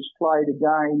show is played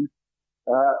again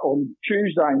on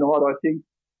Tuesday night, I think,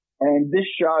 and this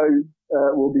show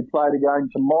will be played again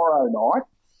tomorrow night.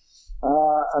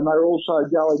 And they're also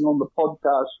going on the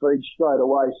podcast feed straight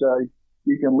away, so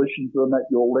you can listen to them at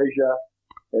your leisure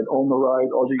at On the Road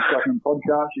Aussie Trucking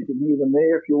Podcast. You can hear them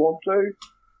there if you want to.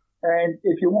 And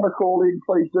if you want to call in,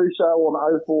 please do so on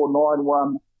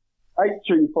 0491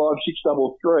 825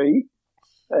 633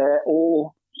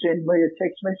 or send me a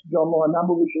text message on my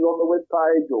number, which is on the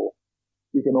webpage, or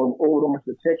you can organise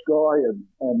the text guy,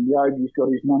 and Yogi's got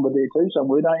his number there too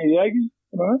somewhere, don't you, Yogi?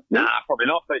 Right. Nah, probably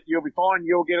not, but you'll be fine.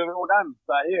 You'll get it all done.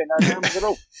 So, yeah, no dramas at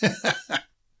all.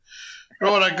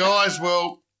 Righto, guys.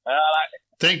 Well,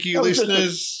 thank you,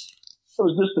 listeners. It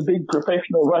was just a big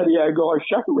professional radio guy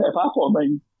show wrap up. I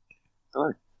mean,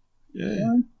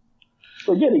 yeah.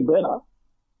 We're getting better,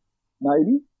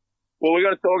 maybe. Well, we've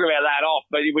got to talk about that off,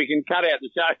 but we can cut out the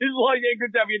show. It's like, yeah,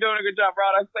 good job, you're doing a good job,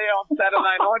 right? I'll see you on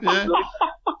Saturday night.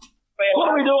 What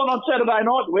are we doing on Saturday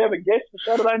night? Do we have a guest for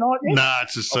Saturday night yet? Nah,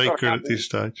 it's a secret at this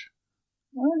stage.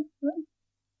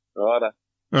 Righto.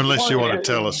 Unless you want to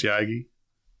tell us, Yogi.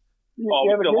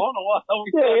 We're still on or what?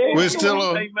 We're still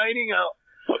on. Team meeting?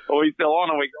 Are we still on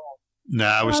or are we gone?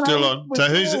 Nah, we're still on. So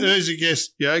who's your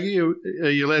guest, Yogi? Are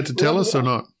you allowed to tell us or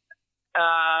not?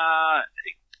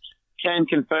 Can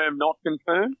confirm, not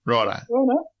confirm. Righto.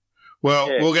 Well,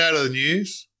 we'll go to the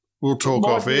news. We'll talk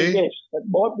off air. It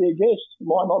might be a guest. It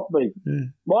might not be.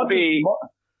 Yeah. Might be.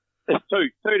 There's two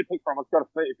to pick from. I've got to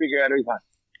figure out who's that.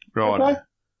 Right. Okay.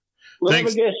 We'll have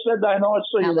a guest Saturday night.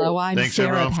 See you Hello, then. I'm Thanks, Sarah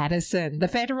everyone. Patterson. The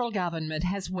federal government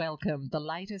has welcomed the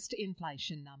latest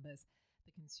inflation numbers.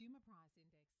 The consumer price